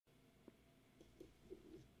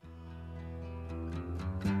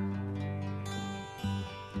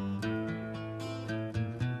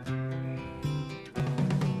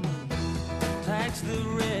tax the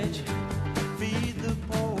rich, feed the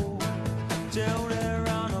poor, till there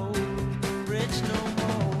are no rich no more.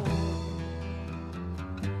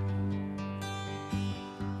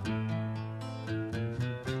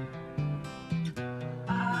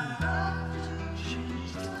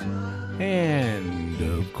 And,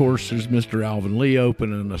 of course, there's Mr. Alvin Lee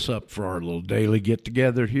opening us up for our little daily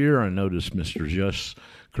get-together here. I noticed Mr. Just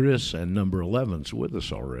Chris and number 11's with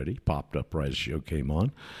us already. Popped up right as the show came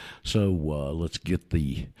on. So let's get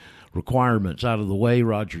the requirements out of the way.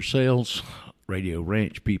 Roger Sales, Radio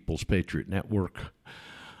Ranch, People's Patriot Network,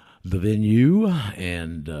 the venue,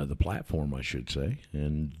 and the platform, I should say.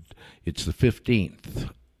 And it's the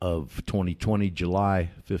 15th of 2020,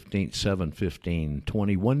 July 15th, 7/15,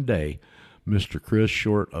 21 day, Mr. Chris,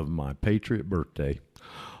 short of my Patriot birthday.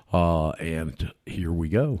 And here we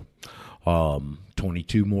go.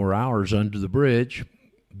 22 more hours under the bridge.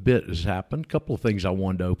 Bit has happened. A couple of things I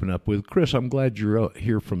wanted to open up with. Chris, I'm glad you're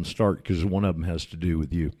here from the start because one of them has to do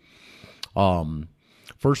with you.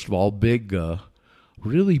 First of all,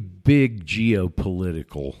 really big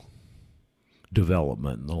geopolitical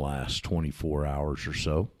development in the last 24 hours or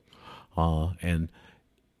so. And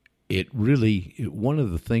one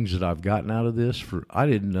of the things that I've gotten out of this, I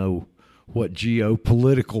didn't know what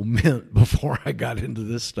geopolitical meant before I got into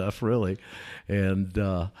this stuff, really. And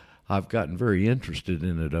I've gotten very interested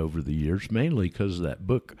in it over the years, mainly because of that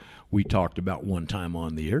book we talked about one time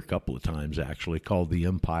on the air, a couple of times actually, called The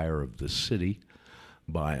Empire of the City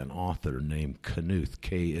by an author named Knuth,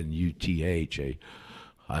 Knuth,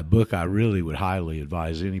 a book I really would highly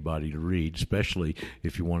advise anybody to read, especially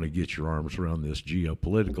if you want to get your arms around this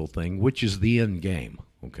geopolitical thing, which is the end game.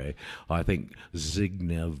 Okay, I think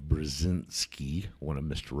Zbigniew Brzezinski, one of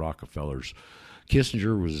Mr. Rockefeller's,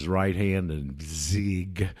 Kissinger was his right hand and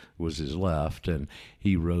Zig was his left, and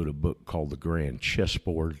he wrote a book called The Grand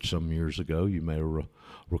Chessboard some years ago. You may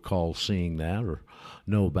recall seeing that or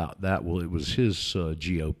know about that. Well, it was his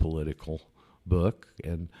geopolitical book,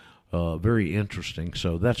 and very interesting.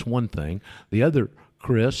 So that's one thing. The other,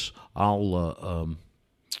 Chris, I'll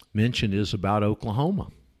mention is about Oklahoma,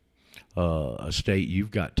 a state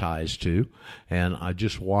you've got ties to. And I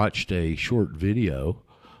just watched a short video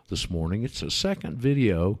this morning. It's the second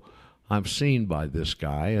video I've seen by this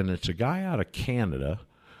guy, and it's a guy out of Canada,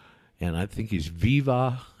 and I think he's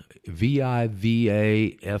Vivafrei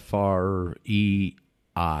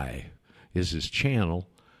is his channel.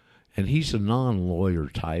 And he's a non-lawyer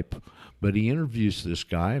type, but he interviews this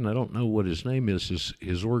guy, and I don't know what his name is.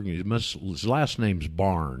 His last name's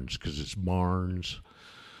Barnes, because it's Barnes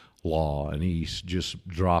Law, and he's just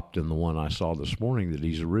dropped in the one I saw this morning that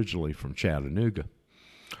he's originally from Chattanooga.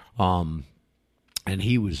 And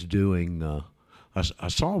he was doing, I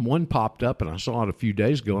saw one popped up, and I saw it a few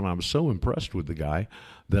days ago, and I was so impressed with the guy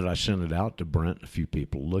that I sent it out to Brent and a few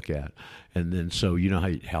people to look at. And then, so you know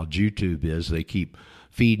how YouTube is, they keep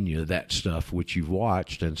feeding you that stuff which you've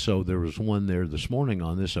watched. And so there was one there this morning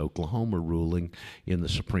on this Oklahoma ruling in the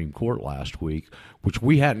Supreme Court last week, which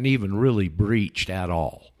we hadn't even really breached at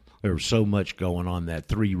all. There was so much going on that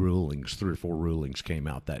 3 or 4 rulings came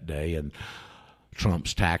out that day, and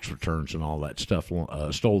Trump's tax returns and all that stuff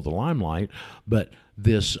stole the limelight. But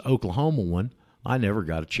this Oklahoma one, I never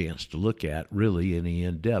got a chance to look at really any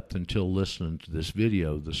in-depth until listening to this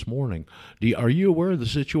video this morning. Are you aware of the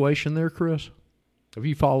situation there, Chris? Have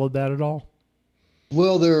you followed that at all?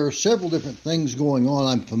 Well, there are several different things going on.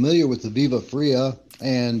 I'm familiar with the Viva Fria,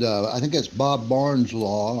 and I think that's Bob Barnes'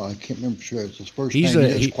 law. I can't remember for sure. It's his first name.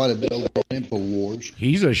 He has quite a bit over on InfoWars.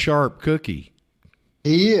 He's a sharp cookie.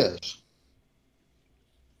 He is.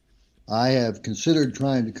 I have considered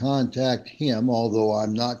trying to contact him, although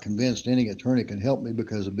I'm not convinced any attorney can help me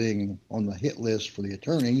because of being on the hit list for the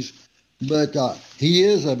attorneys. But he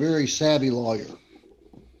is a very savvy lawyer.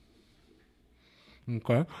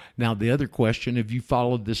 Okay. Now, the other question, have you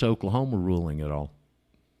followed this Oklahoma ruling at all?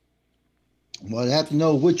 Well, I'd have to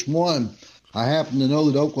know which one. I happen to know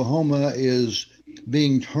that Oklahoma is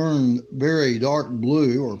being turned very dark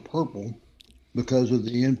blue or purple because of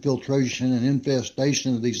the infiltration and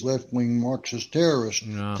infestation of these left-wing Marxist terrorists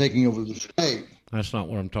taking over the state. That's not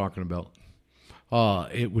what I'm talking about.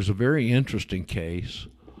 It was a very interesting case.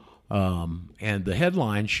 And the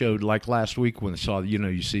headline showed, like last week when I saw,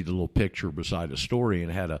 you see the little picture beside a story, and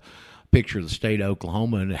it had a picture of the state of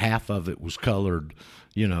Oklahoma, and half of it was colored,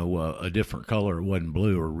 a different color. It wasn't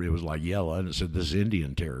blue, or it was like yellow, and it said this is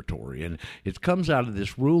Indian territory. And it comes out of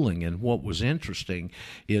this ruling, and what was interesting,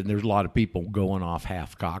 and there's a lot of people going off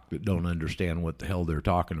half-cocked that don't understand what the hell they're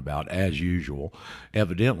talking about, as usual,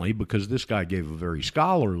 evidently, because this guy gave a very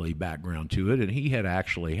scholarly background to it, and he had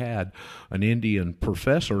actually had an Indian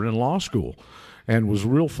professor in law school. and was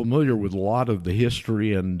real familiar with a lot of the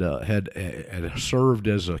history, and had served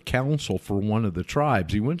as a counsel for one of the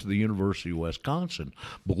tribes. He went to the University of Wisconsin,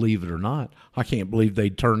 believe it or not. I can't believe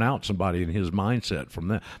they'd turn out somebody in his mindset from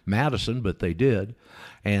that Madison, but they did.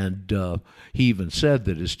 And he even said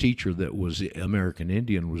that his teacher that was American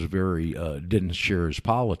Indian was very, didn't share his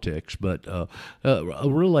politics, but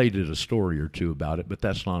related a story or two about it, but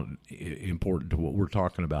that's not important to what we're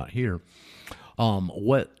talking about here.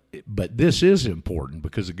 But this is important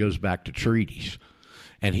because it goes back to treaties.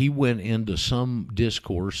 And he went into some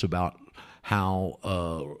discourse about how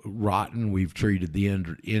rotten we've treated the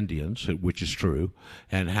Indians, which is true,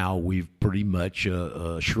 and how we've pretty much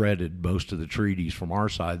shredded most of the treaties from our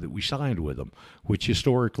side that we signed with them, which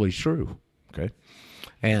historically is true, okay?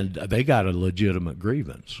 And they got a legitimate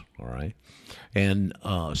grievance, all right? And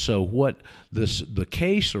so the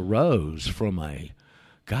case arose from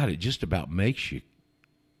God, it just about makes you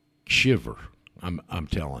shiver, I'm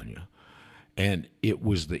telling you. And it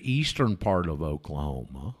was the eastern part of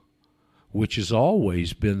Oklahoma, which has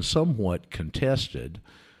always been somewhat contested,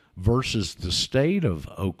 versus the state of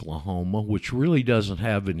Oklahoma, which really doesn't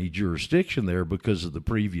have any jurisdiction there because of the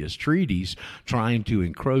previous treaties trying to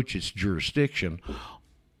encroach its jurisdiction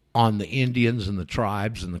on the Indians and the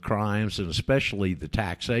tribes and the crimes, and especially the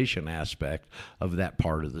taxation aspect of that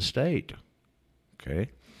part of the state. Okay?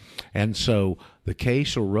 And so the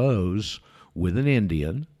case arose with an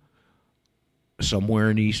Indian somewhere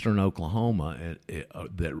in eastern Oklahoma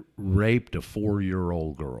that raped a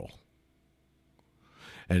 4-year-old girl.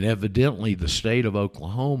 And evidently the state of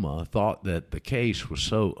Oklahoma thought that the case was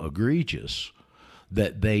so egregious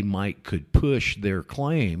that they could push their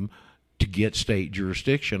claim to get state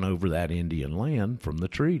jurisdiction over that Indian land from the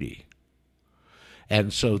treaty.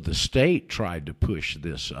 And so the state tried to push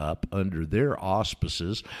this up under their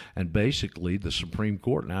auspices, and basically the Supreme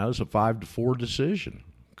Court now is a 5-4 decision.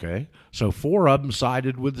 Okay, so 4 of them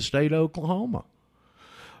sided with the state of Oklahoma,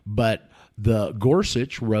 but the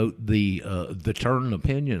Gorsuch wrote the turn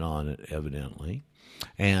opinion on it, evidently,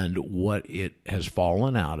 and what it has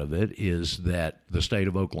fallen out of it is that the state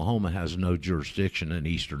of Oklahoma has no jurisdiction in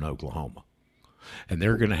eastern Oklahoma, and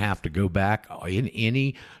they're going to have to go back in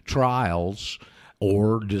any trials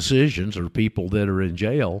or decisions or people that are in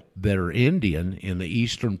jail that are Indian in the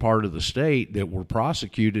eastern part of the state that were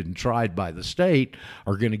prosecuted and tried by the state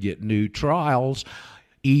are going to get new trials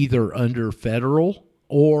either under federal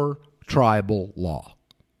or tribal law.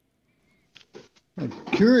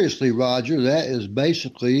 Curiously, Roger, that is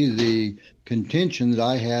basically the contention that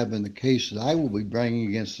I have in the case that I will be bringing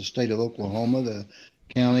against the state of Oklahoma, the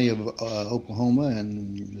county of Oklahoma,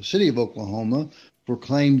 and the city of Oklahoma for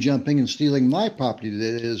claim jumping and stealing my property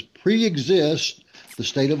that is pre-exists. The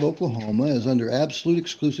state of Oklahoma is under absolute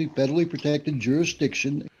exclusive federally protected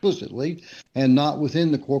jurisdiction explicitly and not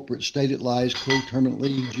within the corporate state it lies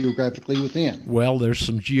co-terminately geographically within. Well, there's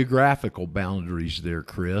some geographical boundaries there,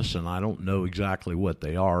 Chris, and I don't know exactly what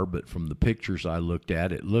they are, but from the pictures I looked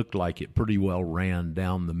at, it looked like it pretty well ran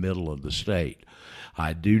down the middle of the state.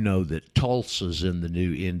 I do know that Tulsa's in the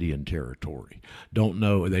new Indian Territory. Don't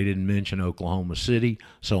know, they didn't mention Oklahoma City,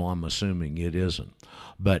 so I'm assuming it isn't.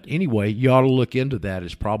 But anyway, you ought to look into that.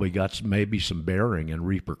 It's probably got maybe some bearing and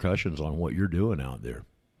repercussions on what you're doing out there.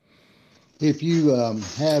 If you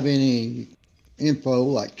have any info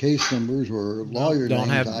like case numbers or lawyer don't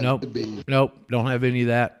names, have nope, don't have any of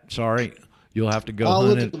that. Sorry. You'll have to go I'll hunt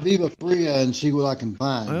look it. at the Viva Fria and see what I can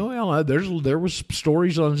find. Well, there was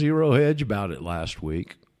stories on Zero Hedge about it last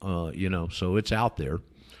week, so it's out there.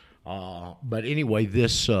 But anyway,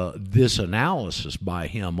 this analysis by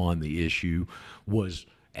him on the issue was,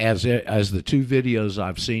 as the 2 videos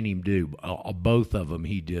I've seen him do, both of them,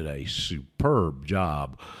 he did a superb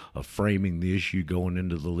job of framing the issue, going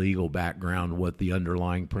into the legal background, what the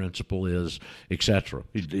underlying principle is, etc.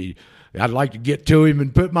 I'd like to get to him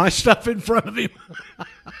and put my stuff in front of him.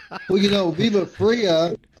 Well, Viva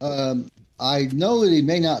Fria, I know that he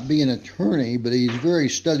may not be an attorney, but he's very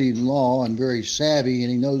studied in law and very savvy,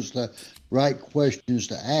 and he knows the right questions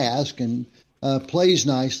to ask and plays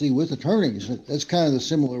nicely with attorneys. That's kind of the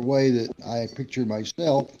similar way that I picture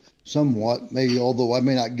myself somewhat, maybe, although I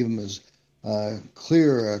may not give him as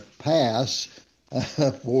clear a pass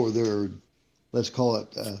for their, let's call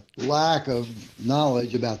it, lack of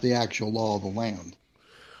knowledge about the actual law of the land.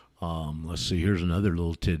 Let's see, here's another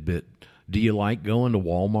little tidbit. Do you like going to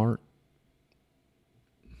Walmart?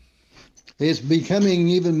 It's becoming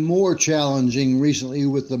even more challenging recently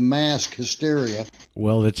with the mask hysteria.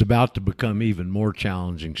 Well, it's about to become even more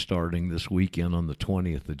challenging starting this weekend on the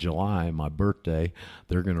 20th of July, my birthday.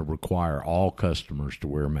 They're going to require all customers to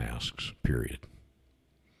wear masks, period.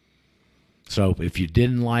 So if you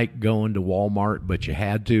didn't like going to Walmart, but you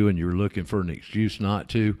had to, and you're looking for an excuse not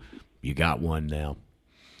to, you got one now.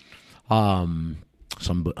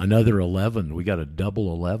 Another 11. We got a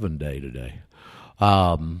double 11 day today.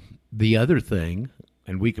 The other thing,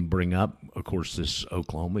 and we can bring up, of course, this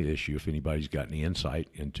Oklahoma issue if anybody's got any insight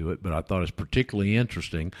into it, but I thought it's particularly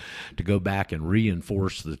interesting to go back and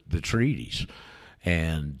reinforce the treaties.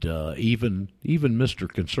 And even Mr.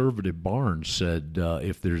 Conservative Barnes said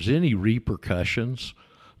if there's any repercussions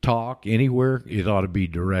talk anywhere, it ought to be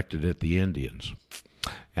directed at the Indians.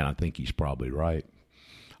 And I think he's probably right.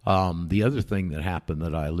 The other thing that happened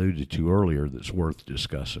that I alluded to earlier that's worth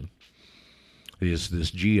discussing is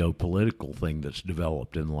this geopolitical thing that's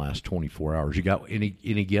developed in the last 24 hours. You got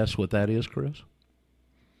any guess what that is, Chris?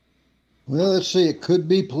 Well, let's see. It could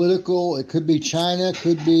be political. It could be China. It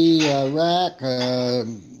could be Iraq.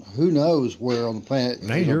 Who knows where on the planet?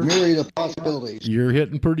 There's a myriad of possibilities. You're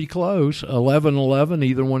hitting pretty close. 11-11.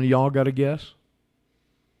 Either one of y'all got a guess?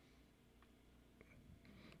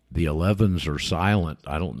 The 11s are silent.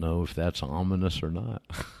 I don't know if that's ominous or not.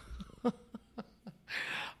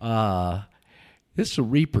 It's a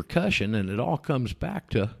repercussion, and it all comes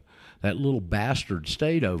back to that little bastard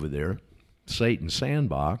state over there, Satan's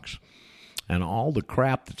sandbox, and all the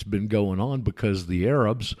crap that's been going on because the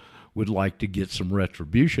Arabs would like to get some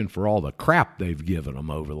retribution for all the crap they've given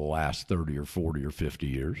them over the last 30 or 40 or 50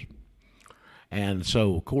 years. And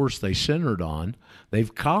so, of course, they've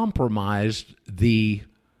compromised and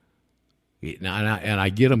I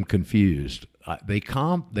get them confused. They've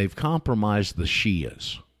compromised the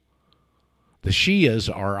Shias. The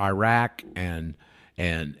Shias are Iraq and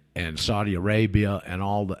Saudi Arabia and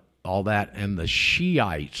all that, and the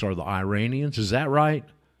Shiites are the Iranians. Is that right?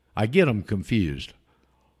 I get them confused.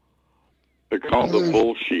 They're called the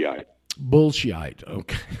Bull Shiite. Bull Shiite.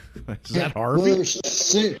 Okay, is that Harvey? Well, there's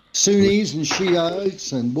Sunnis and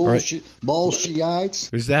Shiites and Bull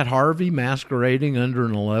Shiites. Is that Harvey masquerading under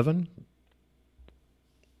an 11?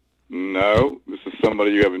 No, this is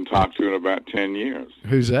somebody you haven't talked to in about 10 years.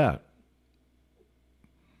 Who's that?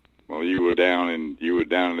 Well, you were down in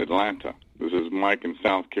Atlanta. This is Mike in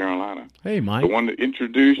South Carolina. Hey, Mike. The one that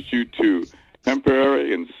introduced you to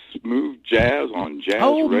temporary and smooth jazz on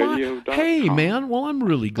jazzradio.com. Hey, man. Well, I'm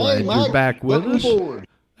really glad you're back with us. Aboard.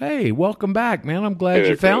 Hey, welcome back, man. I'm glad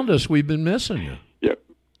you found us. We've been missing you. Yep.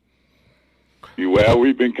 Well,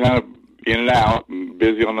 we've been kind of in and out and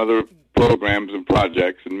busy on other programs and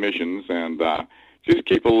projects and missions, and just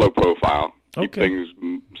keep a low profile. Keep things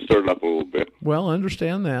stirred up a little bit. Well,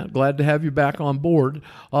 understand that. Glad to have you back on board.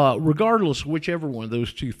 Regardless of whichever one of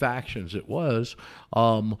those two factions it was,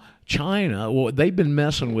 China, well, they've been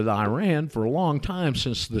messing with Iran for a long time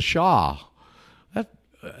since the Shah.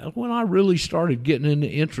 When I really started getting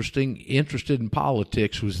interested in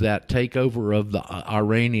politics was that takeover of the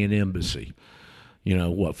Iranian embassy.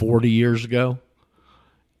 40 years ago?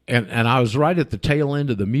 And I was right at the tail end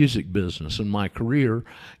of the music business in my career,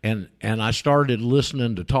 and I started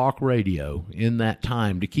listening to talk radio in that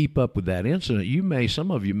time to keep up with that incident.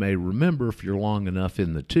 Some of you may remember, if you're long enough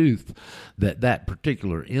in the tooth, that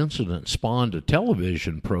particular incident spawned a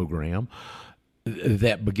television program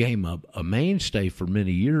that became a mainstay for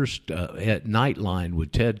many years at Nightline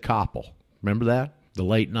with Ted Koppel. Remember that? The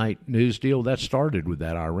late night news deal that started with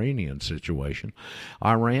that Iranian situation.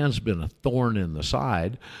 Iran's been a thorn in the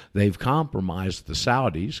side. They've compromised the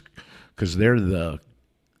Saudis because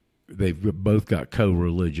they've both got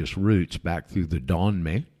co-religious roots back through the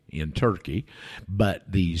Donme in Turkey, but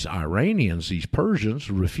these Iranians, these Persians,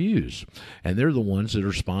 refuse, and they're the ones that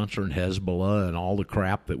are sponsoring Hezbollah and all the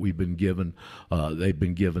crap that we've been given. They've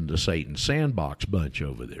been given to Satan's sandbox bunch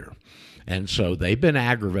over there. And so they've been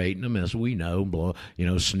aggravating them, as we know,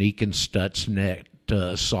 sneaking Stuxnet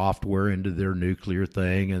software into their nuclear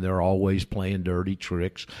thing, and they're always playing dirty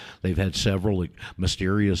tricks. They've had several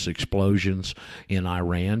mysterious explosions in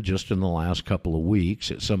Iran just in the last couple of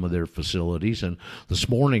weeks at some of their facilities. And this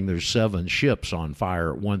morning there's 7 ships on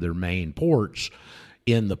fire at one of their main ports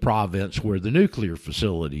in the province where the nuclear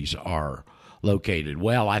facilities are located.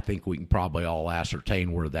 Well, I think we can probably all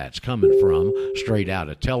ascertain where that's coming from, straight out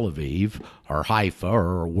of Tel Aviv or Haifa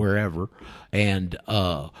or wherever. And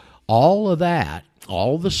all of that,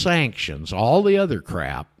 all the sanctions, all the other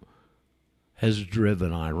crap has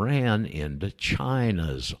driven Iran into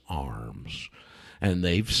China's arms. And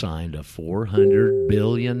they've signed a $400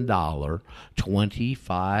 billion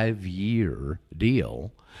 25-year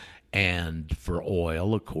deal. And for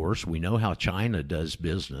oil, of course, we know how China does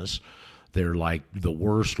business. They're like the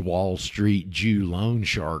worst Wall Street Jew loan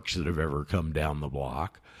sharks that have ever come down the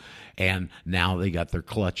block. And now they got their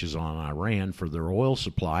clutches on Iran for their oil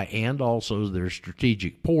supply and also their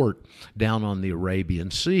strategic port down on the Arabian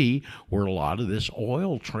Sea, where a lot of this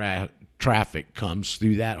oil traffic comes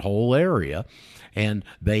through that whole area. And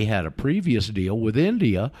they had a previous deal with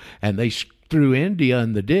India, and they threw India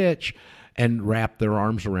in the ditch and wrapped their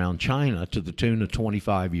arms around China to the tune of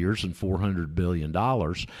 25 years and $400 billion.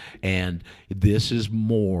 And this is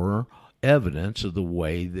more evidence of the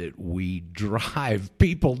way that we drive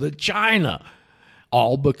people to China,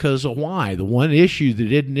 all because of why. The one issue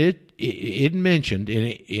that isn't mentioned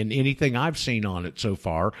in anything I've seen on it so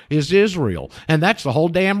far is Israel, and that's the whole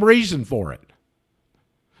damn reason for it.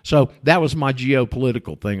 So that was my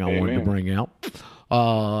geopolitical thing I wanted to bring out.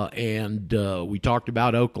 And we talked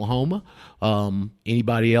about Oklahoma.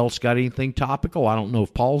 Anybody else got anything topical? I don't know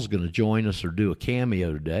if Paul's going to join us or do a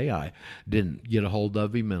cameo today. I didn't get a hold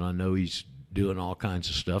of him, and I know he's doing all kinds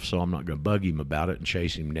of stuff, so I'm not going to bug him about it and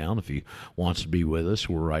chase him down. If he wants to be with us,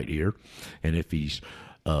 we're right here. And if he's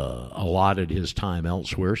allotted his time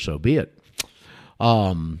elsewhere, so be it.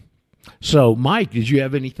 So, Mike, did you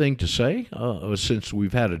have anything to say? Since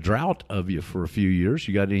we've had a drought of you for a few years,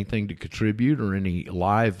 you got anything to contribute or any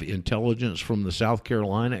live intelligence from the South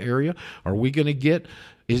Carolina area? Are we going to get?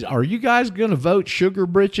 Are you guys going to vote Sugar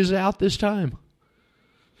Britches out this time?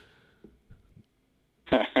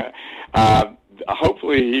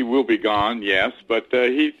 Hopefully, he will be gone. Yes, but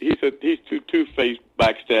he's two-faced,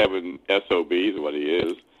 backstabbing SOB is what he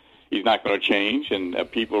is. He's not going to change, and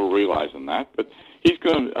people are realizing that, but. He's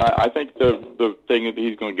going. I think the thing is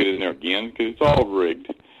he's going to get in there again because it's all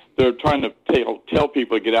rigged. They're trying to tell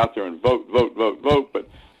people to get out there and vote. But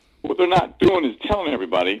what they're not doing is telling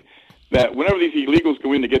everybody that whenever these illegals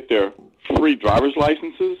go in to get their free driver's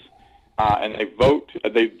licenses and they vote,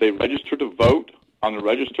 they register to vote on the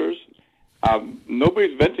registers.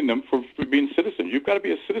 Nobody's venting them for being citizens. You've got to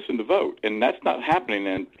be a citizen to vote, and that's not happening.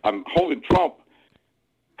 And I'm holding Trump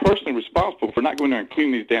personally responsible for not going there and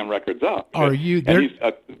cleaning these damn records up. Are you there?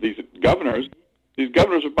 These governors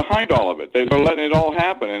are behind all of it. They're letting it all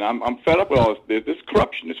happen, and I'm fed up with all this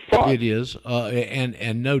corruption, this fraud. It is,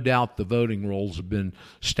 and no doubt the voting rolls have been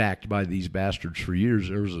stacked by these bastards for years.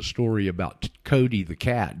 There was a story about Cody the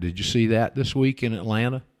cat. Did you see that this week in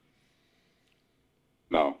Atlanta?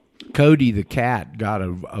 No. Cody the cat got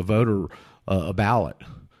a voter a ballot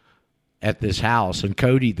at this house, and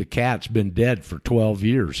Cody the cat's been dead for 12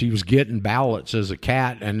 years. He was getting ballots as a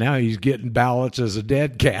cat, and now he's getting ballots as a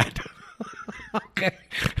dead cat. Okay.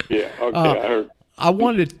 Yeah, okay, I heard.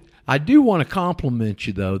 I do want to compliment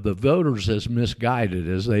you, though. The voters, as misguided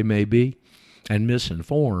as they may be, and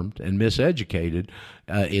misinformed and miseducated,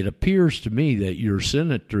 it appears to me that your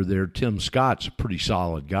senator there, Tim Scott's a pretty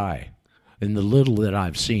solid guy, in the little that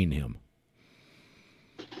I've seen him.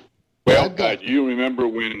 Well, do you remember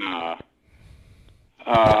when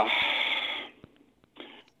Barack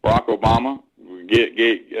Obama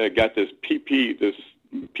got this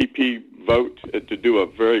PP vote to do a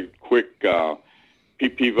very quick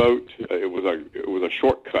PP vote? It was a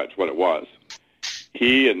shortcut. Is what it was.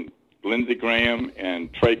 He and Lindsey Graham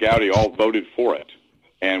and Trey Gowdy all voted for it,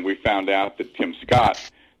 and we found out that Tim Scott.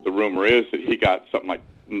 The rumor is that he got something like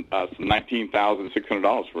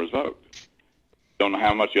 $19,600 for his vote. Don't know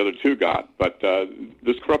how much the other two got, but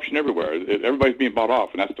there's corruption everywhere. Everybody's being bought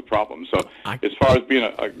off, and that's the problem. So as far as being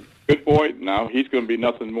a good boy, no, he's going to be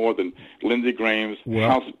nothing more than Lindsey Graham's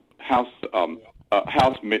house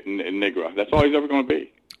mitten in Negra. That's all he's ever going to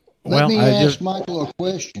be. Let me ask Michael a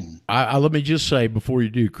question. Let me just say before you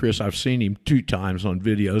do, Chris, I've seen him 2 times on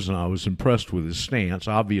videos, and I was impressed with his stance.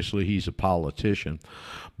 Obviously, he's a politician,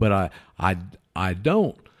 but I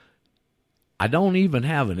don't even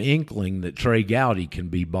have an inkling that Trey Gowdy can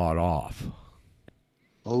be bought off.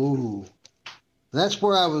 Oh, that's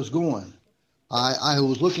where I was going. I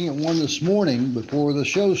was looking at one this morning before the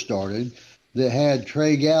show started that had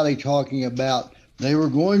Trey Gowdy talking about they were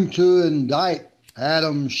going to indict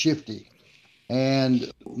Adam Shifty.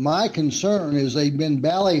 And my concern is they've been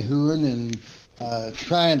ballyhooing and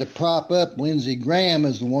trying to prop up Lindsey Graham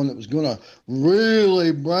as the one that was going to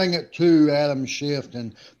really bring it to Adam Schiff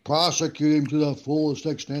and prosecute him to the fullest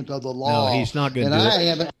extent of the law. No, he's not going to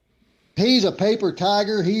do it. He's a paper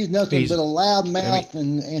tiger. He's nothing but a loud mouth,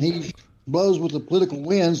 and he blows with the political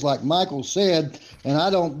winds, like Michael said, and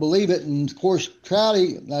I don't believe it. And, of course,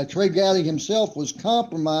 Trey Gowdy himself was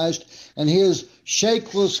compromised, and his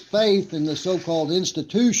shakeless faith in the so-called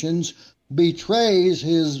institutions betrays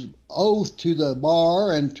his oath to the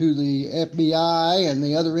bar and to the FBI and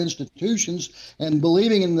the other institutions, and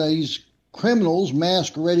believing in these criminals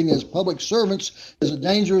masquerading as public servants is a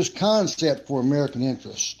dangerous concept for American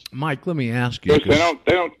interests. Mike, let me ask you. They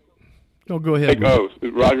don't go ahead. Take oaths.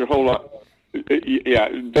 Roger, hold on. Yeah,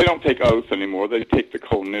 they don't take oaths anymore. They take the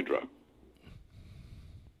Kol Nidra.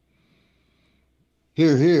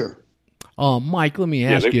 Hear, hear. Mike, let me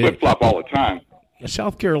ask you. Yeah, they flip-flop all the time.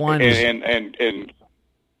 South Carolina. And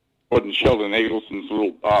Gordon Sheldon Adelson's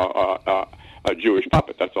little a Jewish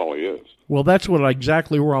puppet. That's all he is. Well, that's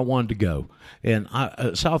exactly where I wanted to go. And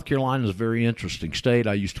South Carolina is a very interesting state.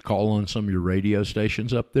 I used to call on some of your radio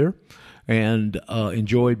stations up there and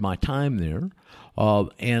enjoyed my time there.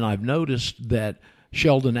 And I've noticed that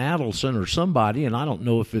Sheldon Adelson or somebody, and I don't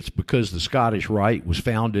know if it's because the Scottish Rite was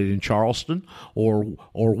founded in Charleston or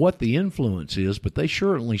what the influence is, but they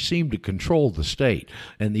certainly seem to control the state.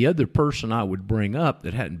 And the other person I would bring up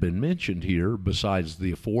that hadn't been mentioned here, besides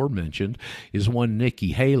the aforementioned, is one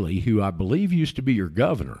Nikki Haley, who I believe used to be your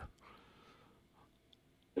governor.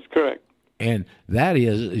 That's correct. And that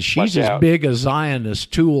is, she's as big a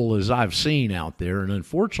Zionist tool as I've seen out there. And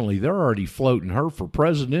unfortunately, they're already floating her for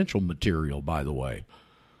presidential material, by the way.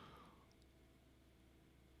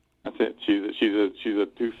 That's it. She's a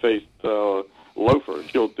two-faced loafer.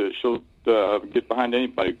 She'll get behind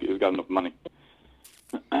anybody who's got enough money.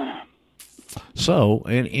 So,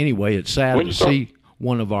 and anyway, it's sad to see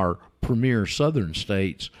one of our premier southern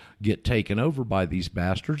states get taken over by these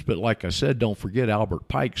bastards. But like I said, don't forget Albert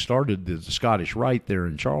Pike started the Scottish Rite there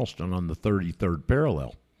in Charleston on the 33rd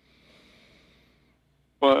parallel.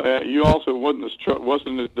 Well, you also wasn't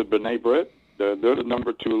it the B'nai B'rith? They're the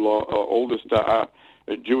number two oldest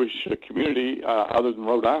Jewish community other than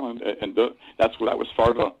Rhode Island, and that's where that was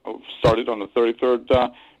started on the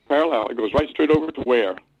 33rd parallel. It goes right straight over to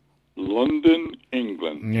where? London,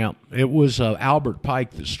 England. Yeah, it was Albert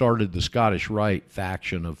Pike that started the Scottish Rite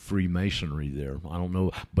faction of Freemasonry there. I don't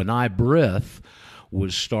know. B'nai B'rith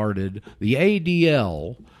was started, the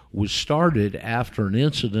ADL was started after an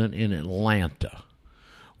incident in Atlanta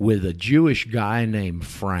with a Jewish guy named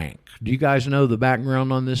Frank. Do you guys know the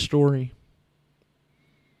background on this story?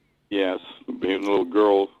 Yes, being a little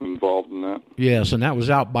girl involved in that. Yes, and that was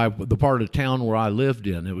out by the part of town where I lived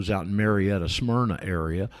in. It was out in Marietta, Smyrna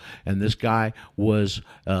area. And this guy was,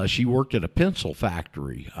 she worked at a pencil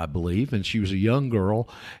factory, I believe, and she was a young girl.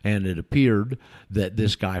 And it appeared that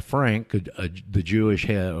this guy, Frank, the Jewish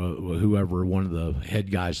head, whoever, one of the head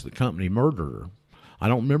guys of the company, murdered her. I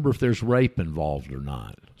don't remember if there's rape involved or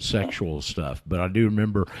not, sexual stuff, but I do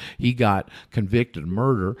remember he got convicted of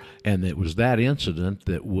murder, and it was that incident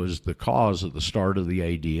that was the cause of the start of the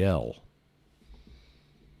ADL.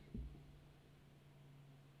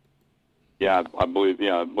 Yeah, I believe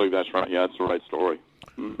that's right. Yeah, that's the right story.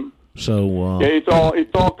 Mm-hmm. So yeah,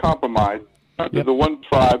 it's all compromised. Yep. The one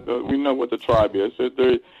tribe, we know what the tribe is.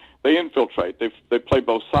 They infiltrate. They play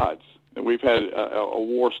both sides. And we've had a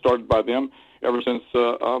war started by them ever since we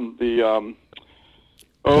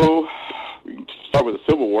can start with the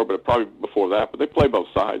Civil War, but probably before that. But they play both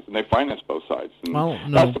sides, and they finance both sides.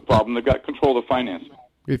 And that's the problem. They've got control of the financing.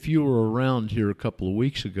 If you were around here a couple of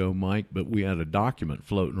weeks ago, Mike, but we had a document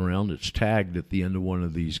floating around. It's tagged at the end of one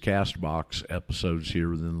of these Castbox episodes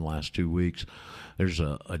here within the last 2 weeks. There's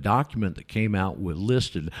a document that came out with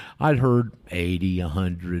listed, I'd heard 80,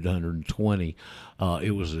 100, 120.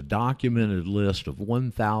 It was a documented list of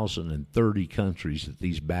 1,030 countries that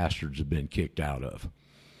these bastards have been kicked out of.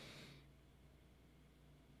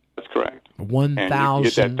 That's correct. 1,000. And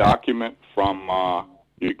you can get that document from...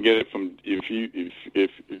 You can get it from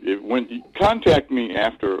if when you contact me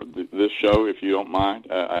after this show, if you don't mind.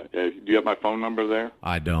 Do you have my phone number there?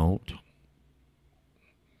 I don't.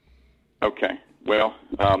 Okay. Well,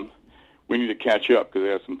 we need to catch up because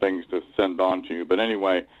I have some things to send on to you. But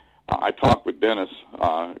anyway, I talk with Dennis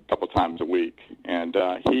a couple times a week, and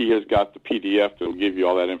he has got the PDF that will give you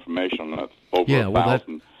all that information on over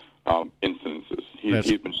 1,000 incidences.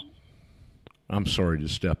 He's been. I'm sorry to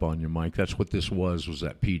step on you, Mike. That's what this was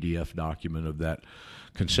that PDF document of that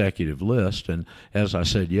consecutive list. And as I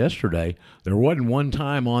said yesterday, there wasn't one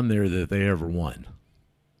time on there that they ever won.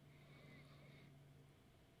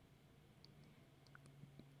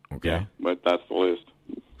 Okay. Yeah, but that's the list.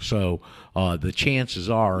 So the chances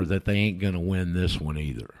are that they ain't going to win this one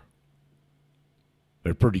either.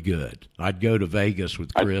 They're pretty good. I'd go to Vegas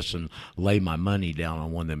with Chris and lay my money down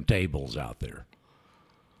on one of them tables out there.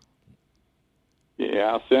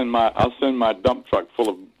 Yeah, I'll send my dump truck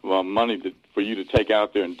full of money for you to take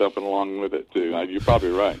out there and dump it along with it too. You're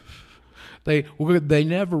probably right. They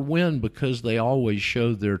never win because they always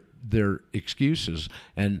show their their excuses,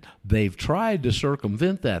 and they've tried to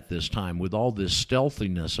circumvent that this time with all this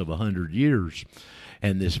stealthiness of 100 years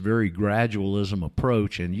and this very gradualism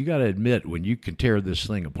approach. And you got to admit, when you can tear this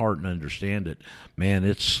thing apart and understand it, man,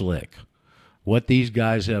 it's slick. What these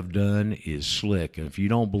guys have done is slick. And if you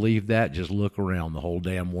don't believe that, just look around. The whole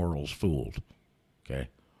damn world's fooled. Okay?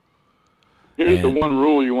 Here's the one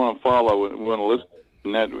rule you want to follow and want to listen,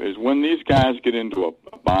 and that is when these guys get into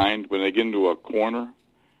a bind, when they get into a corner,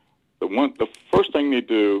 the first thing they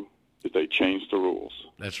do is they change the rules.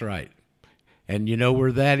 That's right. And you know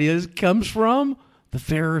where that comes from? The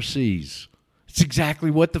Pharisees. It's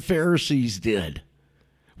exactly what the Pharisees did.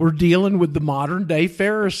 We're dealing with the modern day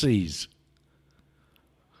Pharisees.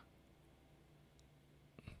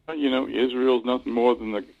 You know, Israel's nothing more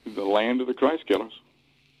than the land of the Christ killers.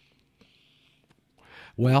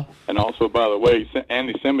 Well, and also, by the way,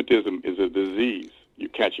 anti-Semitism is a disease. You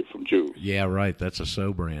catch it from Jews. Yeah, right. That's a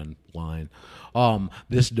Sobrand line.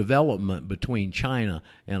 This development between China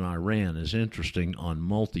and Iran is interesting on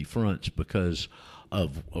multi-fronts because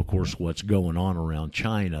of course, what's going on around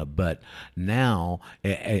China. But now,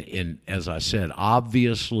 and as I said,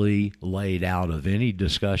 obviously laid out of any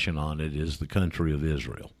discussion on it is the country of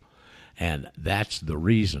Israel. And that's the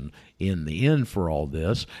reason in the end for all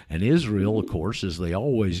this. And Israel, of course, as they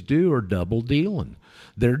always do, are double dealing.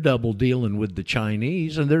 They're double dealing with the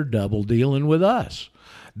Chinese, and they're double dealing with us.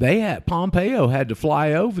 Pompeo had to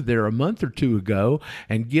fly over there a month or two ago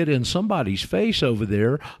and get in somebody's face over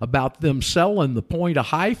there about them selling the Port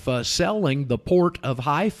of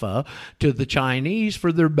Haifa to the Chinese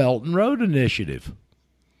for their Belt and Road Initiative.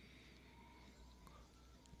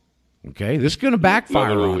 Okay, this is going to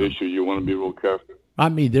backfire on them. Issue you want to be real careful. I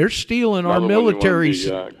mean, they're stealing our military.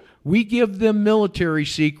 We give them military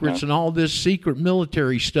secrets and all this secret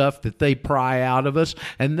military stuff that they pry out of us,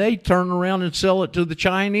 and they turn around and sell it to the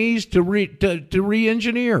Chinese to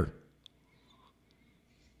re-engineer.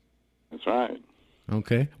 That's right.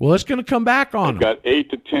 Okay. Well, it's going to come back on them.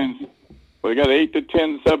 They got 8 to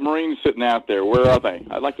 10 submarines sitting out there. Where are they?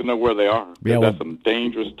 I'd like to know where they are. Yeah, that's some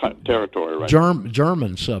dangerous territory right now.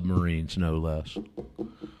 German submarines, no less.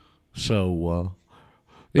 So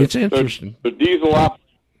it's interesting. The diesel op.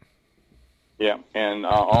 Yeah, and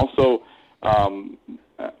also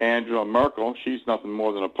Angela Merkel, she's nothing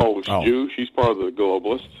more than a Polish Jew. She's part of the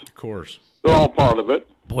globalists. Of course. They're all part of it.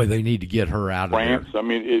 Boy, they need to get her out of France, there. I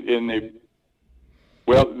mean,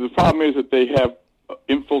 the problem is that they have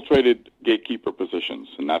infiltrated gatekeeper positions,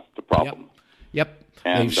 and that's the problem. Yep.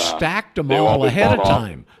 And they've stacked them all ahead of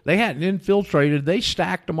time. They hadn't infiltrated. They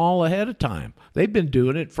stacked them all ahead of time. They've been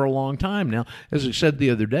doing it for a long time now. As I said the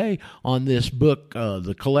other day on this book,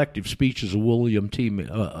 The Collective Speeches of William T.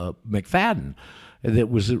 McFadden, that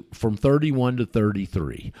was from 31 to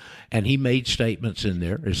 33. And he made statements in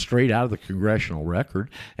there, it's straight out of the congressional record,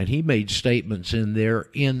 and he made statements in there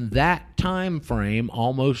in that time frame,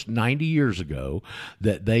 almost 90 years ago,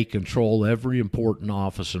 that they control every important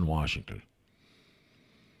office in Washington.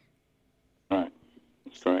 Right.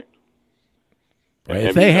 That's correct. Right.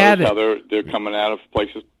 If they had it, they're coming out of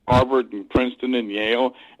places, Harvard and Princeton and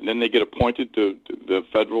Yale, and then they get appointed to the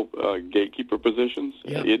federal gatekeeper positions.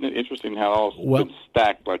 Yep. Isn't it interesting how all been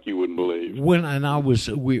stacked like you wouldn't believe?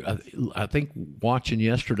 I think watching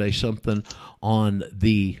yesterday something on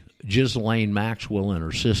the Ghislaine Maxwell and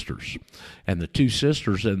her sisters, and the two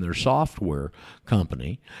sisters and their software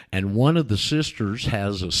company, and one of the sisters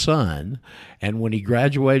has a son, and when he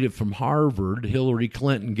graduated from Harvard, Hillary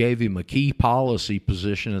Clinton gave him a key policy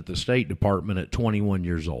position at the State Department at 21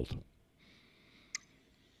 years old.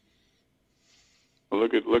 Well,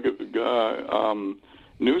 look at the guy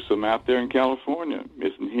Newsom out there in California.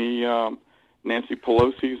 Isn't he Nancy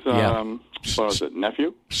Pelosi's what is it,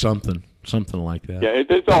 nephew? Something like that. Yeah,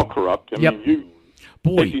 it's all corrupt. I mean,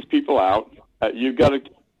 you take these people out. You've got to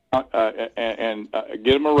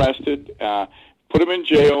get them arrested, put them in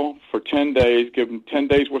jail for 10 days, give them 10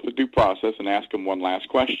 days worth of due process, and ask them one last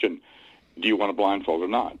question. Do you want a blindfold or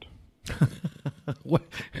not? What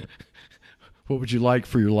would you like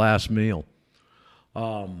for your last meal?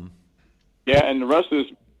 Yeah, and the rest of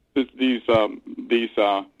these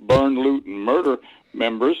burn, loot, and murder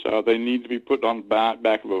members, they need to be put on the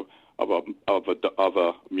back of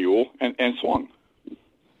a mule and swung.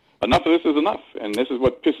 Enough of this is enough, and this is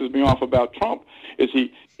what pisses me off about Trump, is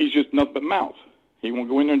he's just nothing but mouth. He won't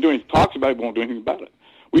go in there and do anything. He talks about it, but won't do anything about it.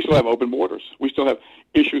 We still have open borders. We still have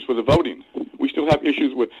issues with the voting. We still have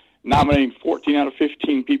issues with nominating 14 out of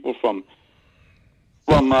 15 people from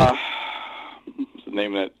what's the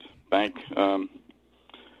name of that bank?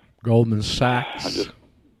 Goldman Sachs. I just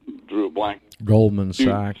drew a blank. Goldman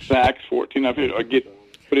Sachs. 14 out of 15.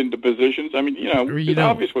 put into positions. I mean, it's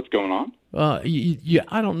obvious what's going on.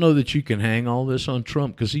 I don't know that you can hang all this on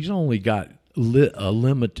Trump because he's only got a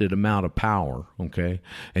limited amount of power, okay?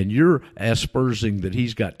 And you're aspersing that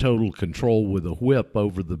he's got total control with a whip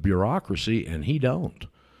over the bureaucracy, and he don't.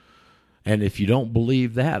 And if you don't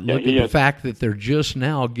believe that, look at the fact that they're just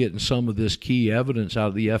now getting some of this key evidence out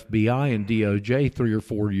of the FBI and DOJ 3 or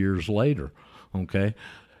 4 years later, okay?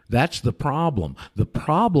 That's the problem. The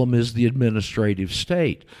problem is the administrative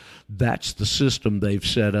state. That's the system they've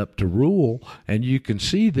set up to rule, and you can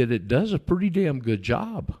see that it does a pretty damn good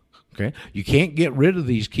job. Okay, you can't get rid of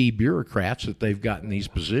these key bureaucrats that they've got in these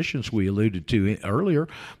positions we alluded to earlier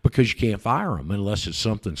because you can't fire them unless it's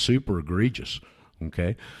something super egregious.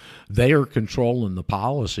 Okay, they are controlling the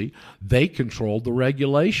policy. They control the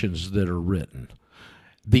regulations that are written,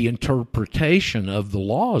 the interpretation of the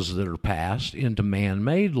laws that are passed into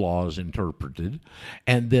man-made laws interpreted,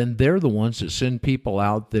 and then they're the ones that send people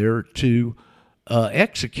out there to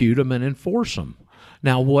execute them and enforce them.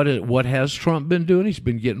 Now, what has Trump been doing? He's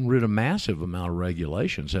been getting rid of massive amount of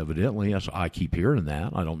regulations, evidently. I keep hearing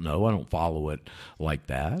that. I don't know. I don't follow it like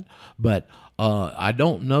that. But I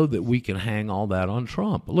don't know that we can hang all that on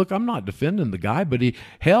Trump. Look, I'm not defending the guy, but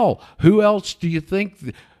who else do you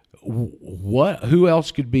think, who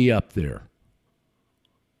else could be up there?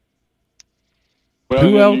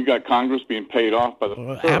 Well, you got Congress being paid off by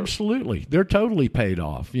the absolutely, they're totally paid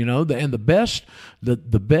off. And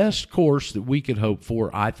the best course that we could hope for,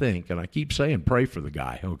 I think, and I keep saying pray for the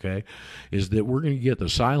guy, okay, is that we're going to get the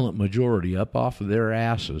silent majority up off of their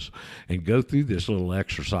asses and go through this little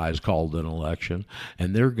exercise called an election,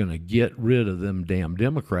 and they're going to get rid of them damn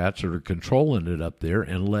Democrats that are controlling it up there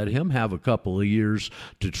and let him have a couple of years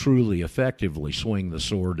to truly effectively swing the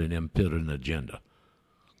sword and implement an agenda.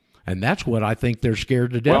 And that's what I think they're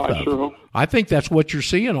scared to death of. Sure. I think that's what you're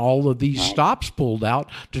seeing, all of these stops pulled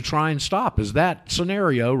out to try and stop, is that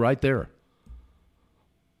scenario right there.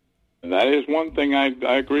 And that is one thing I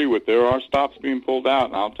agree with. There are stops being pulled out,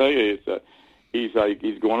 and I'll tell you,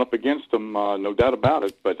 he's going up against them, no doubt about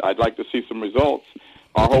it, but I'd like to see some results.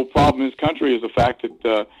 Our whole problem in this country is the fact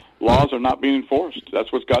that laws are not being enforced.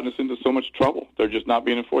 That's what's gotten us into so much trouble. They're just not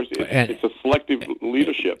being enforced. It's a selective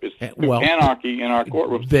leadership. It's anarchy in our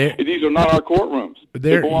courtrooms. These are not our courtrooms.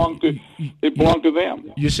 They belong to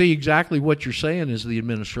them. You see, exactly what you're saying is the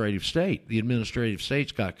administrative state. The administrative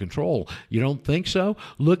state's got control. You don't think so?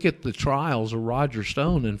 Look at the trials of Roger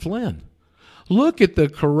Stone and Flynn. Look at the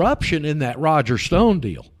corruption in that Roger Stone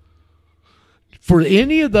deal. For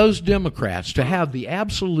any of those Democrats to have the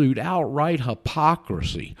absolute outright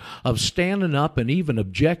hypocrisy of standing up and even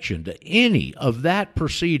objection to any of that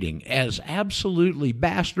proceeding, as absolutely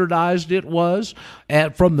bastardized it was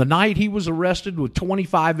from the night he was arrested with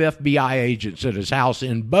 25 FBI agents at his house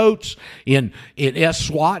in boats, in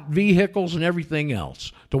SWAT vehicles and everything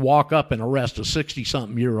else, to walk up and arrest a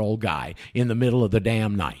 60-something-year-old guy in the middle of the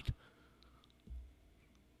damn night.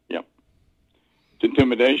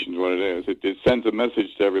 Intimidation is what it is. It sends a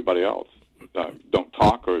message to everybody else. Don't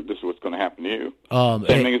talk, or this is what's going to happen to you.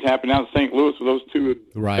 Same thing is happening out in St. Louis with those two.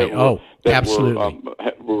 Right. Absolutely.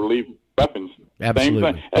 Were relieved weapons. Absolutely.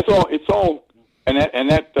 Same thing. That's all. It's all. And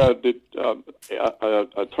that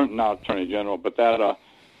not Attorney General, but that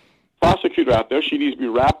prosecutor out there, she needs to be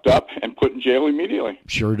wrapped up and put in jail immediately.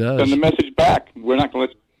 Sure does. Send the message back. We're not going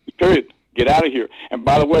to let. Period. Get out of here. And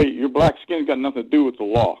by the way, your black skin's got nothing to do with the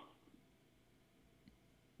law.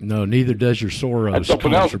 No, neither does your Soros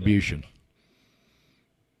contribution.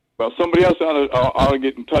 Well, somebody else ought to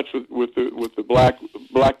get in touch with the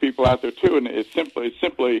black people out there too, and it's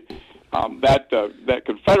simply that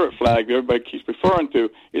Confederate flag that everybody keeps referring to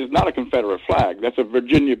is not a Confederate flag. That's a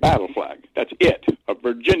Virginia battle flag. That's it, a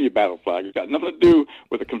Virginia battle flag. It's got nothing to do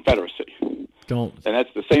with the Confederacy. And that's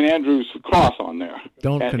the St. Andrew's cross on there.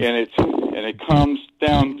 And it comes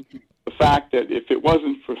down to the fact that if it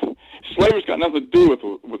wasn't for slavery's got nothing to do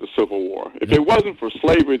with the Civil War. If it wasn't for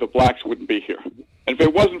slavery, the blacks wouldn't be here. And if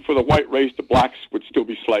it wasn't for the white race, the blacks would still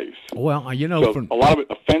be slaves. Well, so a lot of it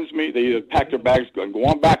offends me. They either pack their bags and go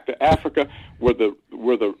on back to Africa, where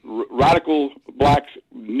the radical blacks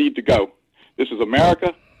need to go. This is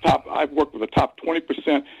America. I've worked with the top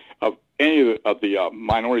 20% of any of the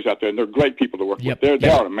minorities out there, and they're great people to work with. They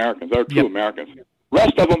are Americans. They're true Americans.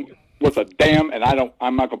 Rest of them with a damn, and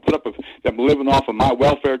I'm not going to put up with them living off of my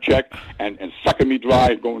welfare check and sucking me dry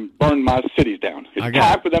and going and burn my cities down. It's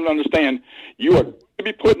time for them to understand you are going to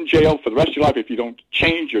be put in jail for the rest of your life if you don't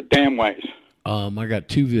change your damn ways. I got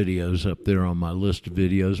 2 videos up there on my list of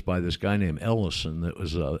videos by this guy named Ellison that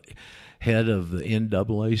was head of the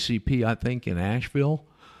NAACP, I think, in Asheville,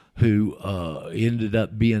 who ended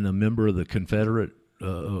up being a member of the Confederate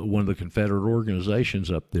one of the Confederate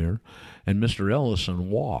organizations up there, and Mr. Ellison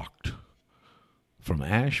walked from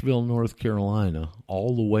Asheville, North Carolina,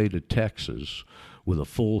 all the way to Texas with a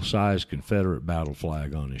full-size Confederate battle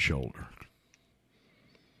flag on his shoulder.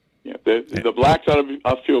 Yeah, the blacks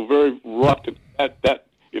I feel very reluctant that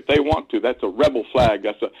if they want to, that's a rebel flag.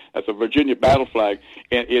 That's a Virginia battle flag,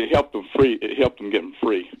 and it helped them free. It helped them get them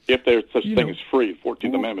free. If there's such thing as free,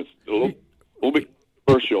 14th Amendment's a little bit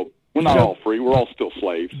controversial. We're not all free. We're all still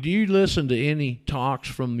slaves. Do you listen to any talks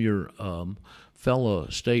from your fellow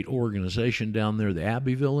state organization down there, the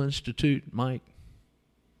Abbeville Institute, Mike?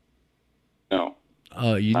 No.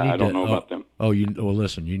 I don't know about them. Well,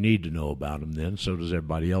 listen, you need to know about them then. So does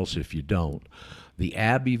everybody else if you don't. The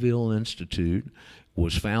Abbeville Institute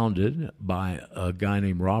was founded by a guy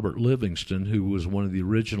named Robert Livingston, who was one of the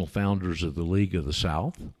original founders of the League of the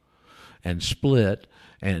South, and split.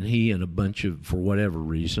 And he and a bunch of, for whatever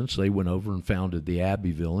reasons, they went over and founded the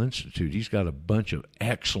Abbeville Institute. He's got a bunch of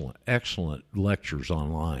excellent lectures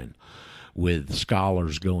online with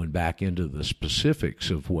scholars going back into the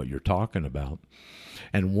specifics of what you're talking about.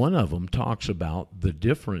 And one of them talks about the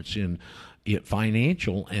difference in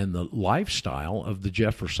financial and the lifestyle of the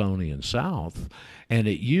Jeffersonian South, and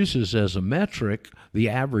it uses as a metric the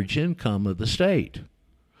average income of the state.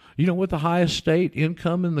 You know what the highest state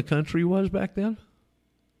income in the country was back then?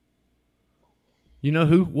 You know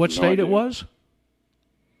what state it was?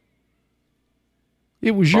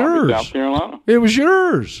 It was yours. South Carolina. It was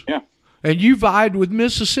yours. Yeah. And you vied with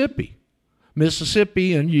Mississippi.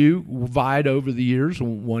 Mississippi and you vied over the years,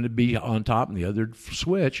 one to be on top and the other to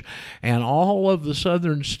switch. And all of the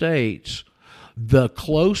southern states, the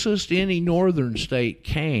closest any northern state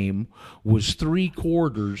came was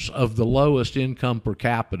 3/4 of the lowest income per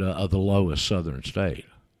capita of the lowest southern state.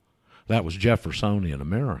 That was Jeffersonian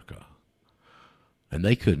America. And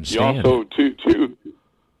they couldn't stand it. Also, too,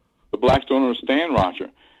 the blacks don't understand, Roger,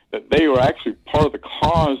 that they were actually part of the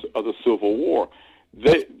cause of the Civil War.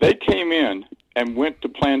 They came in and went to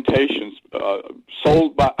plantations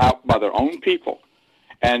sold out by their own people,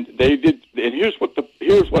 and they did. And here's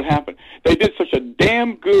what happened. They did such a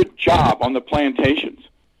damn good job on the plantations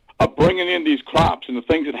of bringing in these crops and the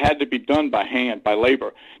things that had to be done by hand, by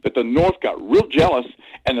labor, that the North got real jealous,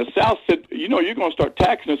 and the South said, you're going to start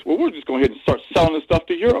taxing us. Well, we're just going ahead and start selling this stuff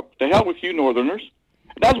to Europe. To hell with you, Northerners.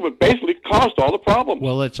 That's what basically caused all the problems.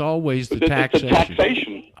 Well, it's always the taxation. It's the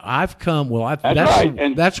taxation.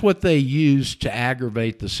 That's what they use to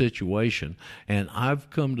aggravate the situation. And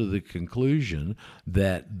I've come to the conclusion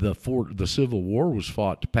that the Civil War was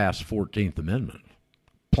fought to pass the 14th Amendment,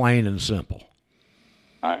 plain and simple.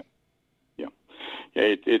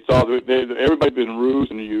 It's all everybody's been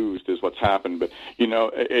rused and used is what's happened. But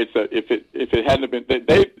if it hadn't been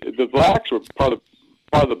the blacks were part of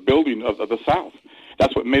the building of the South.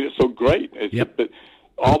 That's what made it so great. That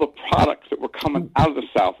all the products that were coming out of the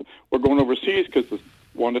South were going overseas because they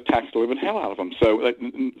wanted to tax the living hell out of them. So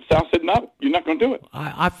the South said, no, you're not going to do it.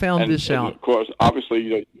 I found this out. And of course,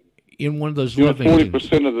 obviously, in one of those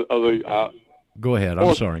 40% of the go ahead.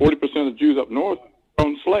 I'm sorry. 40% of the Jews up north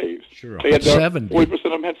owned slaves. Sure. They had 70. 40% of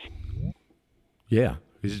them had. Yeah.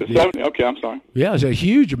 70. Okay, I'm sorry. Yeah, it's a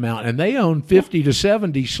huge amount, and they owned 50 to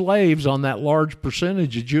 70 slaves on that large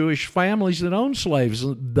percentage of Jewish families that own slaves.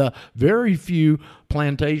 The very few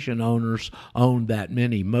plantation owners owned that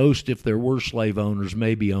many. Most, if there were slave owners,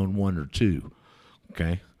 maybe owned one or two.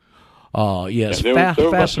 Okay. Yes,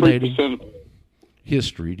 fascinating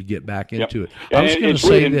history to get back into it. I was going to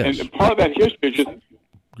say this. And part of that history is just.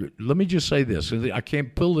 Let me just say this. I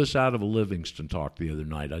can't pull this out of a Livingston talk the other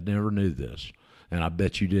night. I never knew this. And I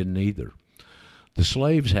bet you didn't either. The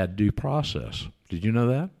slaves had due process. Did you know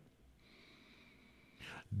that?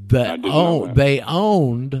 They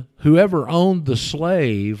owned, whoever owned the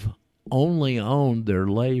slave only owned their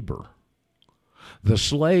labor. The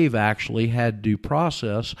slave actually had due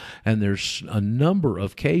process, and there's a number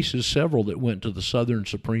of cases, several that went to the Southern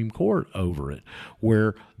Supreme Court over it,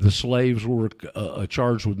 where the slaves were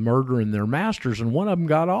charged with murdering their masters, and one of them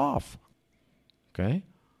got off. Okay?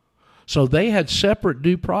 So they had separate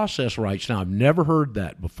due process rights. Now, I've never heard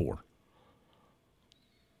that before.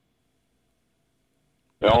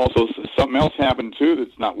 Also, something else happened, too,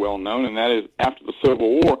 that's not well known, and that is after the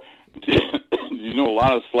Civil War, a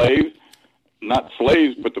lot of slaves, not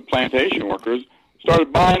slaves, but the plantation workers,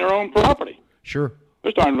 started buying their own property. Sure.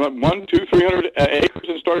 They started 100, 200, 300 acres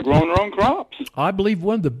and started growing their own crops. I believe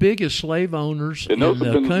one of the biggest slave owners in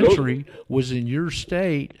the country was in your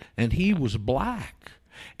state, and he was black.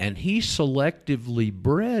 And he selectively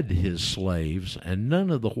bred his slaves, and none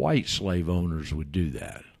of the white slave owners would do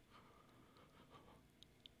that.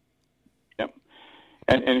 Yep.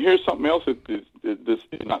 And here's something else that this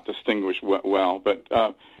is not distinguished well, but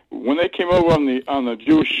when they came over on the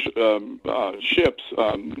Jewish ships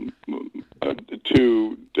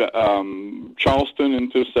to Charleston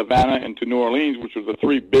and to Savannah and to New Orleans, which were the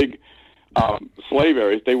three big slave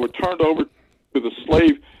areas, they were turned over to the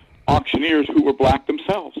slave auctioneers who were black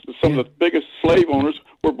themselves. Some of the biggest slave owners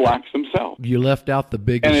were blacks themselves. You left out the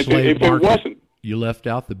biggest and slave if market. It wasn't. You left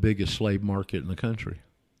out the biggest slave market in the country.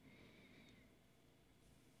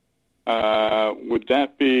 Would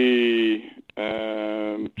that be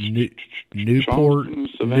Newport,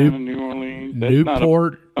 Savannah, New Orleans? That's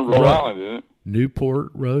Newport, not Rhode Island, is it?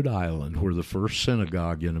 Newport, Rhode Island, where the first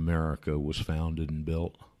synagogue in America was founded and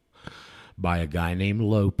built by a guy named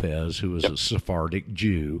Lopez, who was a Sephardic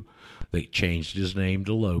Jew. They changed his name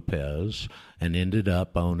to Lopez and ended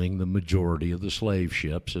up owning the majority of the slave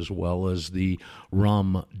ships, as well as the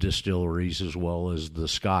rum distilleries, as well as the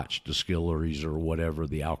Scotch distilleries, or whatever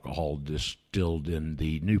the alcohol distilled in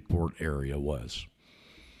the Newport area was.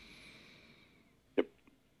 Yep.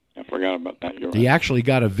 I forgot about that. You're He right. actually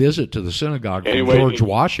got a visit to the synagogue from George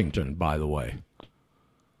Washington, by the way.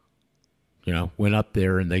 You know, went up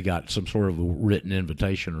there and they got some sort of a written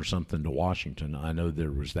invitation or something to Washington. I know there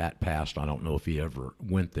was that passed. I don't know if he ever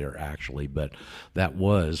went there actually, but that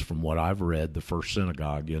was, from what I've read, the first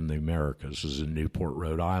synagogue in the Americas is in Newport,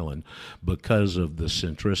 Rhode Island, because of the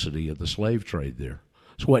centricity of the slave trade there.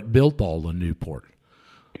 It's what built all the Newport.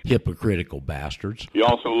 Hypocritical bastards. You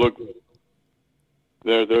also look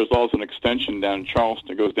there's also an extension down in Charleston.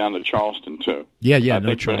 It goes down to Charleston too. Yeah, I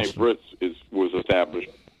think Charleston. Fritz was established.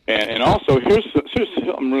 And also, here's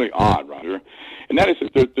something really odd, Roger, and that is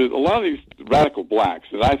that there's a lot of these radical blacks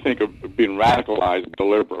that I think are being radicalized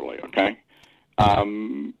deliberately, okay?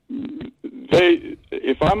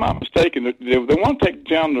 If I'm not mistaken, they want to take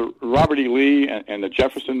down the Robert E. Lee and the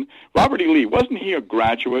Jefferson. Robert E. Lee, wasn't he a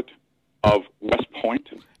graduate of West Point?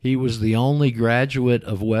 He was the only graduate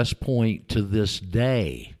of West Point to this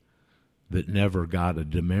day that never got a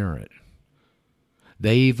demerit.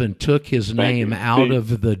 They even took his name out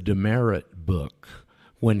of the demerit book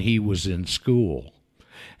when he was in school,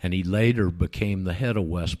 and he later became the head of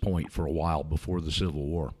West Point for a while before the Civil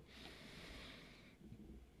War.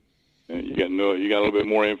 You got a little bit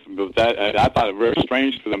more info about that. I thought it very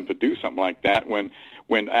strange for them to do something like that when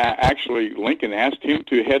actually Lincoln asked him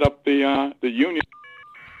to head up the Union.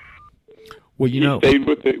 Well, he stayed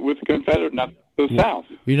with the Confederate, not the South.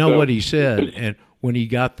 You know what he said, and when he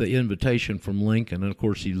got the invitation from Lincoln, and of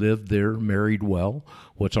course he lived there, married well.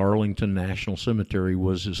 What's Arlington National Cemetery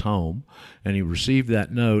was his home, and he received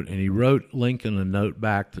that note, and he wrote Lincoln a note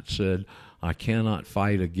back that said, "I cannot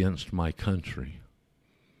fight against my country,"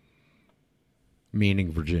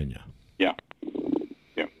 meaning Virginia. Yeah.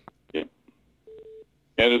 And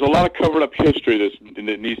there's a lot of covered-up history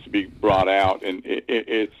that needs to be brought out, and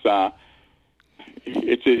it's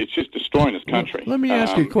just destroying this country. Let me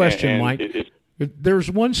ask you a question, Mike. There's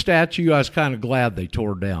one statue I was kind of glad they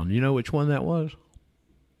tore down. You know which one that was?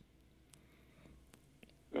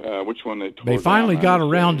 Which one they tore They finally down? got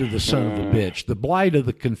around to the son of a bitch, the blight of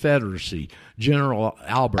the Confederacy, General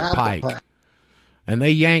Albert Pike. And they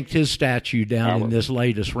yanked his statue down in this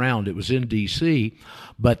latest round. It was in D.C.,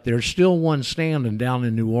 but there's still one standing down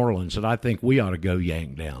in New Orleans that I think we ought to go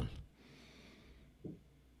yank down.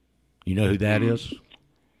 You know who that is?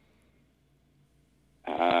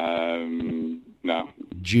 No.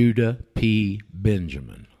 Judah P.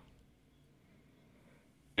 Benjamin.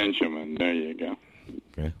 Benjamin, there you go.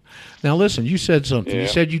 Okay. Now listen, you said something. Yeah. You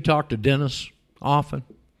said you talk to Dennis often.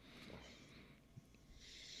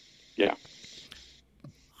 Yeah.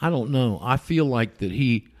 I don't know. I feel like that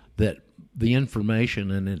the information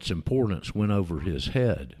and its importance went over his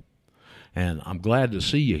head. And I'm glad to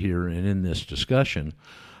see you here and in this discussion,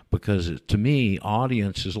 because to me,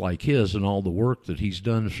 audiences like his and all the work that he's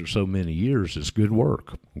done for so many years is good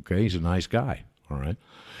work. Okay, he's a nice guy. All right,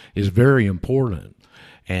 is very important.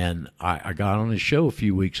 And I got on his show a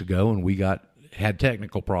few weeks ago, and we had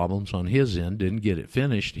technical problems on his end, didn't get it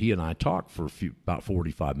finished. He and I talked for about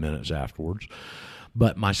 45 minutes afterwards.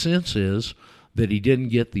 But my sense is that he didn't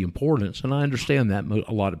get the importance, and I understand that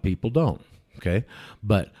a lot of people don't. Okay,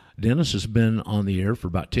 but Dennis has been on the air for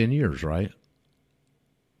about 10 years, right?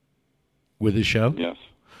 With his show? Yes.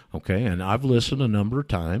 Okay, and I've listened a number of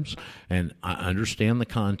times, and I understand the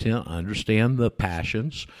content, I understand the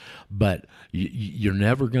passions, but you're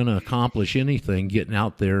never going to accomplish anything getting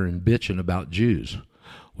out there and bitching about Jews.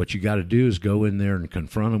 What you got to do is go in there and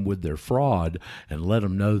confront them with their fraud and let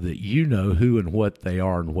them know that you know who and what they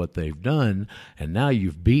are and what they've done, and now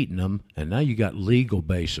you've beaten them, and now you got legal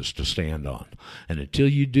basis to stand on. And until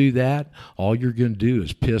you do that, all you're going to do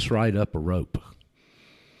is piss right up a rope.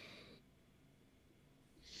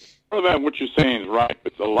 Part of that, what you're saying is right,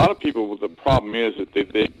 but a lot of people, the problem is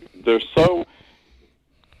that they're so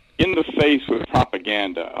in the face with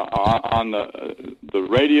propaganda on the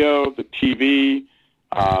radio, the TV,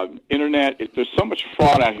 internet. There's so much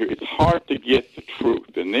fraud out here. It's hard to get the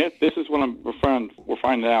truth, and this is what we're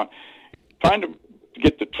finding out. Trying to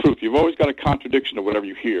get the truth. You've always got a contradiction of whatever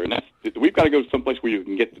you hear, and we've got to go someplace where you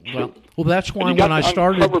can get the truth. Well, that's why when I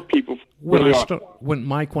started,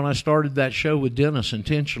 when I started that show with Dennis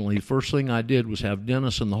intentionally, first thing I did was have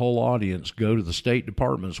Dennis and the whole audience go to the State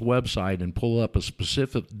Department's website and pull up a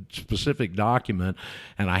specific document,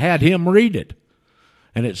 and I had him read it,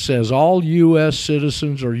 and it says all U.S.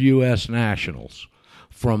 citizens are U.S. nationals.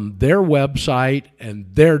 From their website and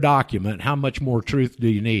their document, how much more truth do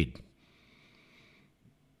you need?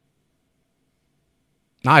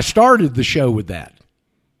 Now, I started the show with that,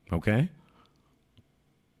 okay?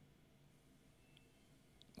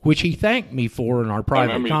 Which he thanked me for in our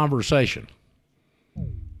private conversation.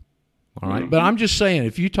 All right, but I'm just saying,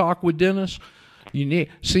 if you talk with Dennis, you need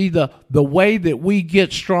see the way that we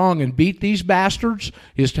get strong and beat these bastards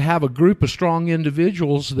is to have a group of strong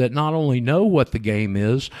individuals that not only know what the game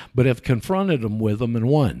is, but have confronted them with them and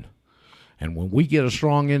won. And when we get a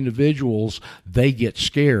strong individuals, they get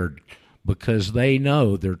scared, because they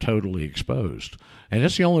know they're totally exposed. And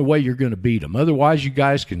that's the only way you're going to beat them. Otherwise, you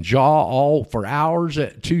guys can jaw all for hours,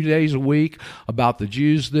 2 days a week, about the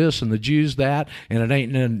Jews this and the Jews that, and it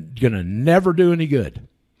ain't going to never do any good.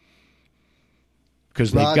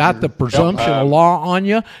 Because they've got the presumption of law on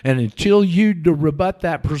you, and until you rebut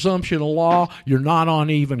that presumption of law, you're not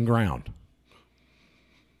on even ground.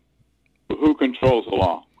 Who controls the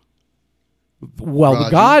law? Well,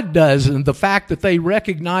 Roger. God does, and the fact that they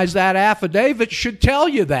recognize that affidavit should tell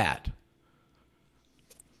you that.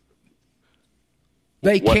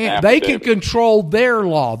 They can control their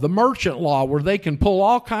law, the merchant law, where they can pull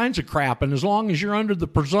all kinds of crap, and as long as you're under the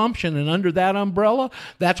presumption and under that umbrella,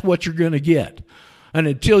 that's what you're going to get. And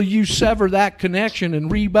until you sever that connection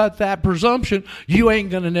and rebut that presumption, you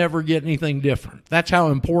ain't going to never get anything different. That's how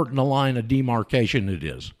important a line of demarcation it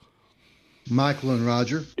is. Michael and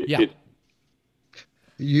Roger. Yeah.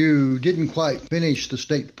 You didn't quite finish the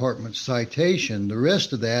State Department citation. The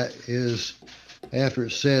rest of that is, after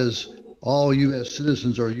it says all U.S.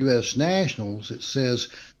 citizens are U.S. nationals, it says,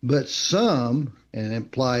 but some, and it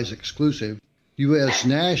implies exclusive, U.S.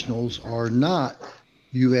 nationals are not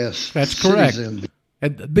U.S. That's citizens. Correct.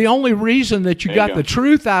 And the only reason that you got the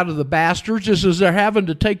truth out of the bastards is they're having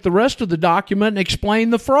to take the rest of the document and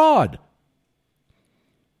explain the fraud.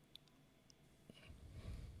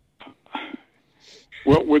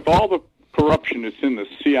 Well, with all the corruption that's in the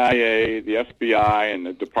CIA, the FBI, and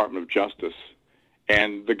the Department of Justice,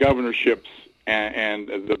 and the governorships and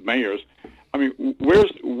the mayors, I mean,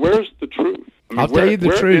 where's the truth? I mean, I'll tell you the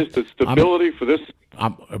truth. Where is the stability for this?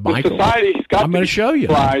 Michael, society's got I'm going to show you.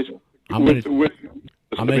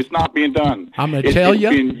 It's not being done. I'm going to tell you.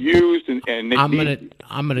 It's being used, and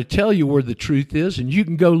I'm going to tell you where the truth is, and you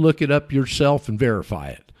can go look it up yourself and verify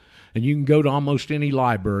it. And you can go to almost any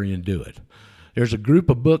library and do it. There's a group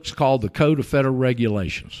of books called the Code of Federal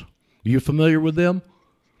Regulations. Are you familiar with them?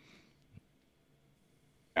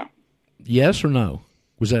 Yeah. Yes or no?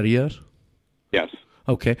 Was that a yes? Yes.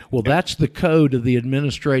 Okay. Well, that's the code of the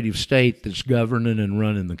administrative state that's governing and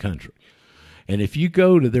running the country. And if you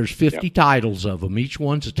go to, there's 50 titles of them. Each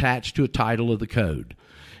one's attached to a title of the code.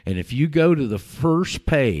 And if you go to the first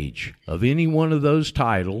page of any one of those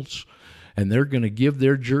titles, and they're going to give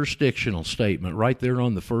their jurisdictional statement right there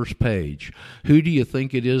on the first page, who do you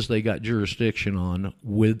think it is they got jurisdiction on,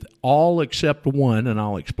 with all except one, and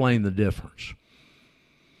I'll explain the difference.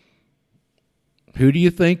 Who do you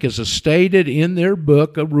think is stated in their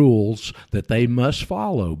book of rules that they must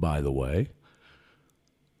follow, by the way?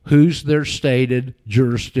 Who's their stated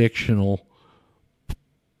jurisdictional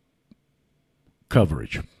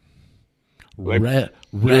coverage?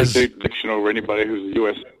 Jurisdiction over anybody who's a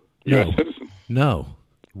U.S. citizen. No,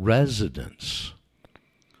 residents.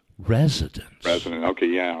 Resident, okay,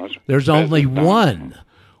 yeah. There's only one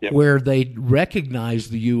where they recognize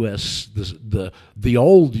the U.S., the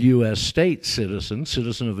old U.S. state citizen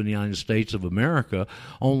of the United States of America.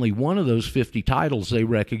 Only one of those 50 titles they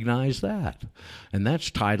recognize that. And that's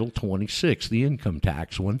Title 26, the income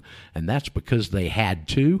tax one. And that's because they had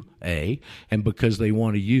to, A, and because they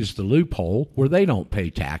want to use the loophole where they don't pay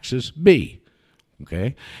taxes, B.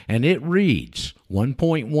 Okay? And it reads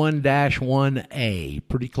 1.1-1A,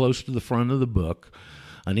 pretty close to the front of the book.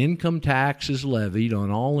 An income tax is levied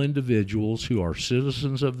on all individuals who are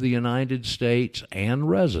citizens of the United States and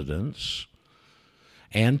residents,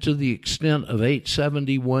 and to the extent of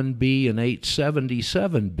 871B and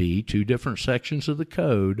 877B, two different sections of the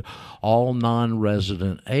code, all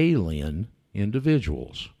non-resident alien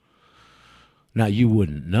individuals. Now, you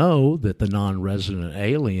wouldn't know that the non-resident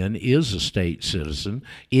alien is a state citizen,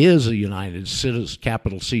 is a United citizen,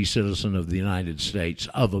 capital C citizen of the United States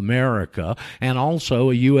of America, and also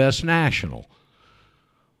a U.S. national.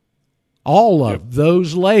 All of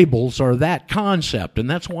those labels are that concept, and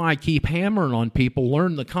that's why I keep hammering on people,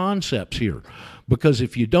 learn the concepts here. Because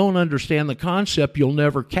if you don't understand the concept, you'll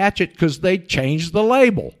never catch it because they changed the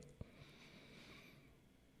label.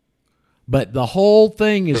 But the whole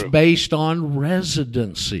thing is based on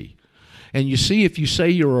residency. And you see, if you say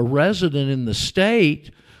you're a resident in the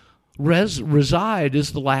state, reside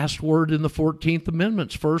is the last word in the 14th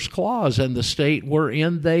Amendment's first clause, and the state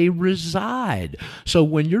wherein they reside. So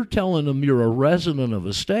when you're telling them you're a resident of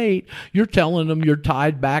a state, you're telling them you're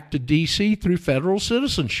tied back to D.C. through federal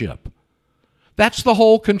citizenship. That's the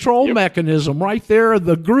whole control mechanism right there,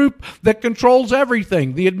 the group that controls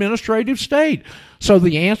everything, the administrative state. So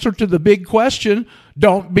the answer to the big question,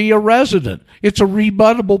 don't be a resident. It's a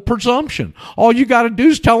rebuttable presumption. All you got to do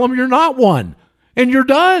is tell them you're not one, and you're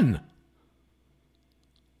done.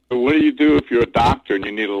 So what do you do if you're a doctor and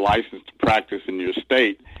you need a license to practice in your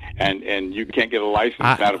state, and you can't get a license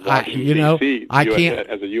out of Washington, D.C.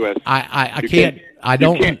 as a U.S.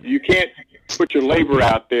 You can't put your labor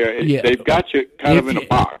out there. Yeah. They've got you kind of in a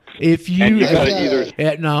box. If you,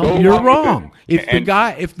 no, you're wrong.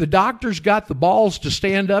 If the doctor's got the balls to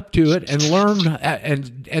stand up to it and learn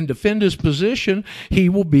and defend his position, he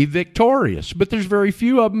will be victorious. But there's very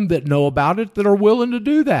few of them that know about it that are willing to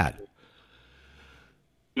do that.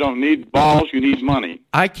 You don't need balls, you need money.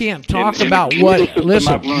 I can't talk about what,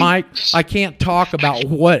 listen, Mike, I can't talk about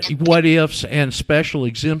what ifs and special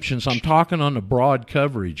exemptions. I'm talking on a broad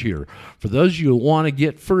coverage here. For those of you who want to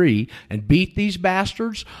get free and beat these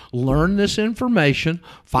bastards, learn this information,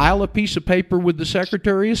 file a piece of paper with the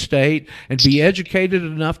Secretary of State, and be educated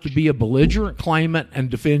enough to be a belligerent claimant and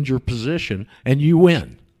defend your position, and you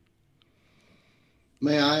win.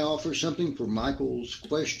 May I offer something for Michael's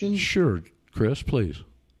question? Sure, Chris, please.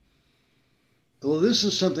 Well, this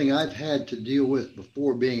is something I've had to deal with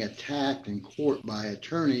before, being attacked in court by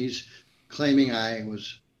attorneys claiming I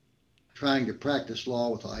was trying to practice law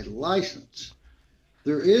without a license.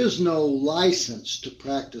 There is no license to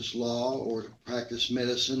practice law or to practice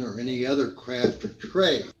medicine or any other craft or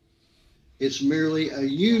trade. It's merely a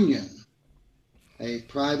union, a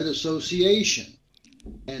private association,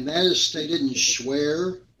 and that is stated in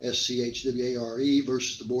Schware, S-C-H-W-A-R-E,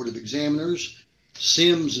 versus the Board of Examiners,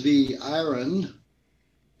 Sims v. Iron,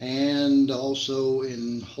 and also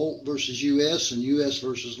in Holt versus U.S. and U.S.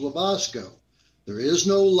 versus Lovasco. There is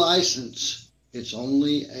no license. It's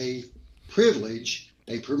only a privilege,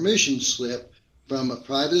 a permission slip from a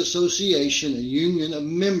private association, a union of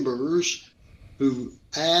members who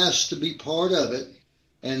ask to be part of it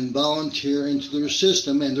and volunteer into their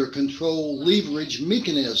system and their control leverage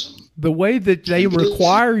mechanism. The way that they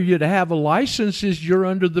require you to have a license is you're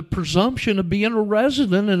under the presumption of being a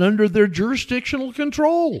resident and under their jurisdictional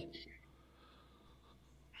control.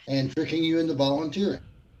 And tricking you into volunteering.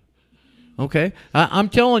 Okay? I'm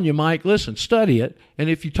telling you, Mike, listen, study it. And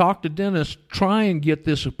if you talk to Dennis, try and get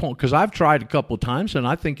this point. Because I've tried a couple of times, and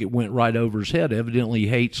I think it went right over his head. Evidently, he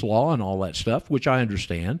hates law and all that stuff, which I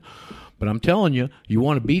understand. But I'm telling you, you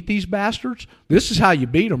want to beat these bastards? This is how you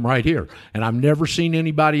beat them right here. And I've never seen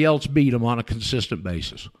anybody else beat them on a consistent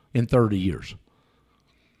basis in 30 years.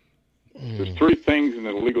 There's three things in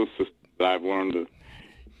the legal system that I've learned.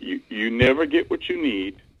 You never get what you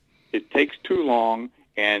need, it takes too long,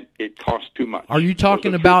 and it costs too much. Are you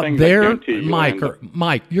talking about their,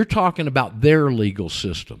 Mike, you're talking about their legal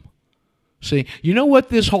system. See, you know what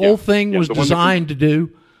this whole thing was designed to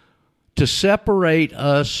do? To separate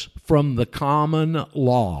us from the common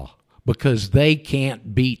law, because they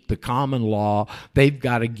can't beat the common law. They've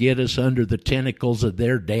got to get us under the tentacles of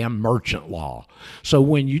their damn merchant law. So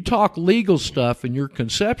when you talk legal stuff and you're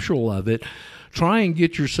conceptual of it, try and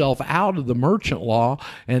get yourself out of the merchant law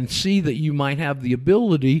and see that you might have the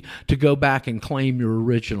ability to go back and claim your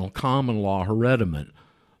original common law hereditament,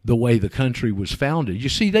 the way the country was founded. You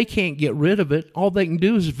see, they can't get rid of it. All they can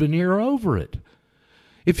do is veneer over it.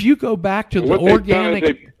 If you go back to the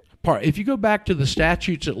organic part, if you go back to the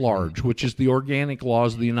statutes at large, which is the organic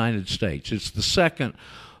laws of the United States, it's the second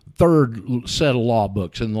third set of law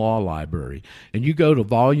books in the law library, and you go to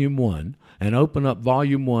Volume 1 and open up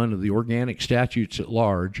Volume 1 of the Organic Statutes at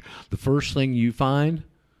Large, the first thing you find,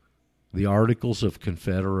 the Articles of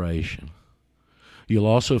Confederation. You'll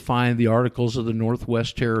also find the Articles of the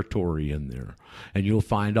Northwest Territory in there, and you'll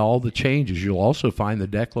find all the changes. You'll also find the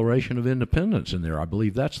Declaration of Independence in there. I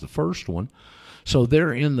believe that's the first one. So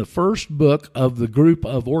they're in the first book of the group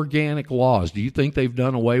of organic laws. Do you think they've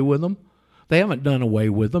done away with them? They haven't done away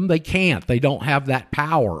with them. They can't. They don't have that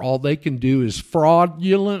power. All they can do is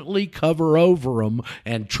fraudulently cover over them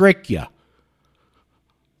and trick you.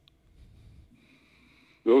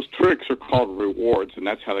 Those tricks are called rewards, and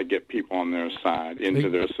that's how they get people on their side into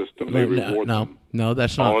their system. They reward them. No,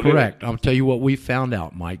 that's not correct. I'll tell you what we found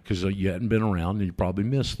out, Mike, because you hadn't been around and you probably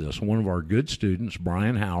missed this. One of our good students,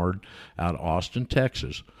 Brian Howard, out of Austin,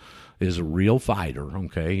 Texas, is a real fighter,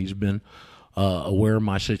 okay? He's been aware of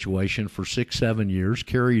my situation for 6-7 years,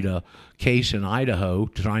 carried a case in Idaho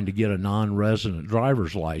trying to get a non-resident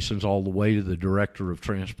driver's license all the way to the director of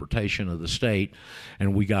transportation of the state,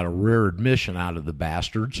 and we got a rare admission out of the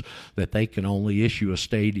bastards that they can only issue a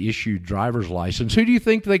state-issued driver's license. Who do you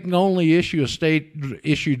think they can only issue a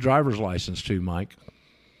state-issued driver's license to, Mike?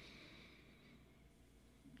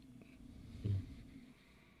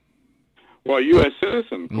 Well, U.S.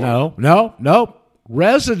 citizens. No.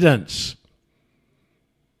 Residents.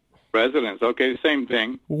 Residents, okay, same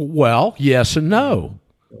thing. Well, yes and no,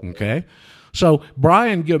 okay? So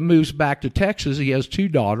Brian moves back to Texas. He has 2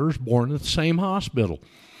 daughters born at the same hospital.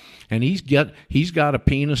 And he's got a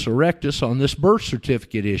penis erectus on this birth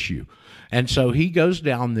certificate issue. And so he goes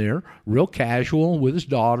down there real casual with his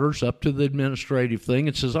daughters up to the administrative thing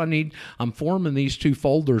and says, I'm forming these 2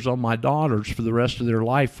 folders on my daughters for the rest of their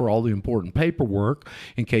life for all the important paperwork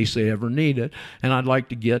in case they ever need it. And I'd like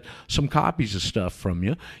to get some copies of stuff from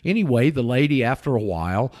you. Anyway, the lady, after a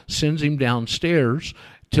while, sends him downstairs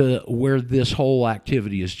to where this whole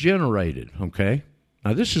activity is generated, okay?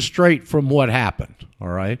 Now, this is straight from what happened, all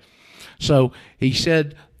right? So he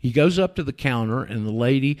said he goes up to the counter, and the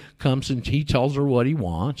lady comes and he tells her what he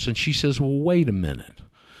wants, and she says, well, wait a minute.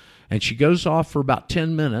 And she goes off for about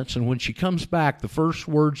 10 minutes, and when she comes back, the first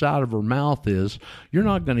words out of her mouth is, you're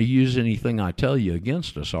not going to use anything I tell you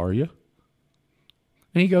against us, are you?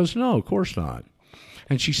 And he goes, no, of course not.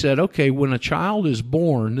 And she said, okay, when a child is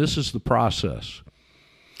born, this is the process.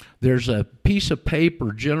 There's a piece of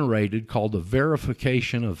paper generated called a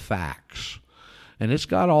verification of facts. And it's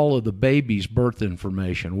got all of the baby's birth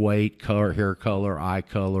information, weight, color, hair color, eye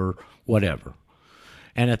color, whatever.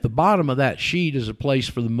 And at the bottom of that sheet is a place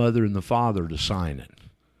for the mother and the father to sign it.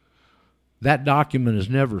 That document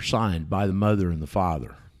is never signed by the mother and the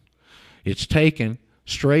father. It's taken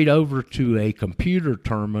straight over to a computer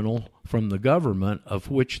terminal from the government,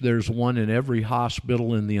 of which there's one in every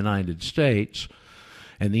hospital in the United States.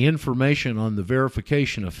 And the information on the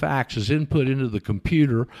verification of facts is input into the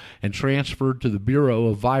computer and transferred to the Bureau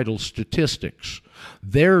of Vital Statistics.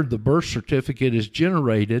 There, the birth certificate is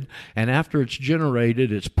generated, and after it's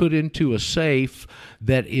generated, it's put into a safe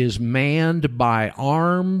that is manned by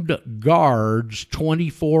armed guards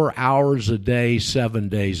 24 hours a day, 7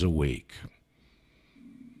 days a week.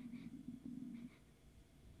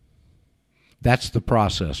 That's the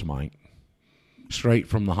process, Mike. Straight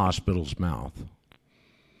from the hospital's mouth.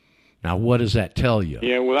 Now, what does that tell you?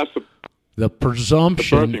 Yeah, well, that's the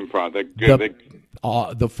presumption. The birthing product.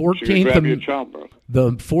 The 14th.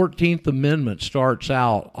 The 14th Amendment starts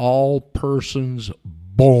out all persons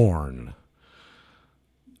born.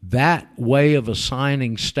 That way of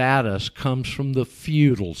assigning status comes from the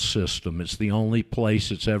feudal system. It's the only place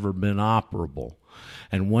it's ever been operable.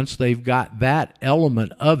 And once they've got that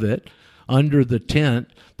element of it under the tent,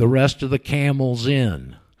 the rest of the camel's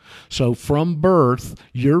in. So from birth,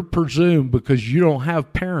 you're presumed, because you don't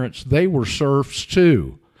have parents, they were serfs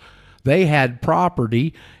too. They had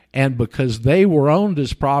property, and because they were owned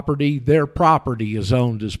as property, their property is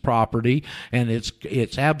owned as property, and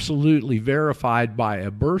it's absolutely verified by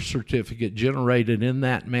a birth certificate generated in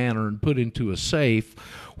that manner and put into a safe,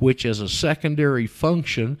 which as a secondary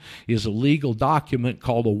function is a legal document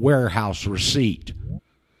called a warehouse receipt.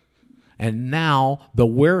 And now the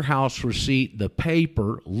warehouse receipt, the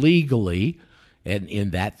paper, legally, and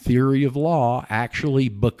in that theory of law, actually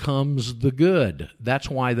becomes the good.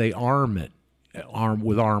 That's why they arm it,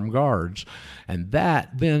 with armed guards. And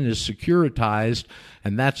that then is securitized,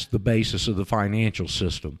 and that's the basis of the financial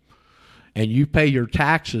system. And you pay your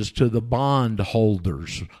taxes to the bond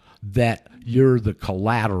holders that you're the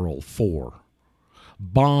collateral for.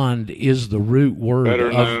 Bond is the root word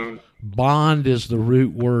of... Bond is the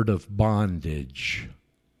root word of bondage.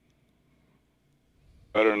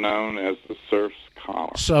 better known as the serf's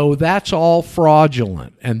collar. So that's all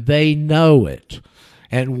fraudulent, and they know it.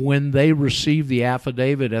 And when they receive the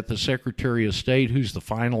affidavit at the Secretary of State, who's the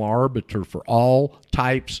final arbiter for all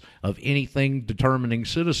types of anything determining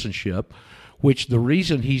citizenship, which the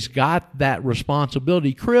reason he's got that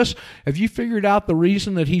responsibility, Chris, have you figured out the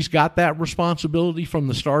reason that he's got that responsibility from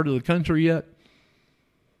the start of the country yet?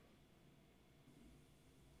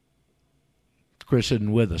 Chris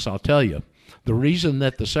isn't with us. I'll tell you. The reason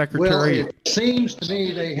that the Secretary... Well, it seems to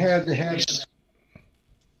me they had to have...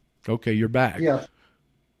 Okay, you're back. Yeah.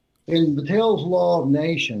 In Vattel's Law of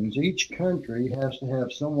Nations, each country has to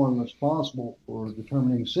have someone responsible for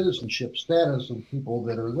determining citizenship status of people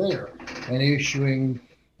that are there and issuing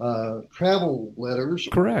travel letters.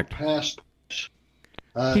 Correct. Passports,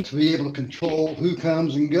 to be able to control who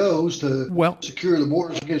comes and goes to secure the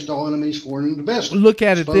borders against all enemies, foreign and domestic. Look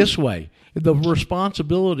at it this way. The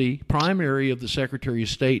responsibility primary of the Secretary of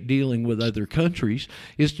State dealing with other countries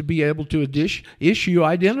is to be able to issue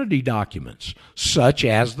identity documents, such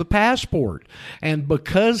as the passport. And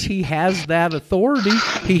because he has that authority,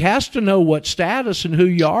 he has to know what status and who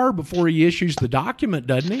you are before he issues the document,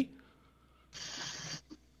 doesn't he?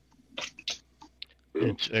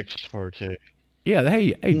 It's ex parte. Yeah,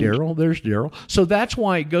 hey, Daryl, there's Daryl. So that's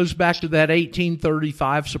why it goes back to that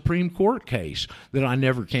 1835 Supreme Court case that I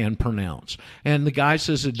never can pronounce. And the guy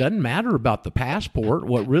says it doesn't matter about the passport.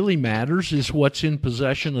 What really matters is what's in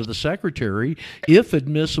possession of the secretary, if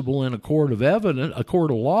admissible in a court of evidence, a court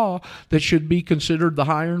of law, that should be considered the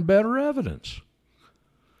higher and better evidence.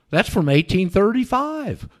 That's from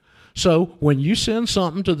 1835. So when you send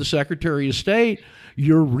something to the Secretary of State,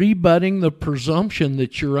 you're rebutting the presumption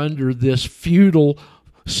that you're under this feudal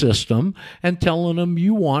system and telling them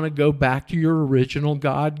you want to go back to your original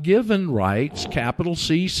God-given rights, capital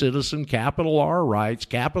C, citizen, capital R rights,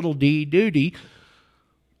 capital D, duty,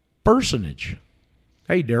 personage.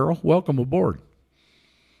 Hey, Daryl, welcome aboard.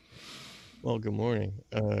 Well, good morning,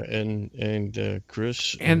 and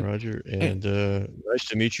Chris and Roger, and nice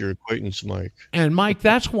to meet your acquaintance, Mike. And Mike,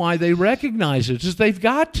 that's why they recognize it, is they've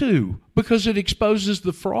got to, because it exposes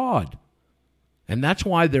the fraud. And that's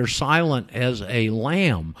why they're silent as a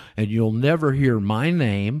lamb, and you'll never hear my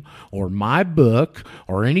name or my book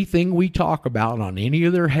or anything we talk about on any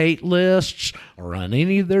of their hate lists or on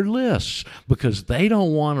any of their lists, because they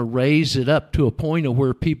don't want to raise it up to a point of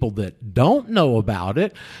where people that don't know about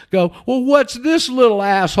it go, well, what's this little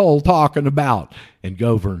asshole talking about? And go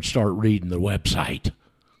over and start reading the website.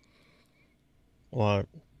 Well,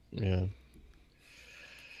 yeah.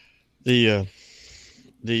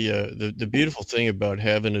 The beautiful thing about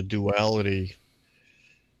having a duality,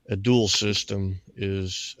 a dual system,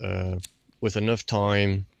 is with enough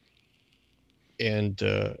time, and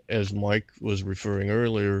as Mike was referring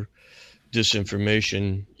earlier,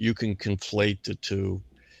 disinformation, you can conflate the two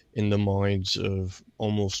in the minds of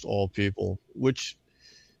almost all people, which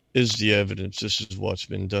is the evidence. This is what's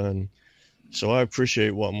been done. So I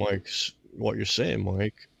appreciate what you're saying,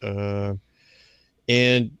 Mike,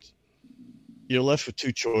 and you're left with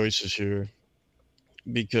two choices here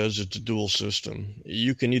because it's a dual system.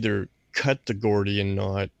 You can either cut the Gordian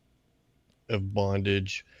knot of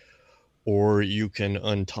bondage or you can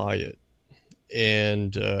untie it.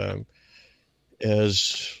 And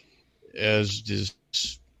as this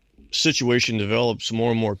situation develops,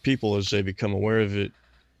 more and more people, as they become aware of it,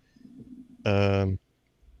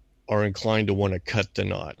 are inclined to want to cut the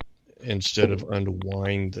knot instead of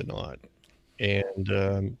unwind the knot.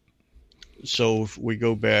 And so if we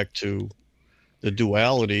go back to the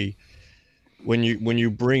duality, when you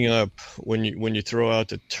throw out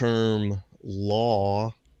the term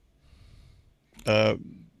law,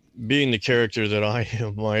 being the character that I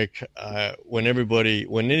am, Mike, when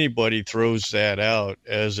anybody throws that out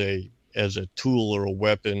as a tool or a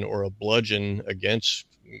weapon or a bludgeon against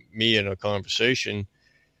me in a conversation,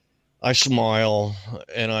 I smile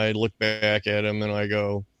and I look back at him and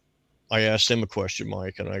I ask them a question,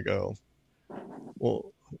 Mike, and I go,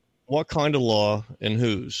 well, what kind of law and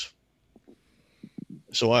whose?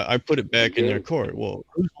 So I put it back in their court. Well,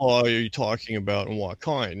 whose law are you talking about and what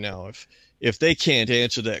kind? Now, if they can't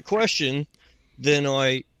answer that question, then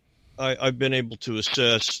I've been able to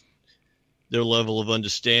assess their level of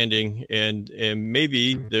understanding and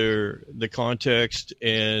maybe the context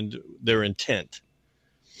and their intent.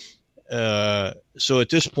 So at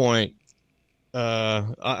this point,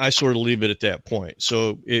 I sort of leave it at that point.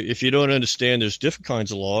 So if you don't understand there's different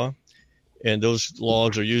kinds of law, and those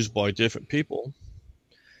laws are used by different people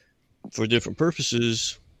for different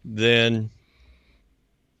purposes, then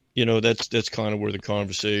that's kind of where the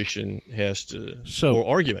conversation has to, So,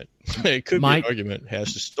 or argument. It could Mike, be an argument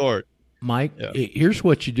has to start. Mike, Yeah. here's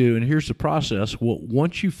what you do, and here's the process. Well,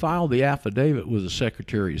 once you file the affidavit with the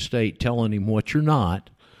Secretary of State telling him what you're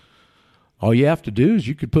not, all you have to do is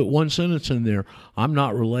you could put one sentence in there: I'm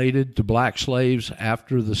not related to black slaves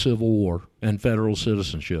after the Civil War and federal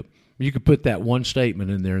citizenship. You could put that one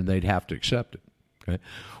statement in there, and they'd have to accept it. Okay.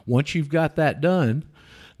 Once you've got that done,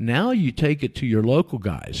 now you take it to your local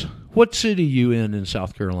guys. What city are you in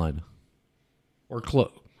South Carolina? Or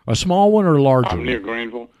a small one or a larger one? I'm near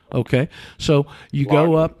Greenville. Okay, so you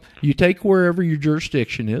go up, you take wherever your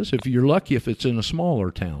jurisdiction is, if you're lucky, if it's in a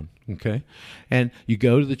smaller town, okay, and you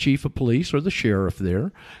go to the chief of police or the sheriff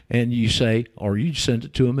there, and you say, or you send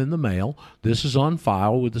it to them in the mail, this is on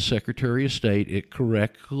file with the Secretary of State, it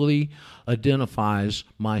correctly identifies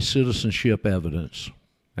my citizenship evidence.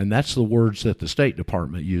 And that's the words that the State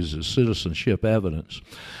Department uses, citizenship evidence.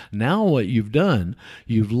 Now what you've done,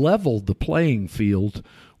 you've leveled the playing field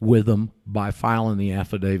with them by filing the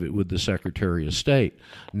affidavit with the Secretary of State.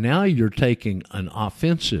 Now you're taking an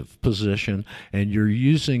offensive position, and you're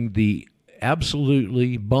using the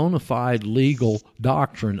absolutely bona fide legal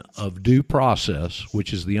doctrine of due process,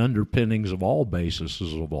 which is the underpinnings of all bases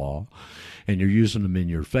of law, and you're using them in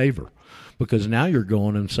your favor. Because now you're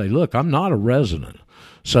going and say, look, I'm not a resident.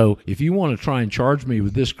 So if you want to try and charge me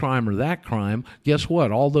with this crime or that crime, guess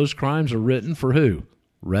what? All those crimes are written for who?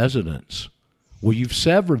 Residents. Well, you've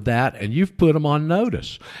severed that, and you've put them on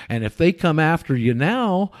notice. And if they come after you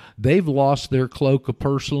now, they've lost their cloak of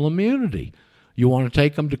personal immunity. You want to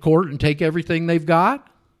take them to court and take everything they've got?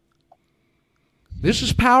 This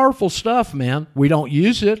is powerful stuff, man. We don't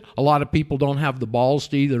use it. A lot of people don't have the balls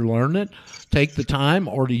to either learn it, take the time,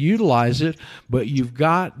 or to utilize it, but you've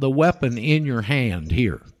got the weapon in your hand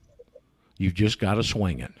here. You've just got to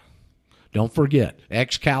swing it. Don't forget,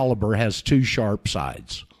 Excalibur has two sharp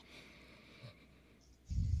sides.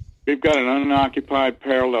 We've got an unoccupied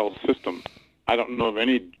parallel system. I don't know of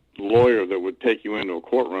any lawyer that would take you into a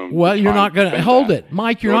courtroom. Well, you're not going to hold it,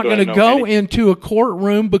 Mike. You're not going to go into a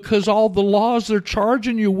courtroom because all the laws they're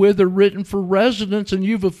charging you with are written for residents, and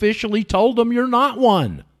you've officially told them you're not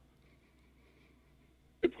one.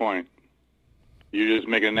 Good point. You're just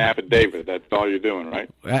making an affidavit. That's all you're doing, right?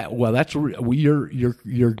 Well,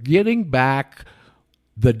 you're getting back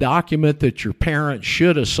the document that your parents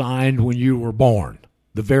should have signed when you were born.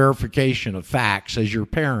 The verification of facts as your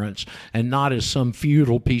parents and not as some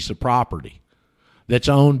feudal piece of property that's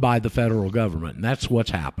owned by the federal government. And that's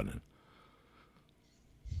what's happening.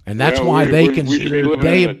 And that's why they can... We should be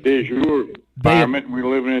living in a de jure environment, and we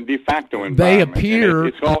live in a de facto environment. They appear...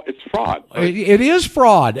 It's fraud. It is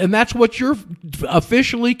fraud, and that's what you're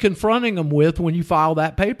officially confronting them with when you file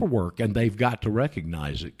that paperwork, and they've got to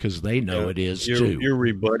recordnize it because they know it is too. You're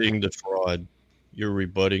rebutting the fraud. You're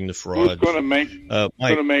rebutting the fraud. Who's going to make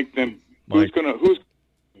them? Who's going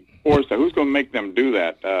to make them do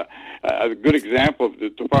that? A good example of the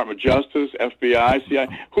Department of Justice, FBI, CIA.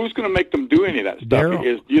 Who's going to make them do any of that stuff?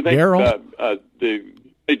 Do you think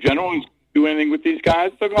the generals do anything with these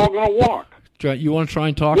guys? They're all going to walk. You want to try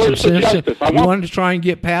and talk some sense? You want to try and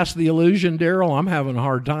get past the illusion, Daryl? I'm having a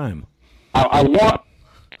hard time. I want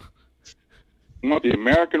the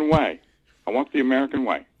American way. I want the American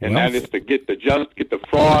way, and that is to get the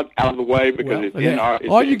fraud out of the way because it's in our.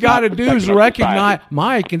 All you got to do is recognize,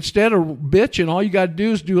 Mike. Instead of bitching, all you got to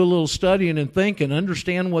do is do a little studying and think and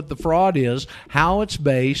understand what the fraud is, how it's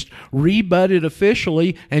based, rebut it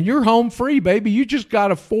officially, and you're home free, baby. You just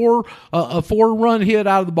got a four-run hit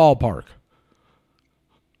out of the ballpark.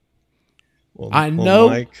 I know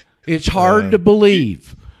Mike, it's hard to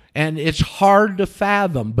believe. And it's hard to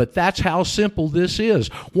fathom, but that's how simple this is.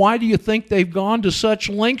 Why do you think they've gone to such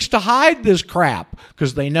lengths to hide this crap?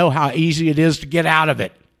 Because they know how easy it is to get out of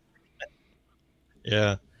it.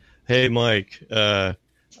 Yeah. Hey, Mike,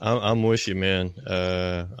 I'm with you, man.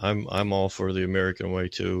 I'm all for the American way,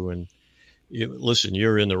 too. And listen,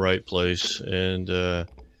 you're in the right place. And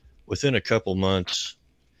within a couple months,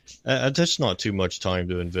 that's not too much time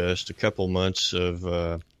to invest. A couple months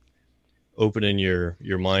of opening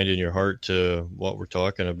your mind and your heart to what we're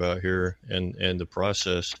talking about here and the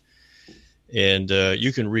process. And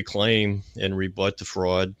you can reclaim and rebut the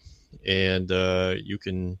fraud. And you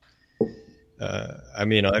can,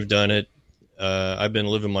 I've done it. I've been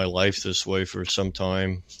living my life this way for some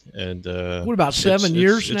time. And what, about 7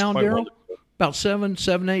 years now, Daryl? About 7,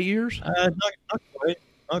 8 years?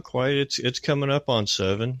 Not quite. It's coming up on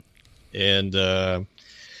 7. And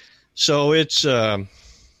so it's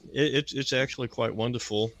actually quite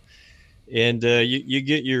wonderful, and you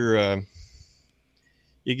get your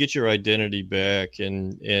you get your identity back,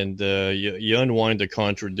 and you unwind the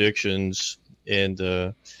contradictions,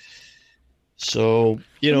 and so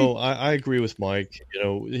I agree with Mike.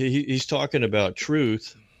 He's talking about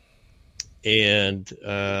truth, and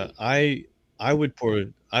I would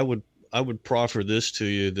proffer this to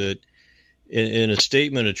you, that in a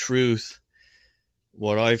statement of truth,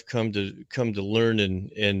 what I've come to learn,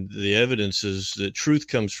 and the evidence is that truth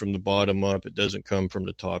comes from the bottom up. It doesn't come from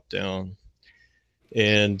the top down.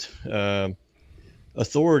 And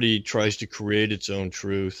authority tries to create its own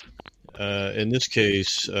truth. In this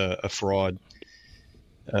case, a fraud.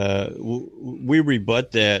 We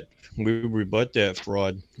rebut that. We rebut that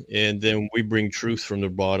fraud, and then we bring truth from the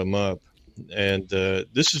bottom up. And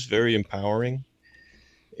this is very empowering.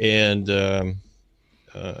 And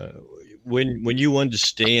when you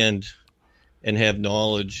understand and have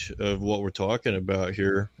knowledge of what we're talking about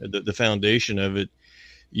here, the foundation of it,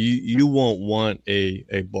 you won't want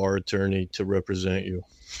a bar attorney to represent you.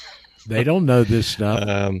 They don't know this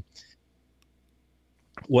stuff.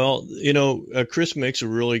 Well, Chris makes a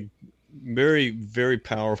really very, very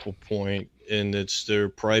powerful point, and it's their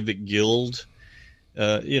private guild.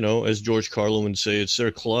 As George Carlin would say, it's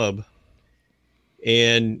their club.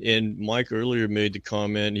 And Mike earlier made the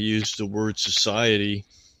comment, he used the word society.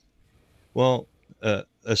 Well, a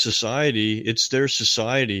society, it's their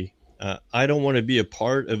society. I don't want to be a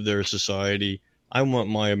part of their society. I want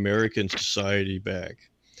my American society back.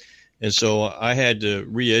 And so I had to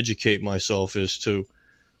re-educate myself as to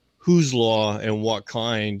whose law and what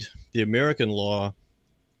kind, the American law,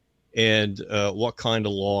 and what kind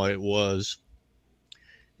of law it was.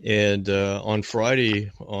 And on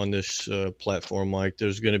Friday on this platform, Mike,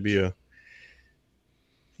 there's going to be a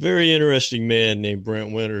very interesting man named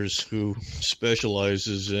Brent Winters who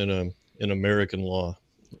specializes in American law,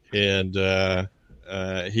 and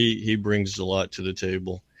he brings a lot to the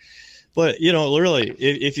table. But really,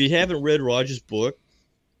 if you haven't read Roger's book,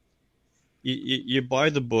 you buy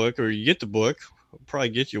the book, or you get the book. I'll probably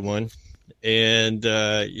get you one, and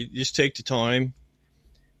you just take the time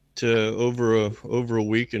to over a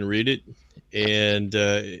week and read it. And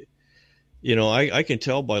I can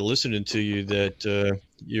tell by listening to you that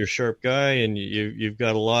you're a sharp guy, and you've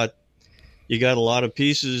got a lot. You got a lot of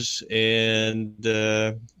pieces, and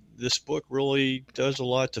this book really does a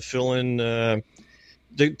lot to fill in,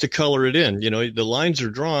 to color it in. The lines are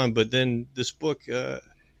drawn, but then this book,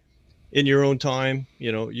 in your own time,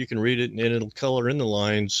 you can read it and it'll color in the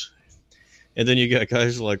lines. And then you got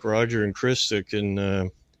guys like Roger and Chris that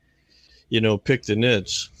can, pick the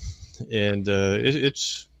nits. And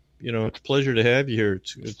it's a pleasure to have you here.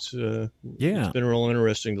 It's been real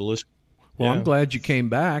interesting to listen. Well, yeah. I'm glad you came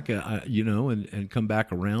back, and come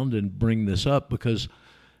back around and bring this up, because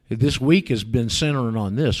this week has been centering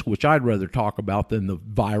on this, which I'd rather talk about than the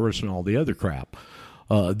virus and all the other crap.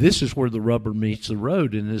 This is where the rubber meets the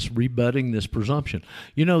road, and is rebutting this presumption.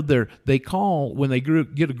 They call, when they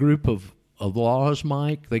get a group of laws,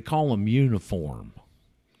 Mike, they call them uniform.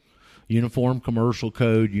 Uniform Commercial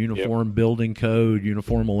Code, Uniform Building Code,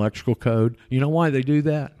 Uniform Electrical Code. You know why they do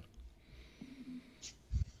that?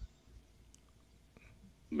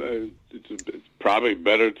 It's probably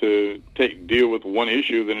better to deal with one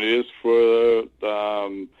issue than it is for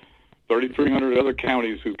 3,300 other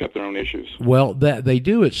counties who've got their own issues. Well, they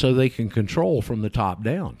do it so they can control from the top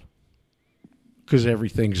down, because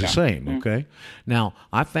everything's the same, okay? Now,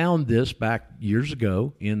 I found this back years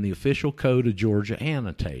ago in the official code of Georgia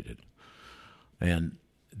annotated, and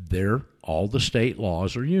all the state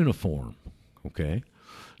laws are uniform, okay?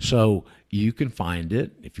 So you can find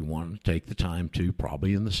it, if you want to take the time to,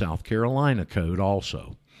 probably in the South Carolina code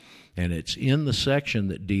also. And it's in the section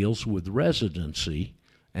that deals with residency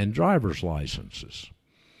and driver's licenses.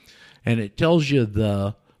 And it tells you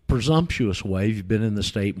the presumptuous way, if you've been in the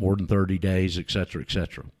state more than 30 days, et cetera,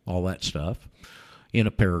 all that stuff, in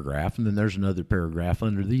a paragraph. And then there's another paragraph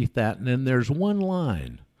underneath that. And then there's one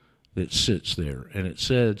line that sits there, and it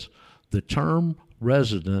says, the term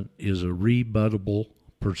resident is a rebuttable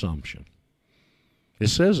presumption. It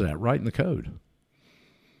says that right in the code.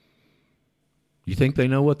 You think they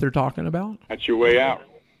know what they're talking about? That's your way out.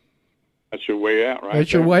 That's your way out, right?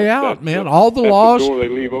 That's your way out, man. All the laws, the door they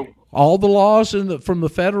leave open. All the laws from the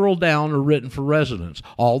federal down are written for residents.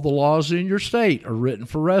 All the laws in your state are written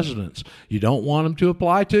for residents. You don't want them to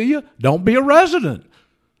apply to you? Don't be a resident.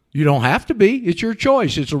 You don't have to be. It's your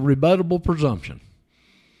choice. It's a rebuttable presumption.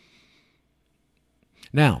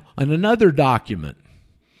 Now, in another document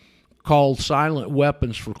called Silent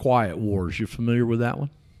Weapons for Quiet Wars, you familiar with that one?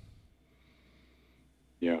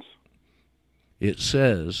 Yes. It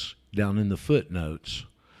says down in the footnotes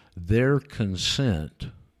their consent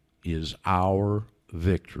is our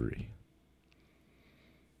victory.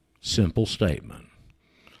 Simple statement.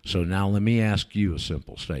 So now let me ask you a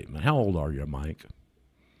simple statement. How old are you, Mike?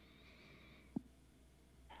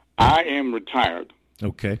 I am retired.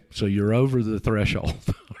 Okay, so you're over the threshold,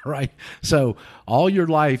 right? So all your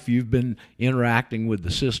life you've been interacting with the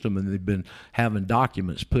system, and they've been having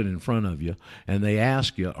documents put in front of you, and they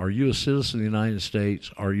ask you, are you a citizen of the United States?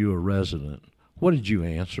 Are you a resident? What did you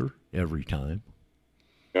answer every time?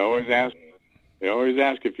 They always ask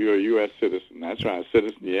if you're a U.S. citizen. That's right,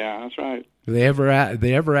 citizen. Yeah, that's right. They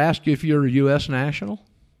ever ask you if you're a U.S. national?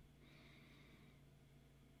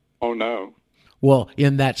 Oh, no. Well,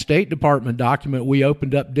 in that State Department document we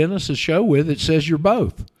opened up Dennis's show with, it says you're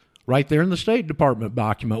both. Right there in the State Department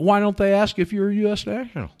document. Why don't they ask if you're a U.S.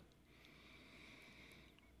 national?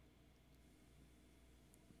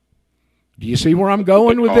 Do you see where I'm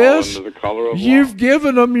going with this? You've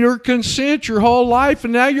given them your consent your whole life,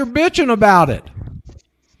 and now you're bitching about it.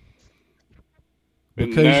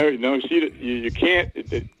 No, see, you can't.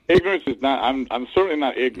 Ignorance is not. I'm certainly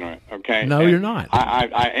not ignorant. Okay. No, you're not.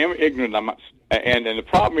 I am ignorant. And the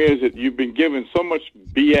problem is that you've been given so much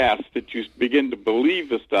BS that you begin to believe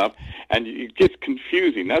the stuff, and it gets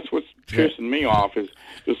confusing. That's what's pissing me off. Is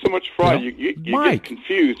there's so much fraud. You get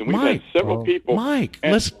confused, and we've had several people. Mike,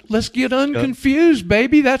 let's get unconfused,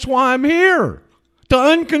 baby. That's why I'm here, to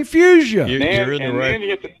unconfuse you. You're in the right.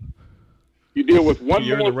 Then you deal with one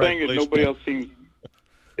more thing that nobody else seems.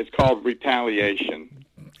 It's called retaliation.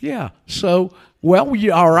 Yeah. So,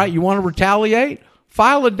 all right, you want to retaliate?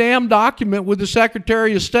 File a damn document with the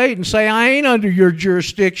Secretary of State and say, I ain't under your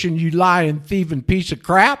jurisdiction, you lying, thieving piece of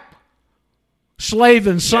crap.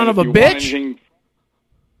 Slaving son of a bitch. And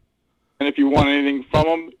if you want anything from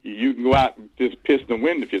them, you can go out and just piss in the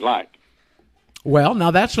wind if you like. Well, now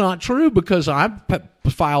that's not true, because I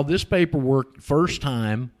filed this paperwork first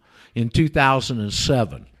time in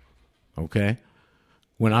 2007, okay?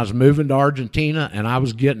 When I was moving to Argentina and I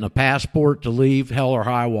was getting a passport to leave hell or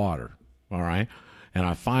high water, all right? And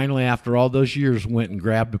I finally, after all those years, went and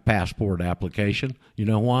grabbed a passport application. You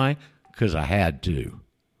know why? Because I had to.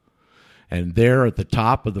 And there at the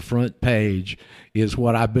top of the front page is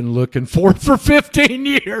what I've been looking for 15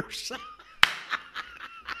 years.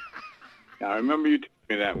 I remember you telling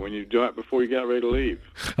me that when you do it before you got ready to leave.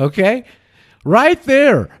 Okay? Right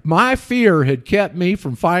there. My fear had kept me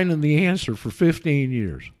from finding the answer for 15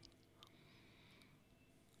 years.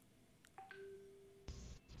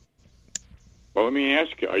 Well, let me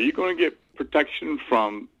ask you, are you going to get protection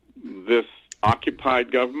from this occupied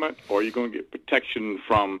government, or are you going to get protection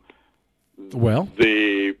from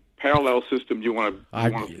the parallel system you want to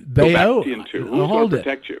go back into? Who's going to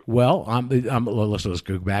protect you? Well, let's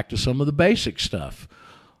go back to some of the basic stuff.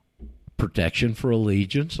 Protection for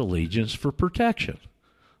allegiance, allegiance for protection.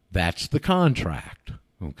 That's the contract.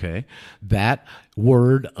 Okay? That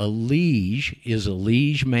word allege is a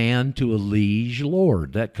liege man to a liege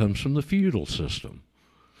lord. That comes from the feudal system.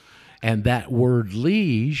 And that word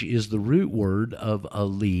liege is the root word of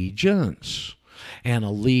allegiance. And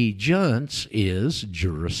allegiance is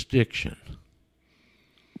jurisdiction.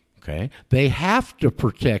 Okay? They have to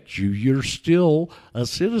protect you. You're still a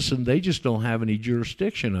citizen. They just don't have any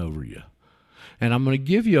jurisdiction over you. And I'm going to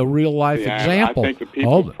give you a real-life example. I think the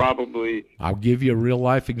people probably... I'll give you a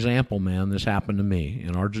real-life example, man. This happened to me.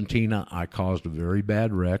 In Argentina, I caused a very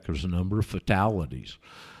bad wreck. There was a number of fatalities.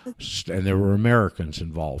 And there were Americans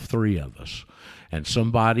involved, 3 of us. And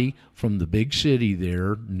somebody from the big city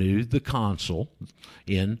there knew the consul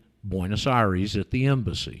in Buenos Aires at the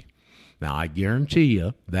embassy. Now, I guarantee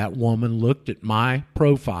you that woman looked at my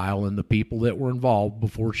profile and the people that were involved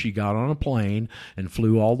before she got on a plane and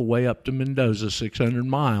flew all the way up to Mendoza, 600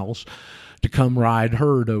 miles, to come ride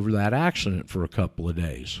herd over that accident for a couple of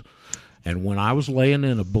days. And when I was laying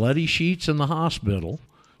in a bloody sheets in the hospital,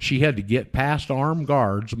 she had to get past armed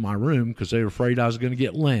guards in my room because they were afraid I was going to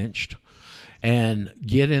get lynched, and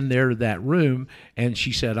get in there to that room, and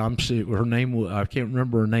she said, her name, I can't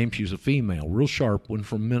remember her name, she was a female, real sharp one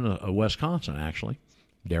from Wisconsin, actually,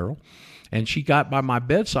 Daryl. And she got by my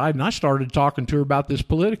bedside, and I started talking to her about this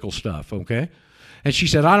political stuff, okay? And she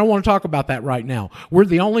said, I don't want to talk about that right now. We're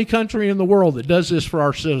the only country in the world that does this for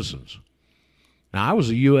our citizens. Now, I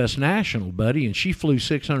was a U.S. national, buddy, and she flew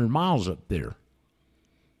 600 miles up there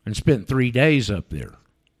and spent 3 days up there.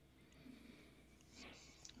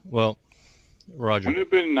 Well, Roger. Wouldn't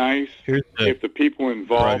it have been nice if the people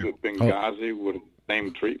involved at Benghazi would have the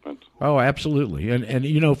same treatment? Oh, absolutely. And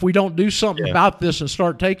you know, if we don't do something about this and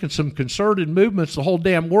start taking some concerted movements, the whole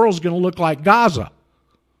damn world's going to look like Gaza.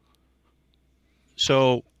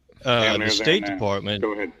 So the State Department,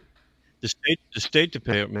 The State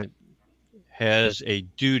Department has a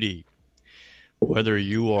duty, whether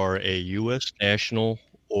you are a U.S. national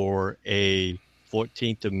or a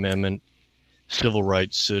 14th Amendment civil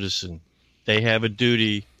rights citizen. They have a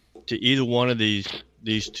duty to either one of these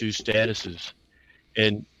two statuses.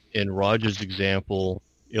 And Roger's example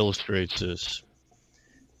illustrates this.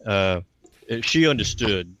 She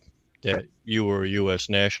understood that you were a U.S.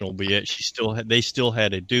 national, but yet they still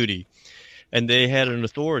had a duty, and they had an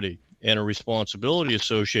authority and a responsibility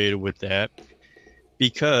associated with that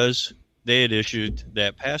because they had issued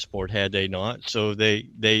that passport, had they not? So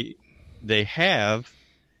they have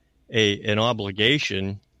an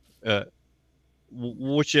obligation,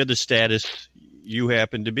 whichever status you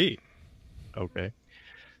happen to be. Okay,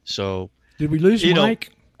 so did we lose Mike?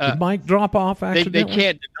 Did Mike drop off accidentally? They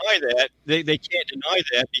can't deny that. They can't deny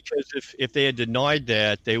that because if they had denied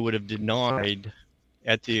that, they would have denied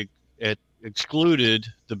excluded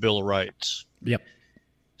the Bill of Rights. Yep.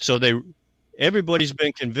 So everybody's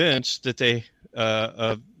been convinced that they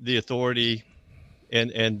of the authority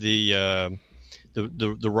and the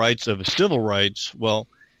rights of civil rights. Well,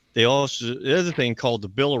 they also the other thing called the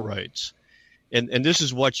Bill of Rights, and this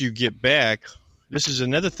is what you get back. This is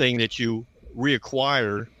another thing that you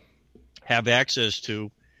reacquire, have access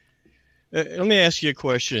to. Let me ask you a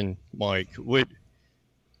question, Mike.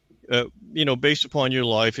 Based upon your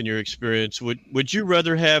life and your experience, would you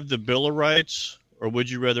rather have the Bill of Rights or would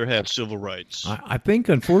you rather have civil rights? I think,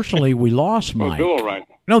 unfortunately, we lost Mike. Bill of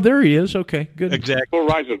Rights. No, there he is. Okay, good. Exactly. Bill of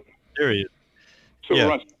Rights. There he is. Civil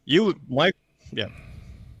rights. Mike. Yeah.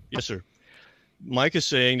 Yes, sir. Mike is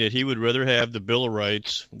saying that he would rather have the Bill of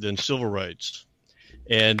Rights than civil rights.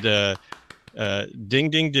 And ding,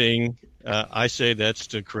 ding, ding. I say that's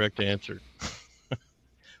the correct answer.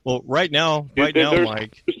 Well, right now, Mike.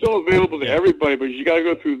 They're still available to everybody, but you got to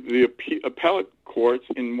go through the appellate courts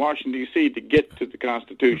in Washington, D.C. to get to the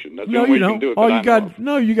Constitution. That's the only way you can do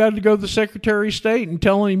it. You got to go to the Secretary of State and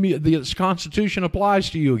tell him the Constitution applies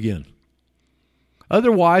to you again.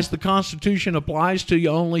 Otherwise, the Constitution applies to you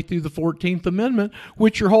only through the 14th Amendment,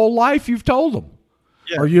 which your whole life you've told them.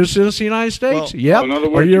 Yeah. Are you a citizen of the United States? Well, yep.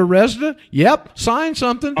 Words, are you a resident? Yep. Sign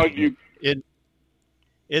something.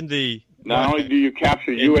 Not only do you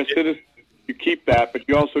capture U.S. citizens, you keep that, but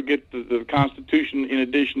you also get the Constitution in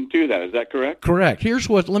addition to that. Is that correct? Correct.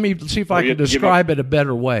 Let me see if I can describe it a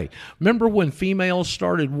better way. Remember when females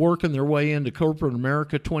started working their way into corporate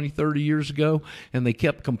America 20, 30 years ago, and they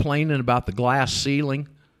kept complaining about the glass ceiling,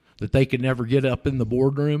 that they could never get up in the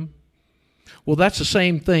boardroom? Well, that's the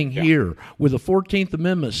same thing here. With a 14th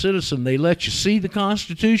Amendment citizen, they let you see the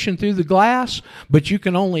Constitution through the glass, but you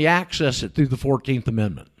can only access it through the 14th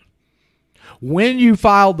Amendment. When you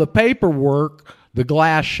file the paperwork, the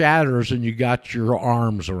glass shatters and you got your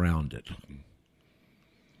arms around it.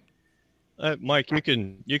 Mike, you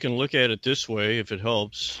can look at it this way if it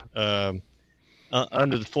helps. Under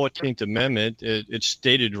the 14th Amendment, it's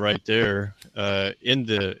stated right there in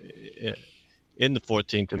the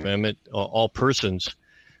 14th Amendment, all persons.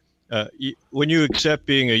 When you accept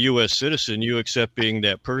being a U.S. citizen, you accept being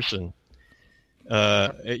that person.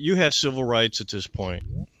 You have civil rights at this point.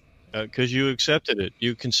 Because you accepted it.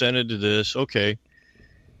 You consented to this. Okay.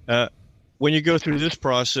 When you go through this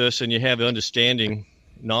process and you have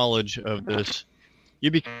knowledge of this,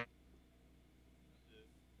 you become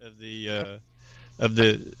of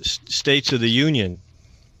the states of the Union.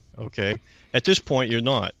 Okay. At this point, you're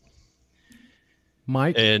not.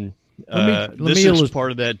 Mike? And this is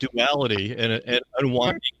part of that duality and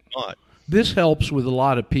unwinding not. This helps with a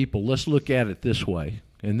lot of people. Let's look at it this way.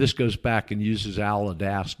 And this goes back and uses Al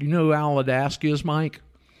Adask. You know who Al Adask is, Mike?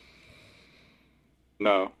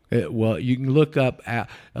 No. Well, you can look up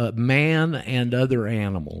man and other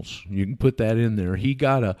animals. You can put that in there. He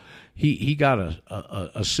got a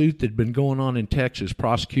suit that'd been going on in Texas,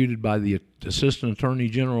 prosecuted by the Assistant Attorney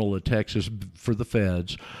General of Texas for the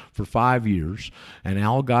feds for 5 years, and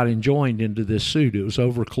Al got enjoined into this suit. It was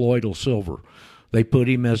over colloidal silver. They put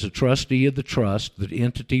him as a trustee of the trust. The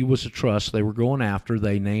entity was a trust they were going after.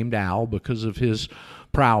 They named Al because of his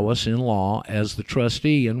prowess in law as the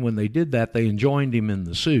trustee, and when they did that, they enjoined him in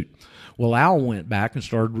the suit. Well, Al went back and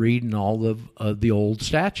started reading all of the old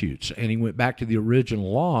statutes, and he went back to the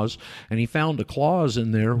original laws, and he found a clause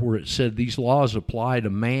in there where it said these laws apply to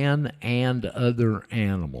man and other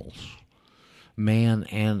animals. Man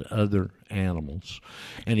and other animals.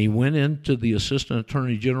 And he went into the Assistant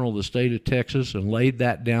Attorney General of the state of Texas and laid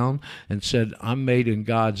that down and said, I'm made in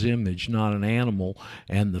God's image, not an animal.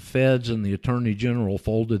 And the feds and the Attorney General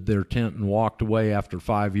folded their tent and walked away after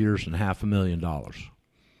 5 years and $500,000.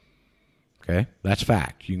 Okay? That's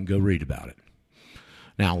fact. You can go read about it.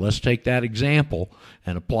 Now, let's take that example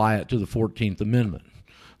and apply it to the 14th Amendment.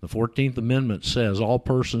 The 14th Amendment says all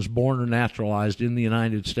persons born or naturalized in the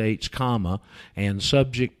United States, comma, and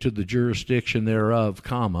subject to the jurisdiction thereof,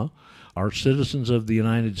 comma, are citizens of the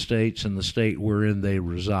United States and the state wherein they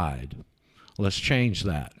reside. Let's change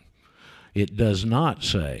that. It does not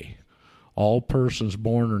say all persons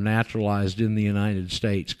born or naturalized in the United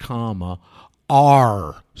States, comma,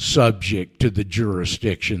 are subject to the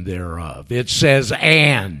jurisdiction thereof. It says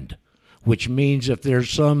and, which means if there's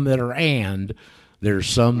some that are and, there's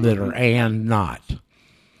some that are and not,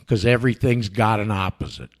 because everything's got an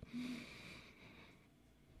opposite.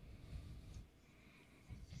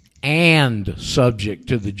 And subject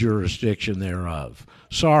to the jurisdiction thereof.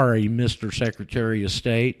 Sorry, Mr. Secretary of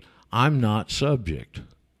State, I'm not subject.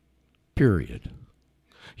 Period.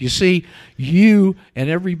 You see, you and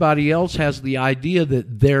everybody else has the idea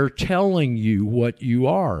that they're telling you what you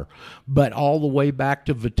are. But all the way back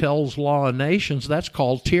to Vattel's Law of Nations, that's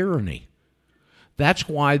called tyranny. That's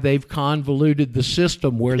why they've convoluted the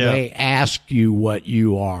system where they ask you what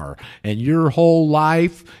you are. And your whole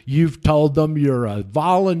life, you've told them you're a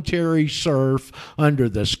voluntary serf under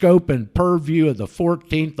the scope and purview of the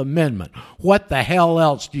 14th Amendment. What the hell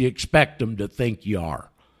else do you expect them to think you are?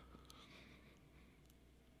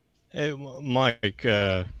 Hey, Mike,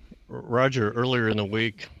 Roger, earlier in the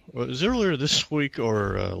week, was it earlier this week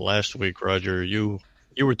or last week, Roger, you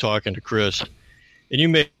were talking to Chris. And you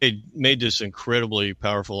made this incredibly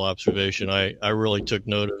powerful observation. I really took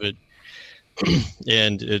note of it.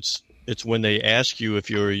 And it's when they ask you if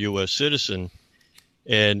you're a U.S. citizen,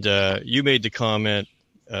 and you made the comment,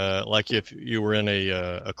 like if you were in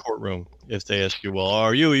a courtroom, if they ask you, well,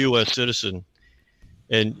 are you a U.S. citizen?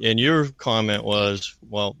 And your comment was,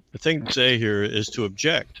 well, the thing to say here is to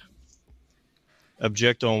object.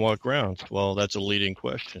 Object on what grounds? Well, that's a leading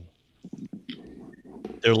question.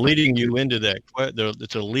 They're leading you into that.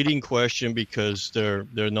 It's a leading question because they're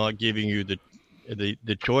not giving you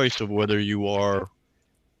the choice of whether you are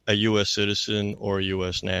a U.S. citizen or a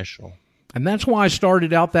U.S. national. And that's why I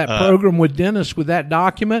started out that program with Dennis with that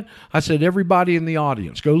document. I said, everybody in the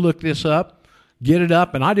audience, go look this up, get it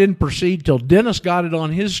up. And I didn't proceed till Dennis got it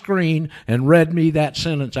on his screen and read me that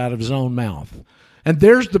sentence out of his own mouth. And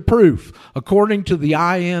there's the proof. According to the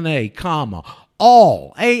INA, comma,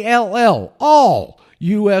 all, A-L-L, all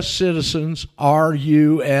U.S. citizens are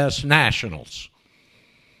U.S. nationals.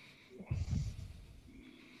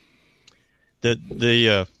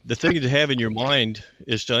 The thing to have in your mind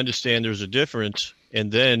is to understand there's a difference,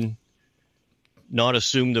 and then not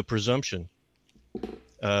assume the presumption.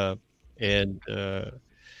 It's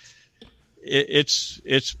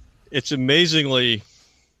amazingly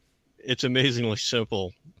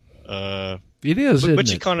simple. It is,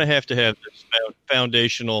 but you kind of have to have this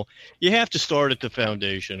foundational. You have to start at the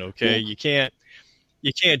foundation, okay? Yeah.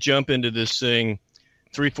 You can't jump into this thing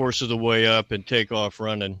 3/4 of the way up and take off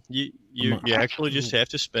running. You actually just have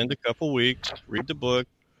to spend a couple weeks, read the book,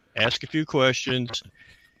 ask a few questions.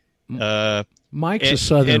 Mike's a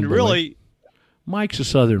Southern boy. Mike's a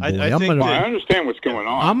Southern boy. I understand what's going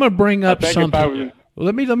on. I'm going to bring up something.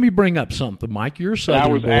 Let me bring up something, Mike. You're a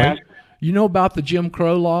Southern boy. You know about the Jim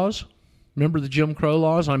Crow laws? Remember the Jim Crow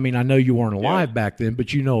laws? I mean, I know you weren't alive back then,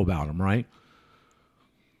 but you know about them, right?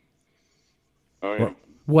 Oh, yeah.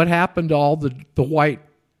 What happened to all the white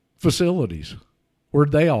facilities?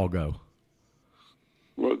 Where'd they all go?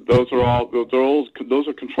 Well, those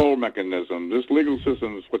are control mechanisms. This legal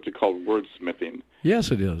system is what you call wordsmithing.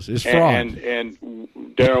 Yes, it is. It's fraud. And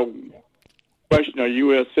Daryl, question: are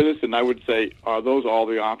you a citizen? I would say, are those all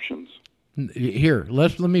the options? Here,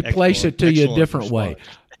 let me place it to you a different way.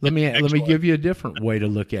 Let me give you a different way to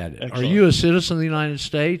look at it. Excellent. Are you a citizen of the United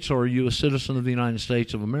States, or are you a citizen of the United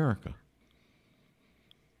States of America?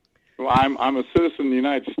 Well, I'm a citizen of the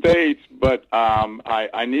United States, but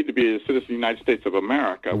I need to be a citizen of the United States of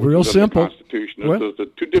America. Real simple. The Constitution. Well, those are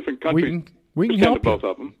two different countries. We can help both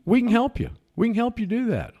of them. We can help you. We can help you do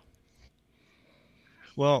that.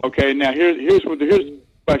 Well, okay. Now here's the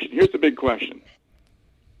question. Here's the big question.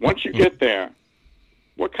 Once you get there,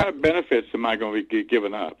 what kind of benefits am I going to be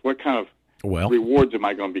given up? What kind of rewards am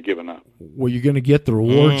I going to be given up? Well, you're going to get the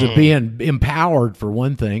rewards of being empowered, for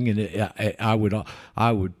one thing, and I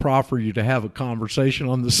would proffer you to have a conversation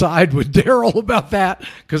on the side with Daryl about that,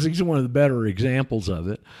 because he's one of the better examples of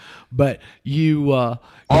it. But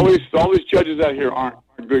all these judges out here aren't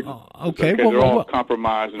good. Okay, they're all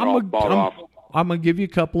compromised and all bought off. I'm going to give you a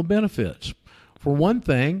couple of benefits. For one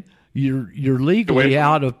thing, you're legally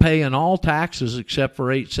out of paying all taxes except for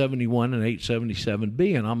 871 and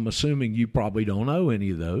 877B, and I'm assuming you probably don't owe any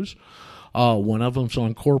of those. One of them's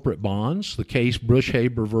on corporate bonds. The case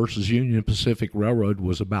Brush-Haber versus Union Pacific Railroad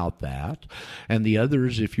was about that. And the other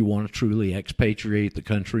is if you want to truly expatriate the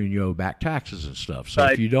country and you owe back taxes and stuff. So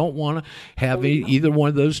if you don't want to have either one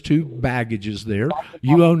of those two baggages there,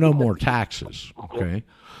 you owe no more taxes, okay?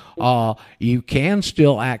 You can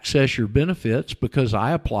still access your benefits because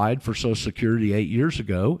I applied for Social Security 8 years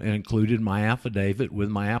ago and included my affidavit with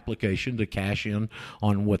my application to cash in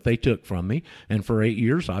on what they took from me. And for 8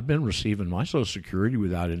 years, I've been receiving my Social Security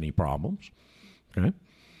without any problems, okay?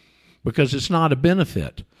 Because it's not a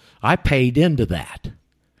benefit. I paid into that.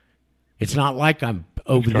 It's not like I'm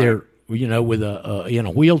over there, you know, with in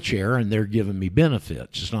a wheelchair and they're giving me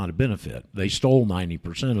benefits. It's not a benefit. They stole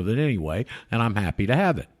 90% of it anyway, and I'm happy to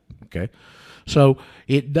have it. Okay, so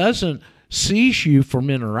it doesn't cease you from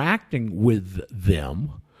interacting with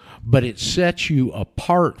them, but it sets you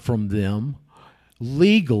apart from them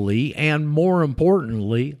legally and, more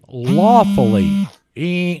importantly, lawfully.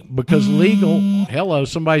 Because legal, hello,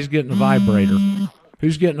 somebody's getting a vibrator.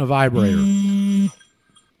 Who's getting a vibrator?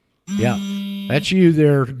 Yeah, that's you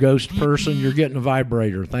there, ghost person. You're getting a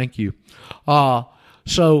vibrator. Thank you.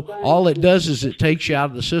 So all it does is it takes you out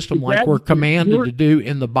of the system like we're commanded to do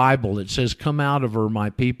in the Bible. It says, come out of her, my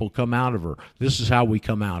people, come out of her. This is how we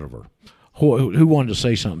come out of her. Who wanted to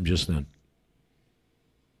say something just then?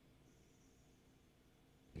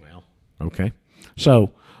 Well, okay.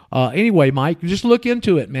 So anyway, Mike, just look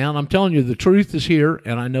into it, man. I'm telling you, the truth is here,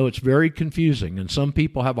 and I know it's very confusing, and some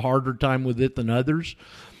people have a harder time with it than others,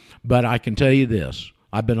 but I can tell you this.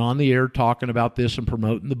 I've been on the air talking about this and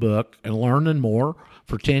promoting the book and learning more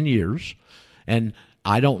for 10 years. And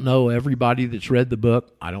I don't know everybody that's read the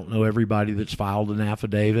book. I don't know everybody that's filed an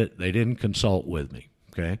affidavit. They didn't consult with me,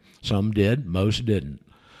 okay? Some did, most didn't.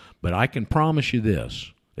 But I can promise you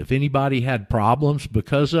this. If anybody had problems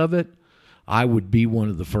because of it, I would be one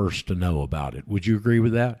of the first to know about it. Would you agree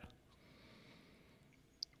with that?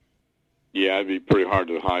 Yeah, it'd be pretty hard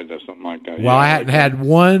to hide something like that. Well, yeah, I hadn't had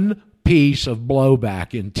one piece of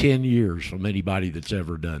blowback in 10 years from anybody that's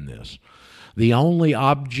ever done this. The only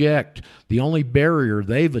barrier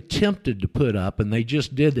they've attempted to put up, and they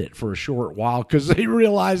just did it for a short while because they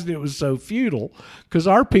realized it was so futile, because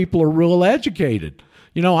our people are real educated.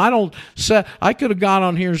 You know, I could have got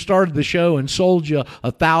on here and started the show and sold you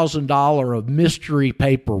 $1,000 of mystery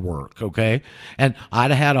paperwork, okay? And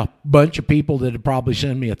I'd have had a bunch of people that would probably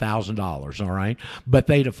send me $1,000, all right? But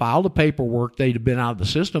they'd have filed the paperwork, they'd have been out of the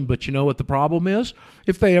system. But you know what the problem is?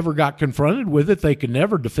 If they ever got confronted with it, they could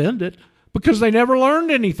never defend it because they never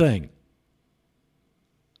learned anything.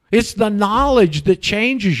 It's the knowledge that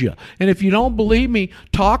changes you. And if you don't believe me,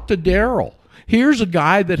 talk to Daryl. Here's a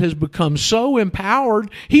guy that has become so empowered,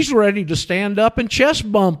 he's ready to stand up and chest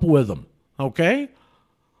bump with them, okay?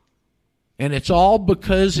 And it's all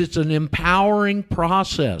because it's an empowering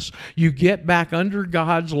process. You get back under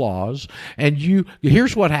God's laws, and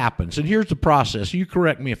here's what happens, and here's the process. You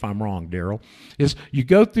correct me if I'm wrong, Daryl, is you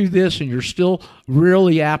go through this and you're still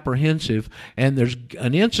really apprehensive, and there's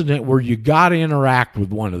an incident where you got to interact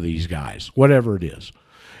with one of these guys, whatever it is.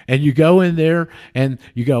 And you go in there and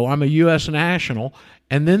you go, I'm a U.S. national,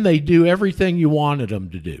 and then they do everything you wanted them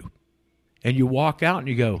to do. And you walk out and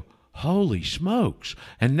you go, holy smokes.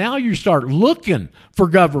 And now you start looking for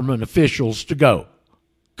government officials to go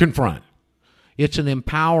confront. It's an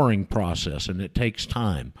empowering process, and it takes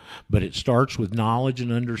time. But it starts with knowledge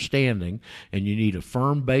and understanding, and you need a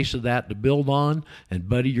firm base of that to build on. And,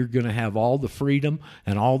 buddy, you're going to have all the freedom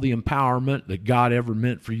and all the empowerment that God ever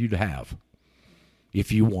meant for you to have.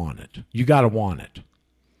 If you want it, you got to want it.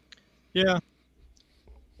 Yeah.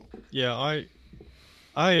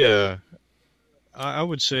 I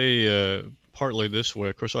would say partly this way.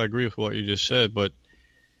 Of course, I agree with what you just said, but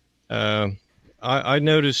I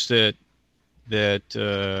noticed that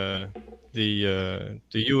the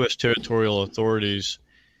U.S. territorial authorities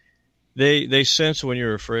they sense when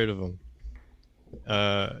you're afraid of them.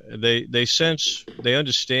 They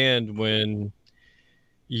understand when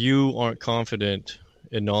you aren't confident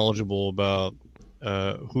and knowledgeable about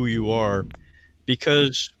who you are,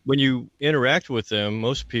 because when you interact with them,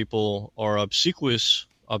 most people are obsequious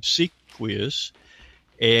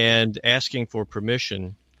and asking for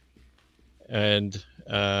permission. And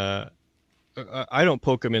I don't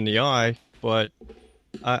poke them in the eye, but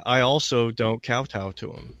I also don't kowtow to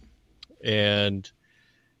them. And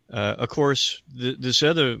of course, this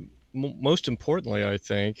other, most importantly, I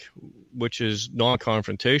think, which is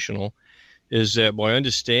non-confrontational, is that by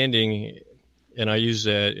understanding, and I use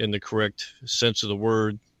that in the correct sense of the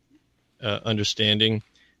word, understanding,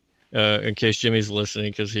 in case Jimmy's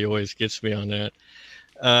listening, because he always gets me on that.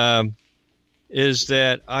 is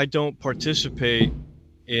that I don't participate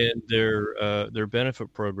in their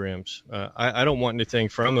benefit programs. I don't want anything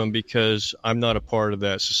from them because I'm not a part of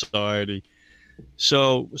that society.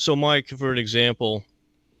 So Mike, for an example,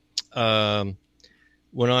 when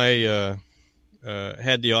I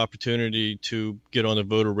had the opportunity to get on the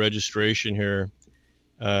voter registration here,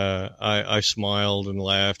 I smiled and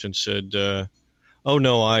laughed and said, "Oh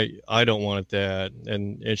no, I don't want that."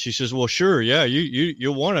 And she says, "Well, sure, yeah,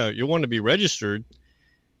 you want to be registered."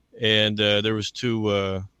 And there was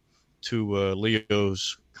two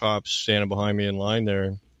Leo's cops standing behind me in line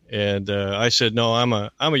there, and I said, "No, I'm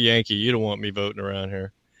a Yankee. You don't want me voting around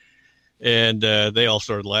here." And they all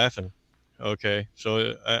started laughing. Okay,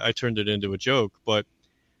 so I turned it into a joke, but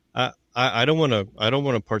I don't want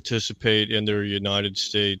to participate in their United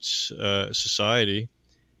States society.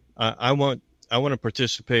 I want to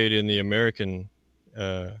participate in the American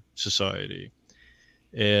society,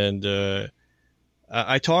 and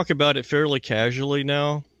I talk about it fairly casually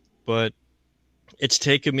now, but it's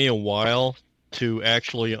taken me a while to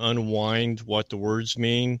actually unwind what the words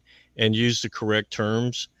mean and use the correct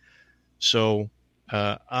terms. So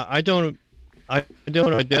I don't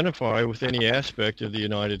identify with any aspect of the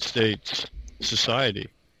United States society,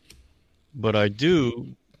 but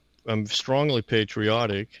I'm strongly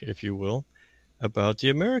patriotic, if you will, about the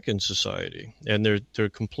American society. And they're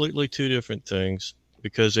completely two different things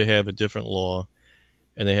because they have a different law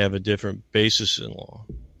and they have a different basis in law.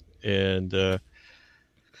 And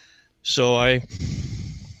so I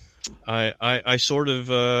sort of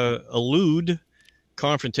elude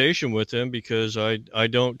confrontation with them because I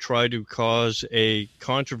don't try to cause a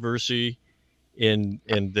controversy in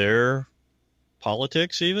their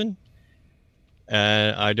politics even.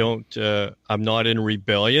 I don't I'm not in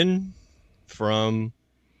rebellion from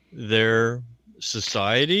their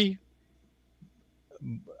society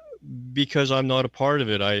because I'm not a part of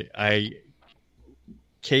it. I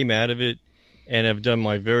came out of it and have done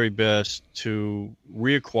my very best to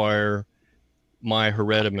reacquire my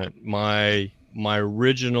hereditament, my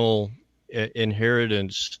original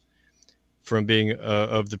inheritance from being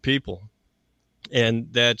of the people. And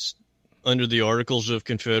that's under the Articles of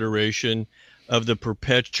Confederation of the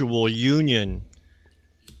Perpetual Union,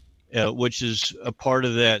 which is a part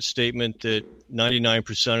of that statement that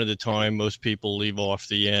 99% of the time most people leave off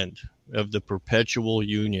the end of the Perpetual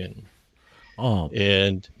Union. Oh,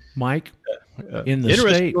 and Mike, in the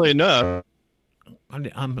interestingly state, enough,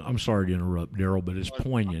 I'm sorry to interrupt, Daryl, but it's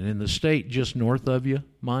poignant. In the state just north of you,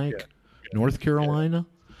 Mike, North Carolina,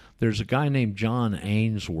 there's a guy named John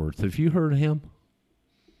Ainsworth. Have you heard of him?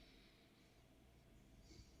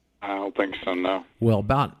 I don't think so, no. Well,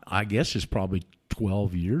 I guess it's probably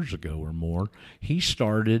 12 years ago or more, he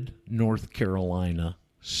started North Carolina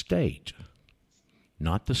State.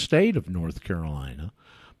 Not the state of North Carolina,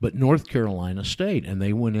 but North Carolina State. And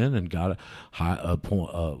they went in and got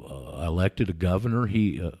elected a governor.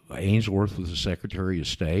 Ainsworth was the Secretary of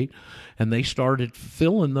State, and they started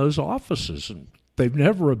filling those offices. And they've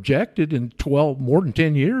never objected in more than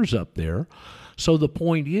 10 years up there. So the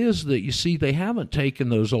point is that, you see, they haven't taken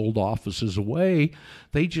those old offices away.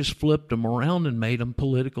 They just flipped them around and made them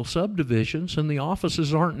political subdivisions, and the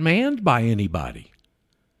offices aren't manned by anybody.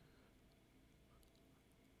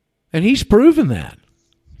 And he's proven that.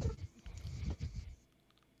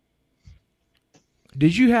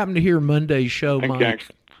 Did you happen to hear Monday's show, Mike?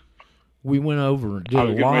 We went over and did a lot. I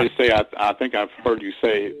was getting ready to say, I think I've heard you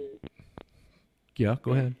say. Yeah,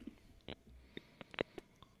 go ahead.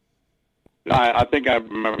 I think I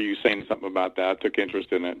remember you saying something about that. I took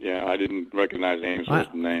interest in it. Yeah, I didn't recognize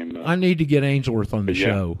Ainsworth's name. I need to get Ainsworth on the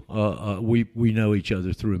show. We know each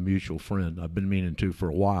other through a mutual friend. I've been meaning to for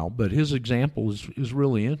a while, but his example is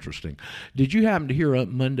really interesting. Did you happen to hear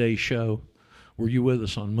Monday's show? Were you with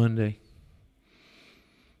us on Monday?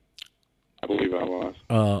 I believe I was.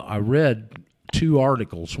 I read two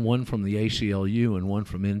articles, one from the ACLU and one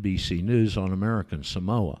from NBC News on American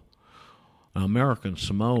Samoa. American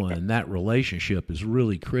Samoa and that relationship is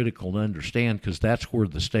really critical to understand because that's where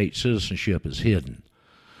the state citizenship is hidden.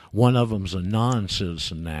 One of them's a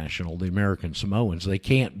non-citizen national, the American Samoans. They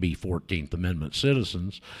can't be 14th Amendment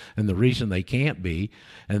citizens, and the reason they can't be,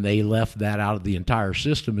 and they left that out of the entire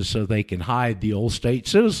system, is so they can hide the old state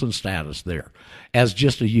citizen status there as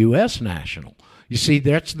just a U.S. national. You see,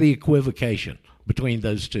 that's the equivocation between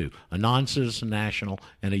those two, a non-citizen national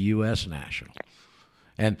and a U.S. national.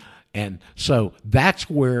 And so that's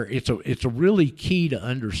where it's a really key to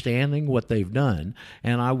understanding what they've done.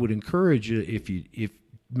 And I would encourage you, if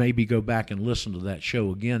maybe go back and listen to that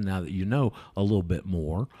show again now that you know a little bit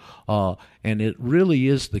more. And it really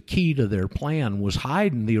is the key to their plan was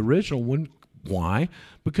hiding the original one Why?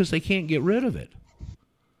 Because they can't get rid of it.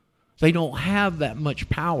 They don't have that much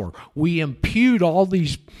power. We impute all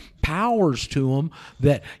these powers to them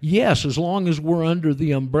that, yes, as long as we're under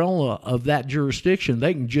the umbrella of that jurisdiction,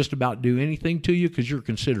 they can just about do anything to you because you're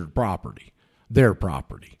considered property, their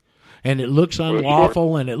property. And it looks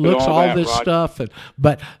unlawful, and it looks all this stuff,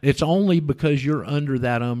 but it's only because you're under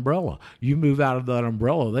that umbrella. You move out of that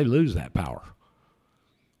umbrella, they lose that power.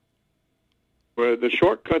 Well, the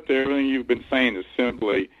shortcut to everything you've been saying is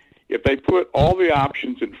simply, if they put all the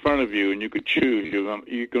options in front of you and you could choose,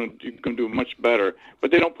 you're going to do much better.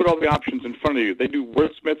 But they don't put all the options in front of you. They do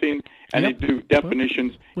wordsmithing and they do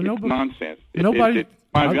definitions. It's nonsense.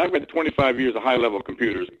 I've got 25 years of high-level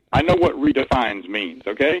computers. I know what redefines means,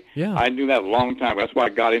 okay? Yeah. I knew that a long time ago. That's why I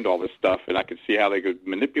got into all this stuff, and I could see how they could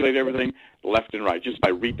manipulate everything left and right just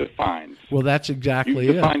by redefines. Well, that's exactly it.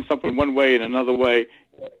 You define something one way and another way.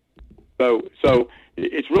 So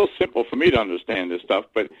it's real simple for me to understand this stuff.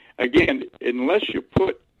 But, again, unless you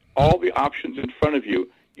put all the options in front of you,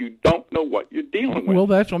 you don't know what you're dealing with. Well,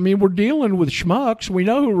 we're dealing with schmucks. We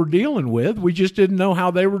know who we're dealing with. We just didn't know how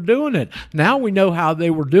they were doing it. Now we know how they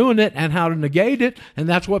were doing it and how to negate it, and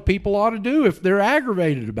that's what people ought to do if they're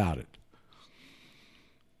aggravated about it.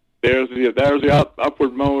 There's the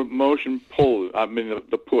upward motion pull. I mean,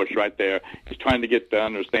 the push right there. He's trying to get to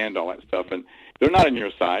understand all that stuff, and they're not on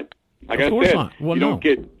your side. Like I said, well, you don't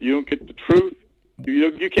get the truth.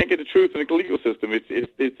 You can't get the truth in the legal system.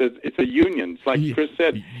 It's a union. It's like Chris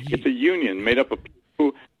said. It's a union made up of people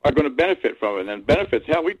who are going to benefit from it. And benefits.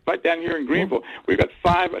 Hell, right down here in Greenville, we've got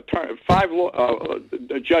five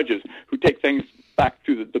judges who take things back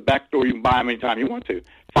to the back door. You can buy them anytime you want to.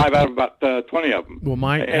 5 out of about 20 of them. Well,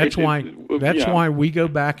 Mike, that's why we go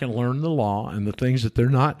back and learn the law and the things that they're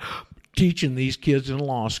not teaching these kids in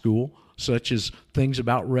law school, such as things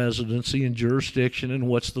about residency and jurisdiction and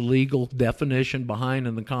what's the legal definition behind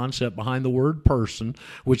and the concept behind the word person,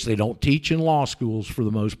 which they don't teach in law schools for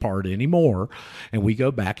the most part anymore. And we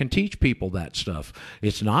go back and teach people that stuff.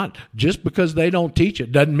 It's not just because they don't teach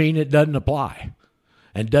it doesn't mean it doesn't apply,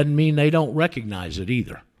 and doesn't mean they don't recognize it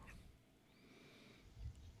either.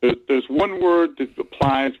 There's one word that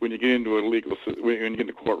applies when you get into when you get into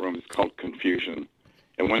the courtroom. It's called confusion.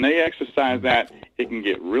 And when they exercise that, it can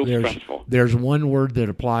get real stressful. There's one word that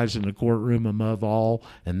applies in the courtroom above all,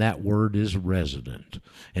 and that word is resident.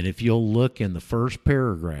 And if you'll look in the first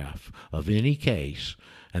paragraph of any case,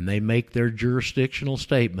 and they make their jurisdictional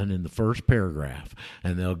statement in the first paragraph,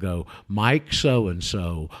 and they'll go, Mike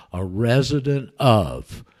so-and-so, a resident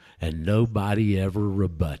of, and nobody ever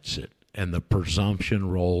rebuts it, and the presumption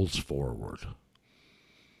rolls forward.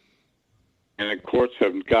 And the courts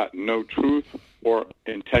have got no truth or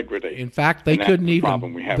integrity. In fact, they couldn't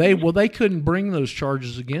even. They couldn't bring those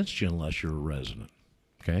charges against you unless you're a resident.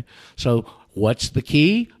 Okay, so what's the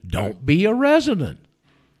key? Don't be a resident.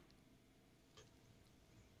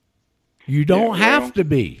 You don't have to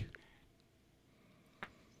be.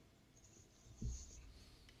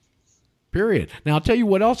 Period. Now, I'll tell you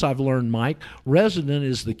what else I've learned, Mike. Resident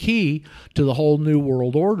is the key to the whole New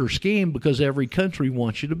World Order scheme because every country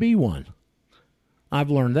wants you to be one. I've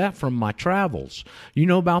learned that from my travels. You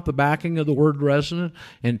know about the backing of the word resident?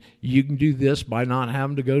 And you can do this by not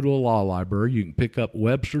having to go to a law library. You can pick up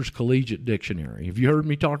Webster's Collegiate Dictionary. Have you heard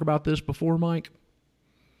me talk about this before, Mike?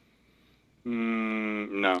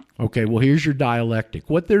 No. Okay, well, here's your dialectic.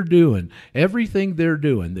 What they're doing, everything they're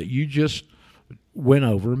doing that you just went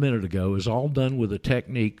over a minute ago is all done with a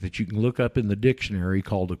technique that you can look up in the dictionary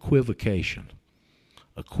called equivocation.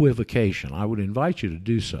 Equivocation. I would invite you to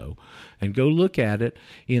do so and go look at it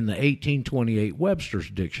in the 1828 Webster's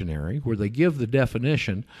Dictionary where they give the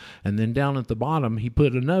definition, and then down at the bottom he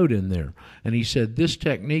put a note in there and he said this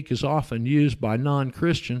technique is often used by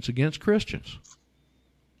non-Christians against Christians.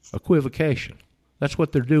 Equivocation. That's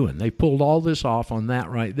what they're doing. They pulled all this off on that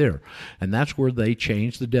right there. And that's where they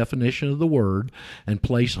change the definition of the word and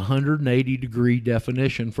place a 180-degree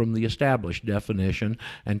definition from the established definition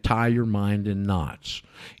and tie your mind in knots.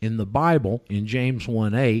 In the Bible, in James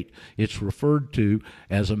 1:8, it's referred to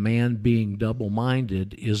as a man being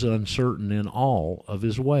double-minded is uncertain in all of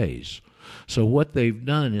his ways. So what they've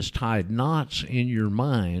done is tied knots in your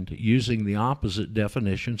mind using the opposite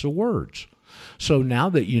definitions of words. So now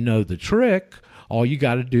that you know the trick, all you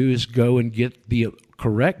got to do is go and get the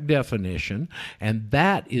correct definition, and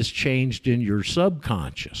that is changed in your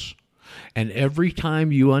subconscious. And every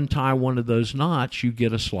time you untie one of those knots, you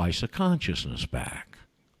get a slice of consciousness back.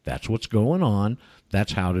 That's what's going on.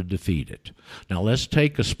 That's how to defeat it. Now let's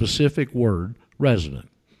take a specific word, resident.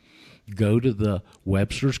 Go to the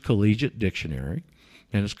Webster's Collegiate Dictionary,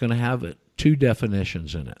 and it's going to have two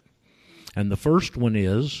definitions in it. And the first one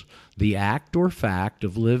is the act or fact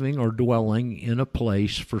of living or dwelling in a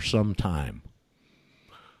place for some time.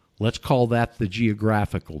 Let's call that the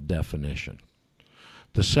geographical definition.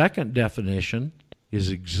 The second definition is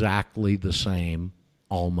exactly the same,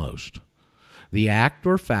 almost. The act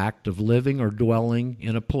or fact of living or dwelling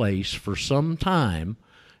in a place for some time,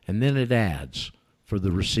 and then it adds, for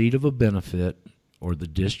the receipt of a benefit or the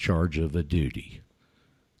discharge of a duty.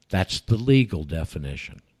 That's the legal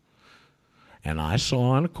definition. And I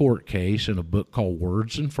saw in a court case in a book called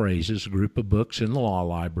Words and Phrases, a group of books in the law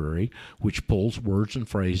library, which pulls words and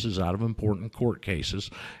phrases out of important court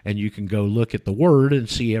cases, and you can go look at the word and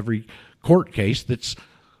see every court case that's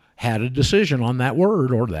had a decision on that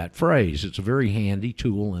word or that phrase. It's a very handy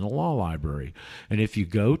tool in a law library. And if you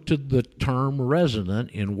go to the term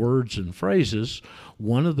resident in Words and Phrases,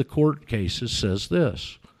 one of the court cases says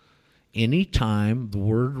this: anytime the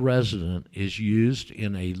word resident is used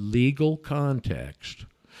in a legal context,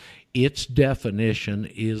 its definition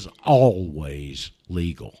is always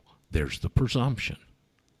legal. There's the presumption.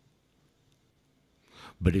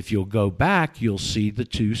 But if you'll go back, you'll see the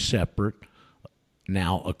two separate,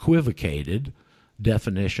 now equivocated,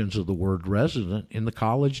 definitions of the word resident in the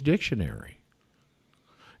college dictionary.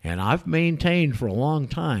 And I've maintained for a long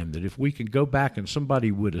time that if we could go back and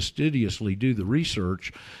somebody would astutiously do the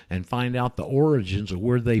research and find out the origins of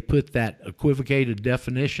where they put that equivocated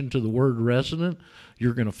definition to the word resident,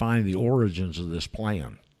 you're going to find the origins of this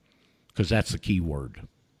plan, because that's the key word.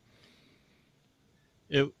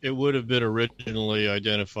 It would have been originally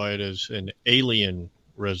identified as an alien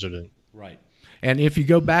resident. Right. And if you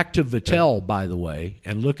go back to Vattel, by the way,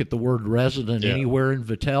 and look at the word resident anywhere in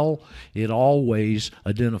Vattel, it always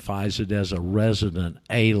identifies it as a resident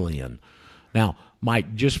alien. Now,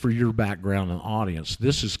 Mike, just for your background and audience,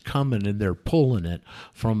 this is coming and they're pulling it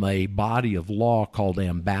from a body of law called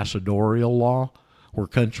ambassadorial law, where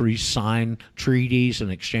countries sign treaties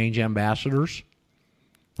and exchange ambassadors.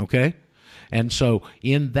 Okay? And so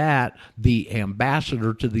in that, the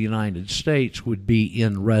ambassador to the United States would be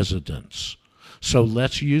in residence. So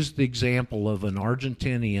let's use the example of an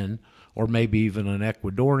Argentinian or maybe even an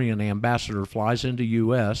Ecuadorian ambassador flies into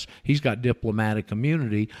U.S. He's got diplomatic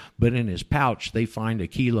immunity, but in his pouch they find a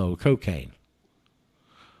kilo of cocaine.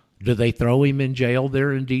 Do they throw him in jail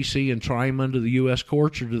there in D.C. and try him under the U.S.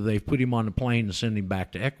 courts, or do they put him on a plane and send him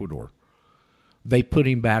back to Ecuador? They put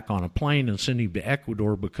him back on a plane and send him to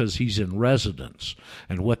Ecuador because he's in residence.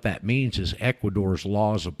 And what that means is Ecuador's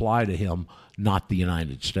laws apply to him, not the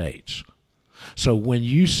United States. So when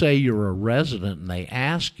you say you're a resident and they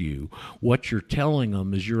ask you, what you're telling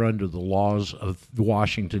them is you're under the laws of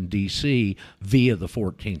Washington, D.C. via the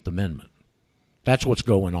 14th Amendment. That's what's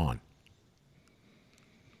going on.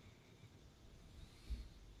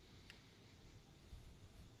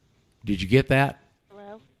 Did you get that?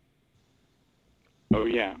 Hello? Oh,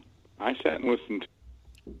 yeah. I sat and listened.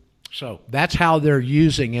 So that's how they're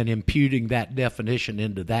using and imputing that definition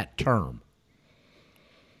into that term.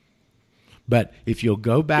 But if you'll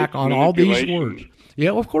go back It's on all these words,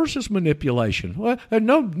 yeah, of course it's manipulation. Well,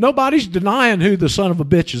 nobody's denying who the son of a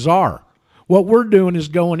bitches are. What we're doing is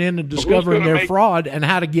going in and discovering their fraud and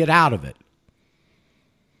how to get out of it.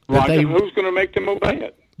 Right, who's going to make them obey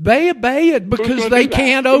it? They obey it because they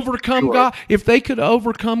can't overcome God. If they could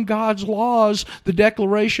overcome God's laws, the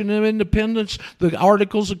Declaration of Independence, the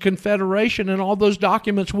Articles of Confederation, and all those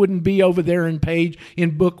documents wouldn't be over there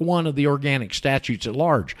in Book 1 of the Organic Statutes at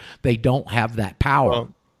Large. They don't have that power.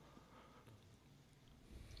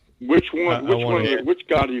 Which one? Which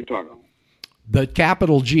God are you talking about? The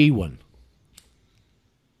capital G one.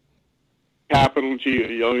 Capital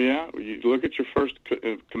G. Oh, yeah. You look at your first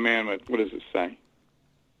commandment. What does it say?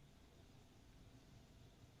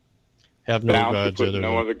 Have no gods other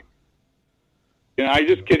than. I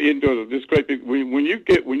just get into this great big. When you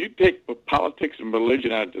take politics and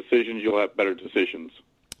religion out of decisions, you'll have better decisions.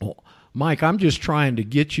 Well, Mike, I'm just trying to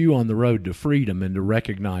get you on the road to freedom and to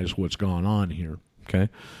recognize what's going on here. Okay,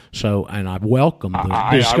 so and I welcome the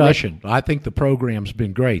discussion. I think the program's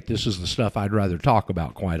been great. This is the stuff I'd rather talk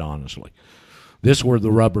about, quite honestly. This is where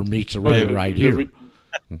the rubber meets the road right here.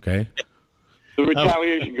 Okay. The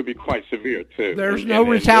retaliation could be quite severe, too. There's no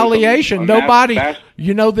retaliation. Nobody,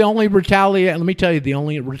 the only retaliation, let me tell you, the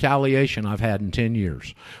only retaliation I've had in 10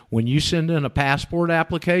 years. When you send in a passport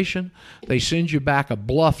application, they send you back a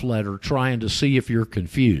bluff letter trying to see if you're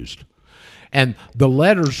confused. And the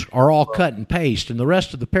letters are all cut and paste, and the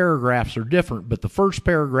rest of the paragraphs are different, but the first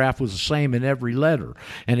paragraph was the same in every letter.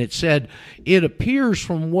 And it said, it appears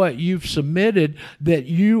from what you've submitted that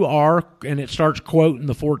you are, and it starts quoting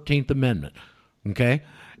the 14th Amendment. Okay?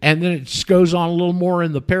 And then it goes on a little more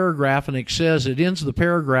in the paragraph, and it says, it ends the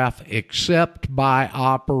paragraph, except by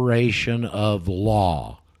operation of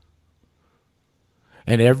law.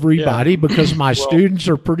 And everybody, because my students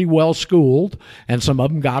are pretty well schooled, and some of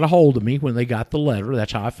them got a hold of me when they got the letter,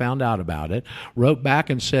 that's how I found out about it, wrote back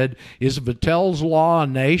and said, is Vattel's law a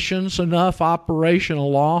nation's enough operational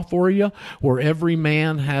law for you, where every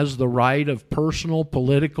man has the right of personal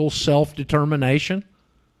political self-determination?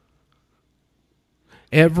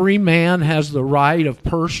 Every man has the right of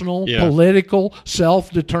personal political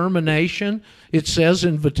self-determination, it says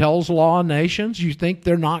in Vattel's Law of Nations. You think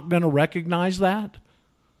they're not going to recognize that?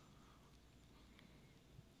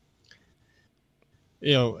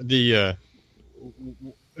 You know, it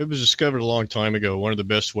was discovered a long time ago, one of the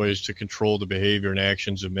best ways to control the behavior and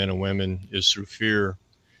actions of men and women is through fear.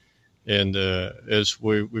 And as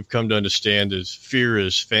we've come to understand, is fear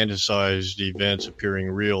is fantasized events appearing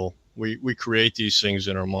real. We create these things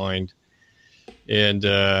in our mind. And,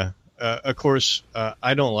 of course,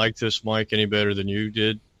 I don't like this, Mike, any better than you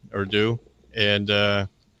did or do. And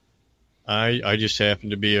I just happen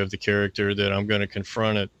to be of the character that I'm going to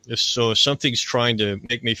confront it. So if something's trying to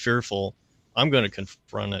make me fearful, I'm going to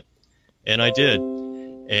confront it. And I did.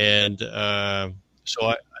 And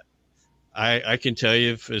so I can tell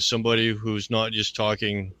you, as somebody who's not just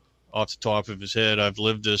talking off the top of his head, I've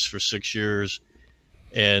lived this for 6 years,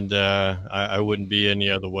 and I wouldn't be any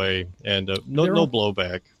other way. And no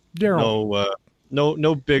blowback.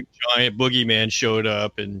 No big giant boogeyman showed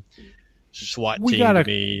up and SWAT teamed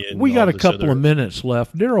me. And we got a couple of minutes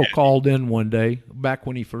left. Daryl called in one day, back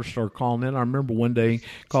when he first started calling in. I remember one day he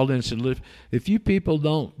called in and said, if you people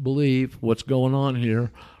don't believe what's going on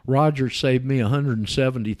here, Roger saved me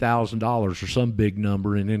 $170,000 or some big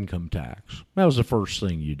number in income tax. That was the first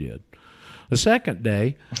thing you did. The second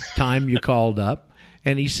time you called up,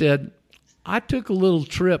 and he said, I took a little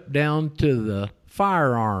trip down to the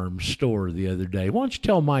firearms store the other day. Why don't you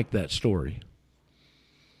tell Mike that story?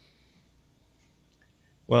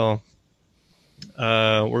 Well,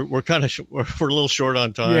 we're kind of we're a little short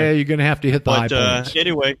on time. Yeah, you're going to have to hit the high points.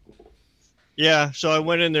 Anyway, yeah. So I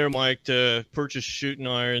went in there, Mike, to purchase a shooting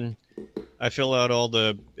iron. I fill out all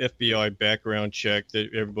the FBI background check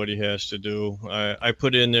that everybody has to do. I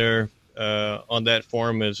put in there on that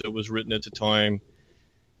form as it was written at the time.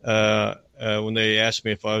 When they asked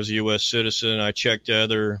me if I was a U.S. citizen, I checked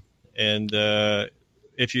other, and it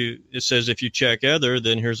says if you check other,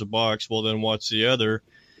 then here's a box. Well, then what's the other?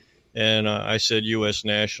 And I said U.S.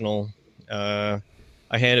 national. I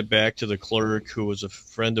hand it back to the clerk, who was a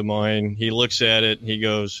friend of mine. He looks at it and he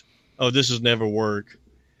goes, "Oh, this has never worked."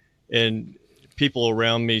 And people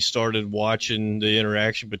around me started watching the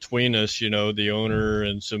interaction between us, the owner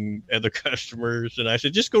and some other customers. And I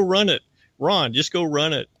said, "Just go run it, Ron. Just go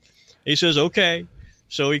run it." He says, "Okay."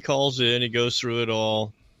 So he calls in. He goes through it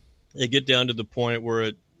all. They get down to the point where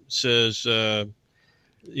it says, U.S.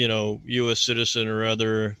 citizen or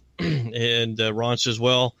other. And Ron says,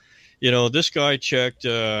 "Well, this guy checked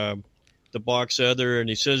the box other, and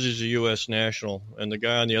he says he's a U.S. national." And the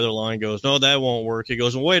guy on the other line goes, "No, that won't work." He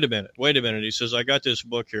goes, "Well, wait a minute. He says, "I got this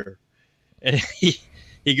book here." And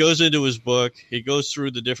he goes into his book. He goes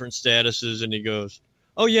through the different statuses, and he goes,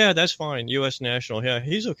 "Oh, yeah, that's fine. U.S. national. Yeah,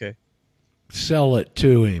 he's okay." Sell it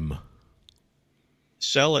to him.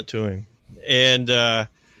 And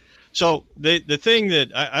so the thing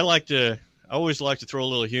that I always like to throw a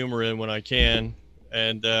little humor in when I can.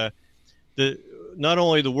 And not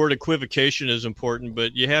only the word equivocation is important,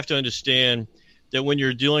 but you have to understand that when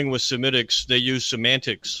you're dealing with Semitics, they use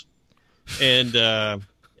semantics. And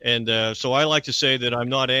so I like to say that I'm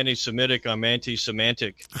not anti-Semitic, I'm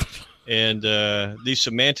anti-semantic. And these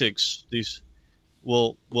semantics, these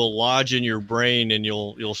will lodge in your brain, and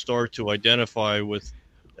you'll start to identify with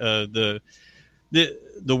the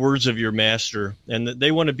words of your master, and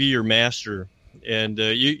they want to be your master. And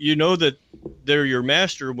you know that they're your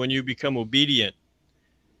master when you become obedient.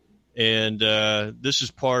 And this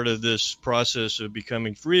is part of this process of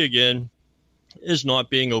becoming free again, is not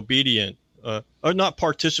being obedient or not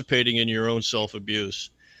participating in your own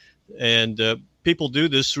self-abuse. And people do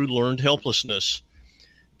this through learned helplessness,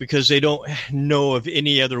 because they don't know of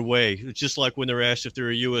any other way. It's just like when they're asked if they're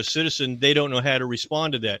a U.S. citizen, they don't know how to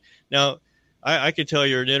respond to that. Now, I can tell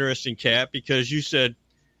you're an interesting cat, because you said,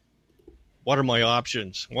 "What are my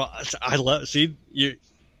options?" Well, I love, see, you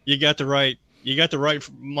got the right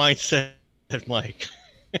mindset, Mike.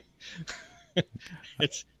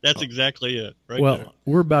 That's exactly it. Right. Well, there.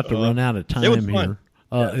 We're about to run out of time here.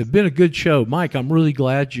 It's been a good show, Mike. I'm really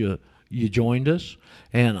glad you joined us,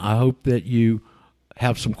 and I hope that you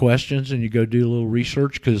have some questions and you go do a little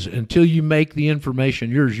research, because until you make the information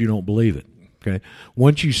yours, you don't believe it. Okay.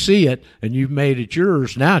 Once you see it and you've made it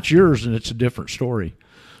yours, now it's yours and it's a different story.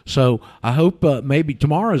 So I hope maybe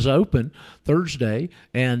tomorrow's open, Thursday,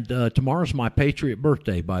 and tomorrow's my Patriot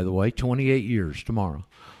birthday, by the way, 28 years tomorrow.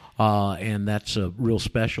 And that's real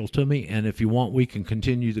special to me. And if you want, we can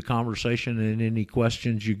continue the conversation and any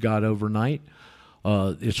questions you got overnight.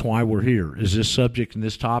 It's why we're here, is this subject and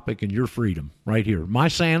this topic and your freedom right here. My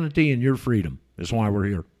sanity and your freedom is why we're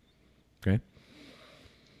here. Okay?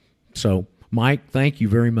 So, Mike, thank you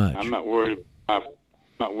very much. I'm not worried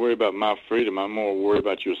about my freedom. I'm more worried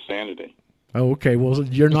about your sanity. Oh, okay. Well,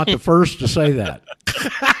 you're not the first to say that.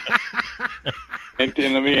 And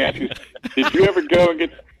let me ask you, did you ever go to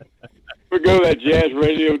that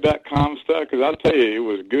jazzradio.com stuff? Because I'll tell you, it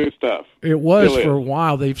was good stuff. It was for a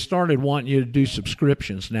while. They've started wanting you to do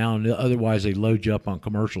subscriptions now, and otherwise they load you up on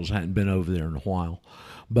commercials. Hadn't been over there in a while.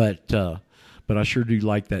 But I sure do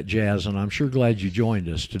like that jazz, and I'm sure glad you joined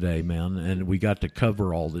us today, man. And we got to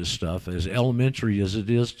cover all this stuff. As elementary as it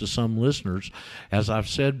is to some listeners, as I've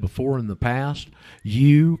said before in the past,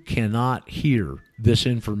 you cannot hear this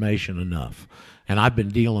information enough. And I've been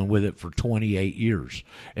dealing with it for 28 years.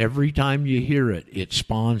 Every time you hear it, it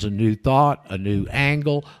spawns a new thought, a new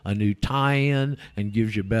angle, a new tie-in, and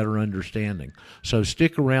gives you better understanding. So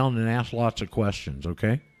stick around and ask lots of questions,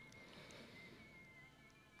 okay?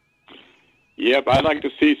 Yep, I'd like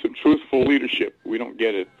to see some truthful leadership. We don't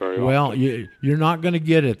get it very often. Well, you're not going to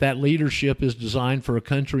get it. That leadership is designed for a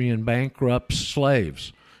country in bankrupt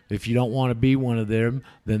slaves. If you don't want to be one of them,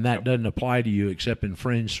 then that doesn't apply to you except in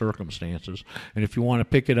fringe circumstances. And if you want to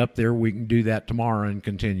pick it up there, we can do that tomorrow and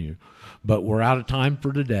continue. But we're out of time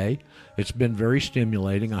for today. It's been very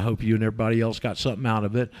stimulating. I hope you and everybody else got something out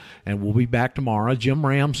of it. And we'll be back tomorrow. Jim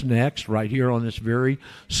Ram's next, right here on this very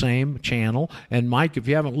same channel. And, Mike, if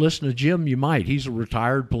you haven't listened to Jim, you might. He's a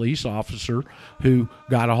retired police officer who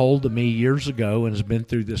got a hold of me years ago and has been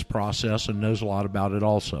through this process and knows a lot about it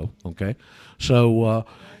also. Okay? So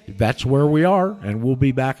that's where we are, and we'll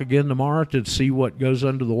be back again tomorrow to see what goes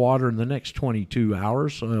under the water in the next 22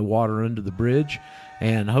 hours, water under the bridge.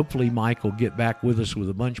 And hopefully Mike will get back with us with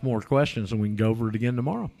a bunch more questions, and we can go over it again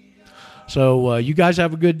tomorrow. So you guys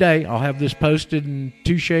have a good day. I'll have this posted in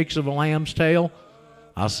 2 shakes of a lamb's tail.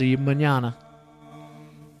 I'll see you mañana.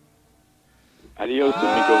 Adios,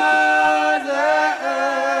 amigos.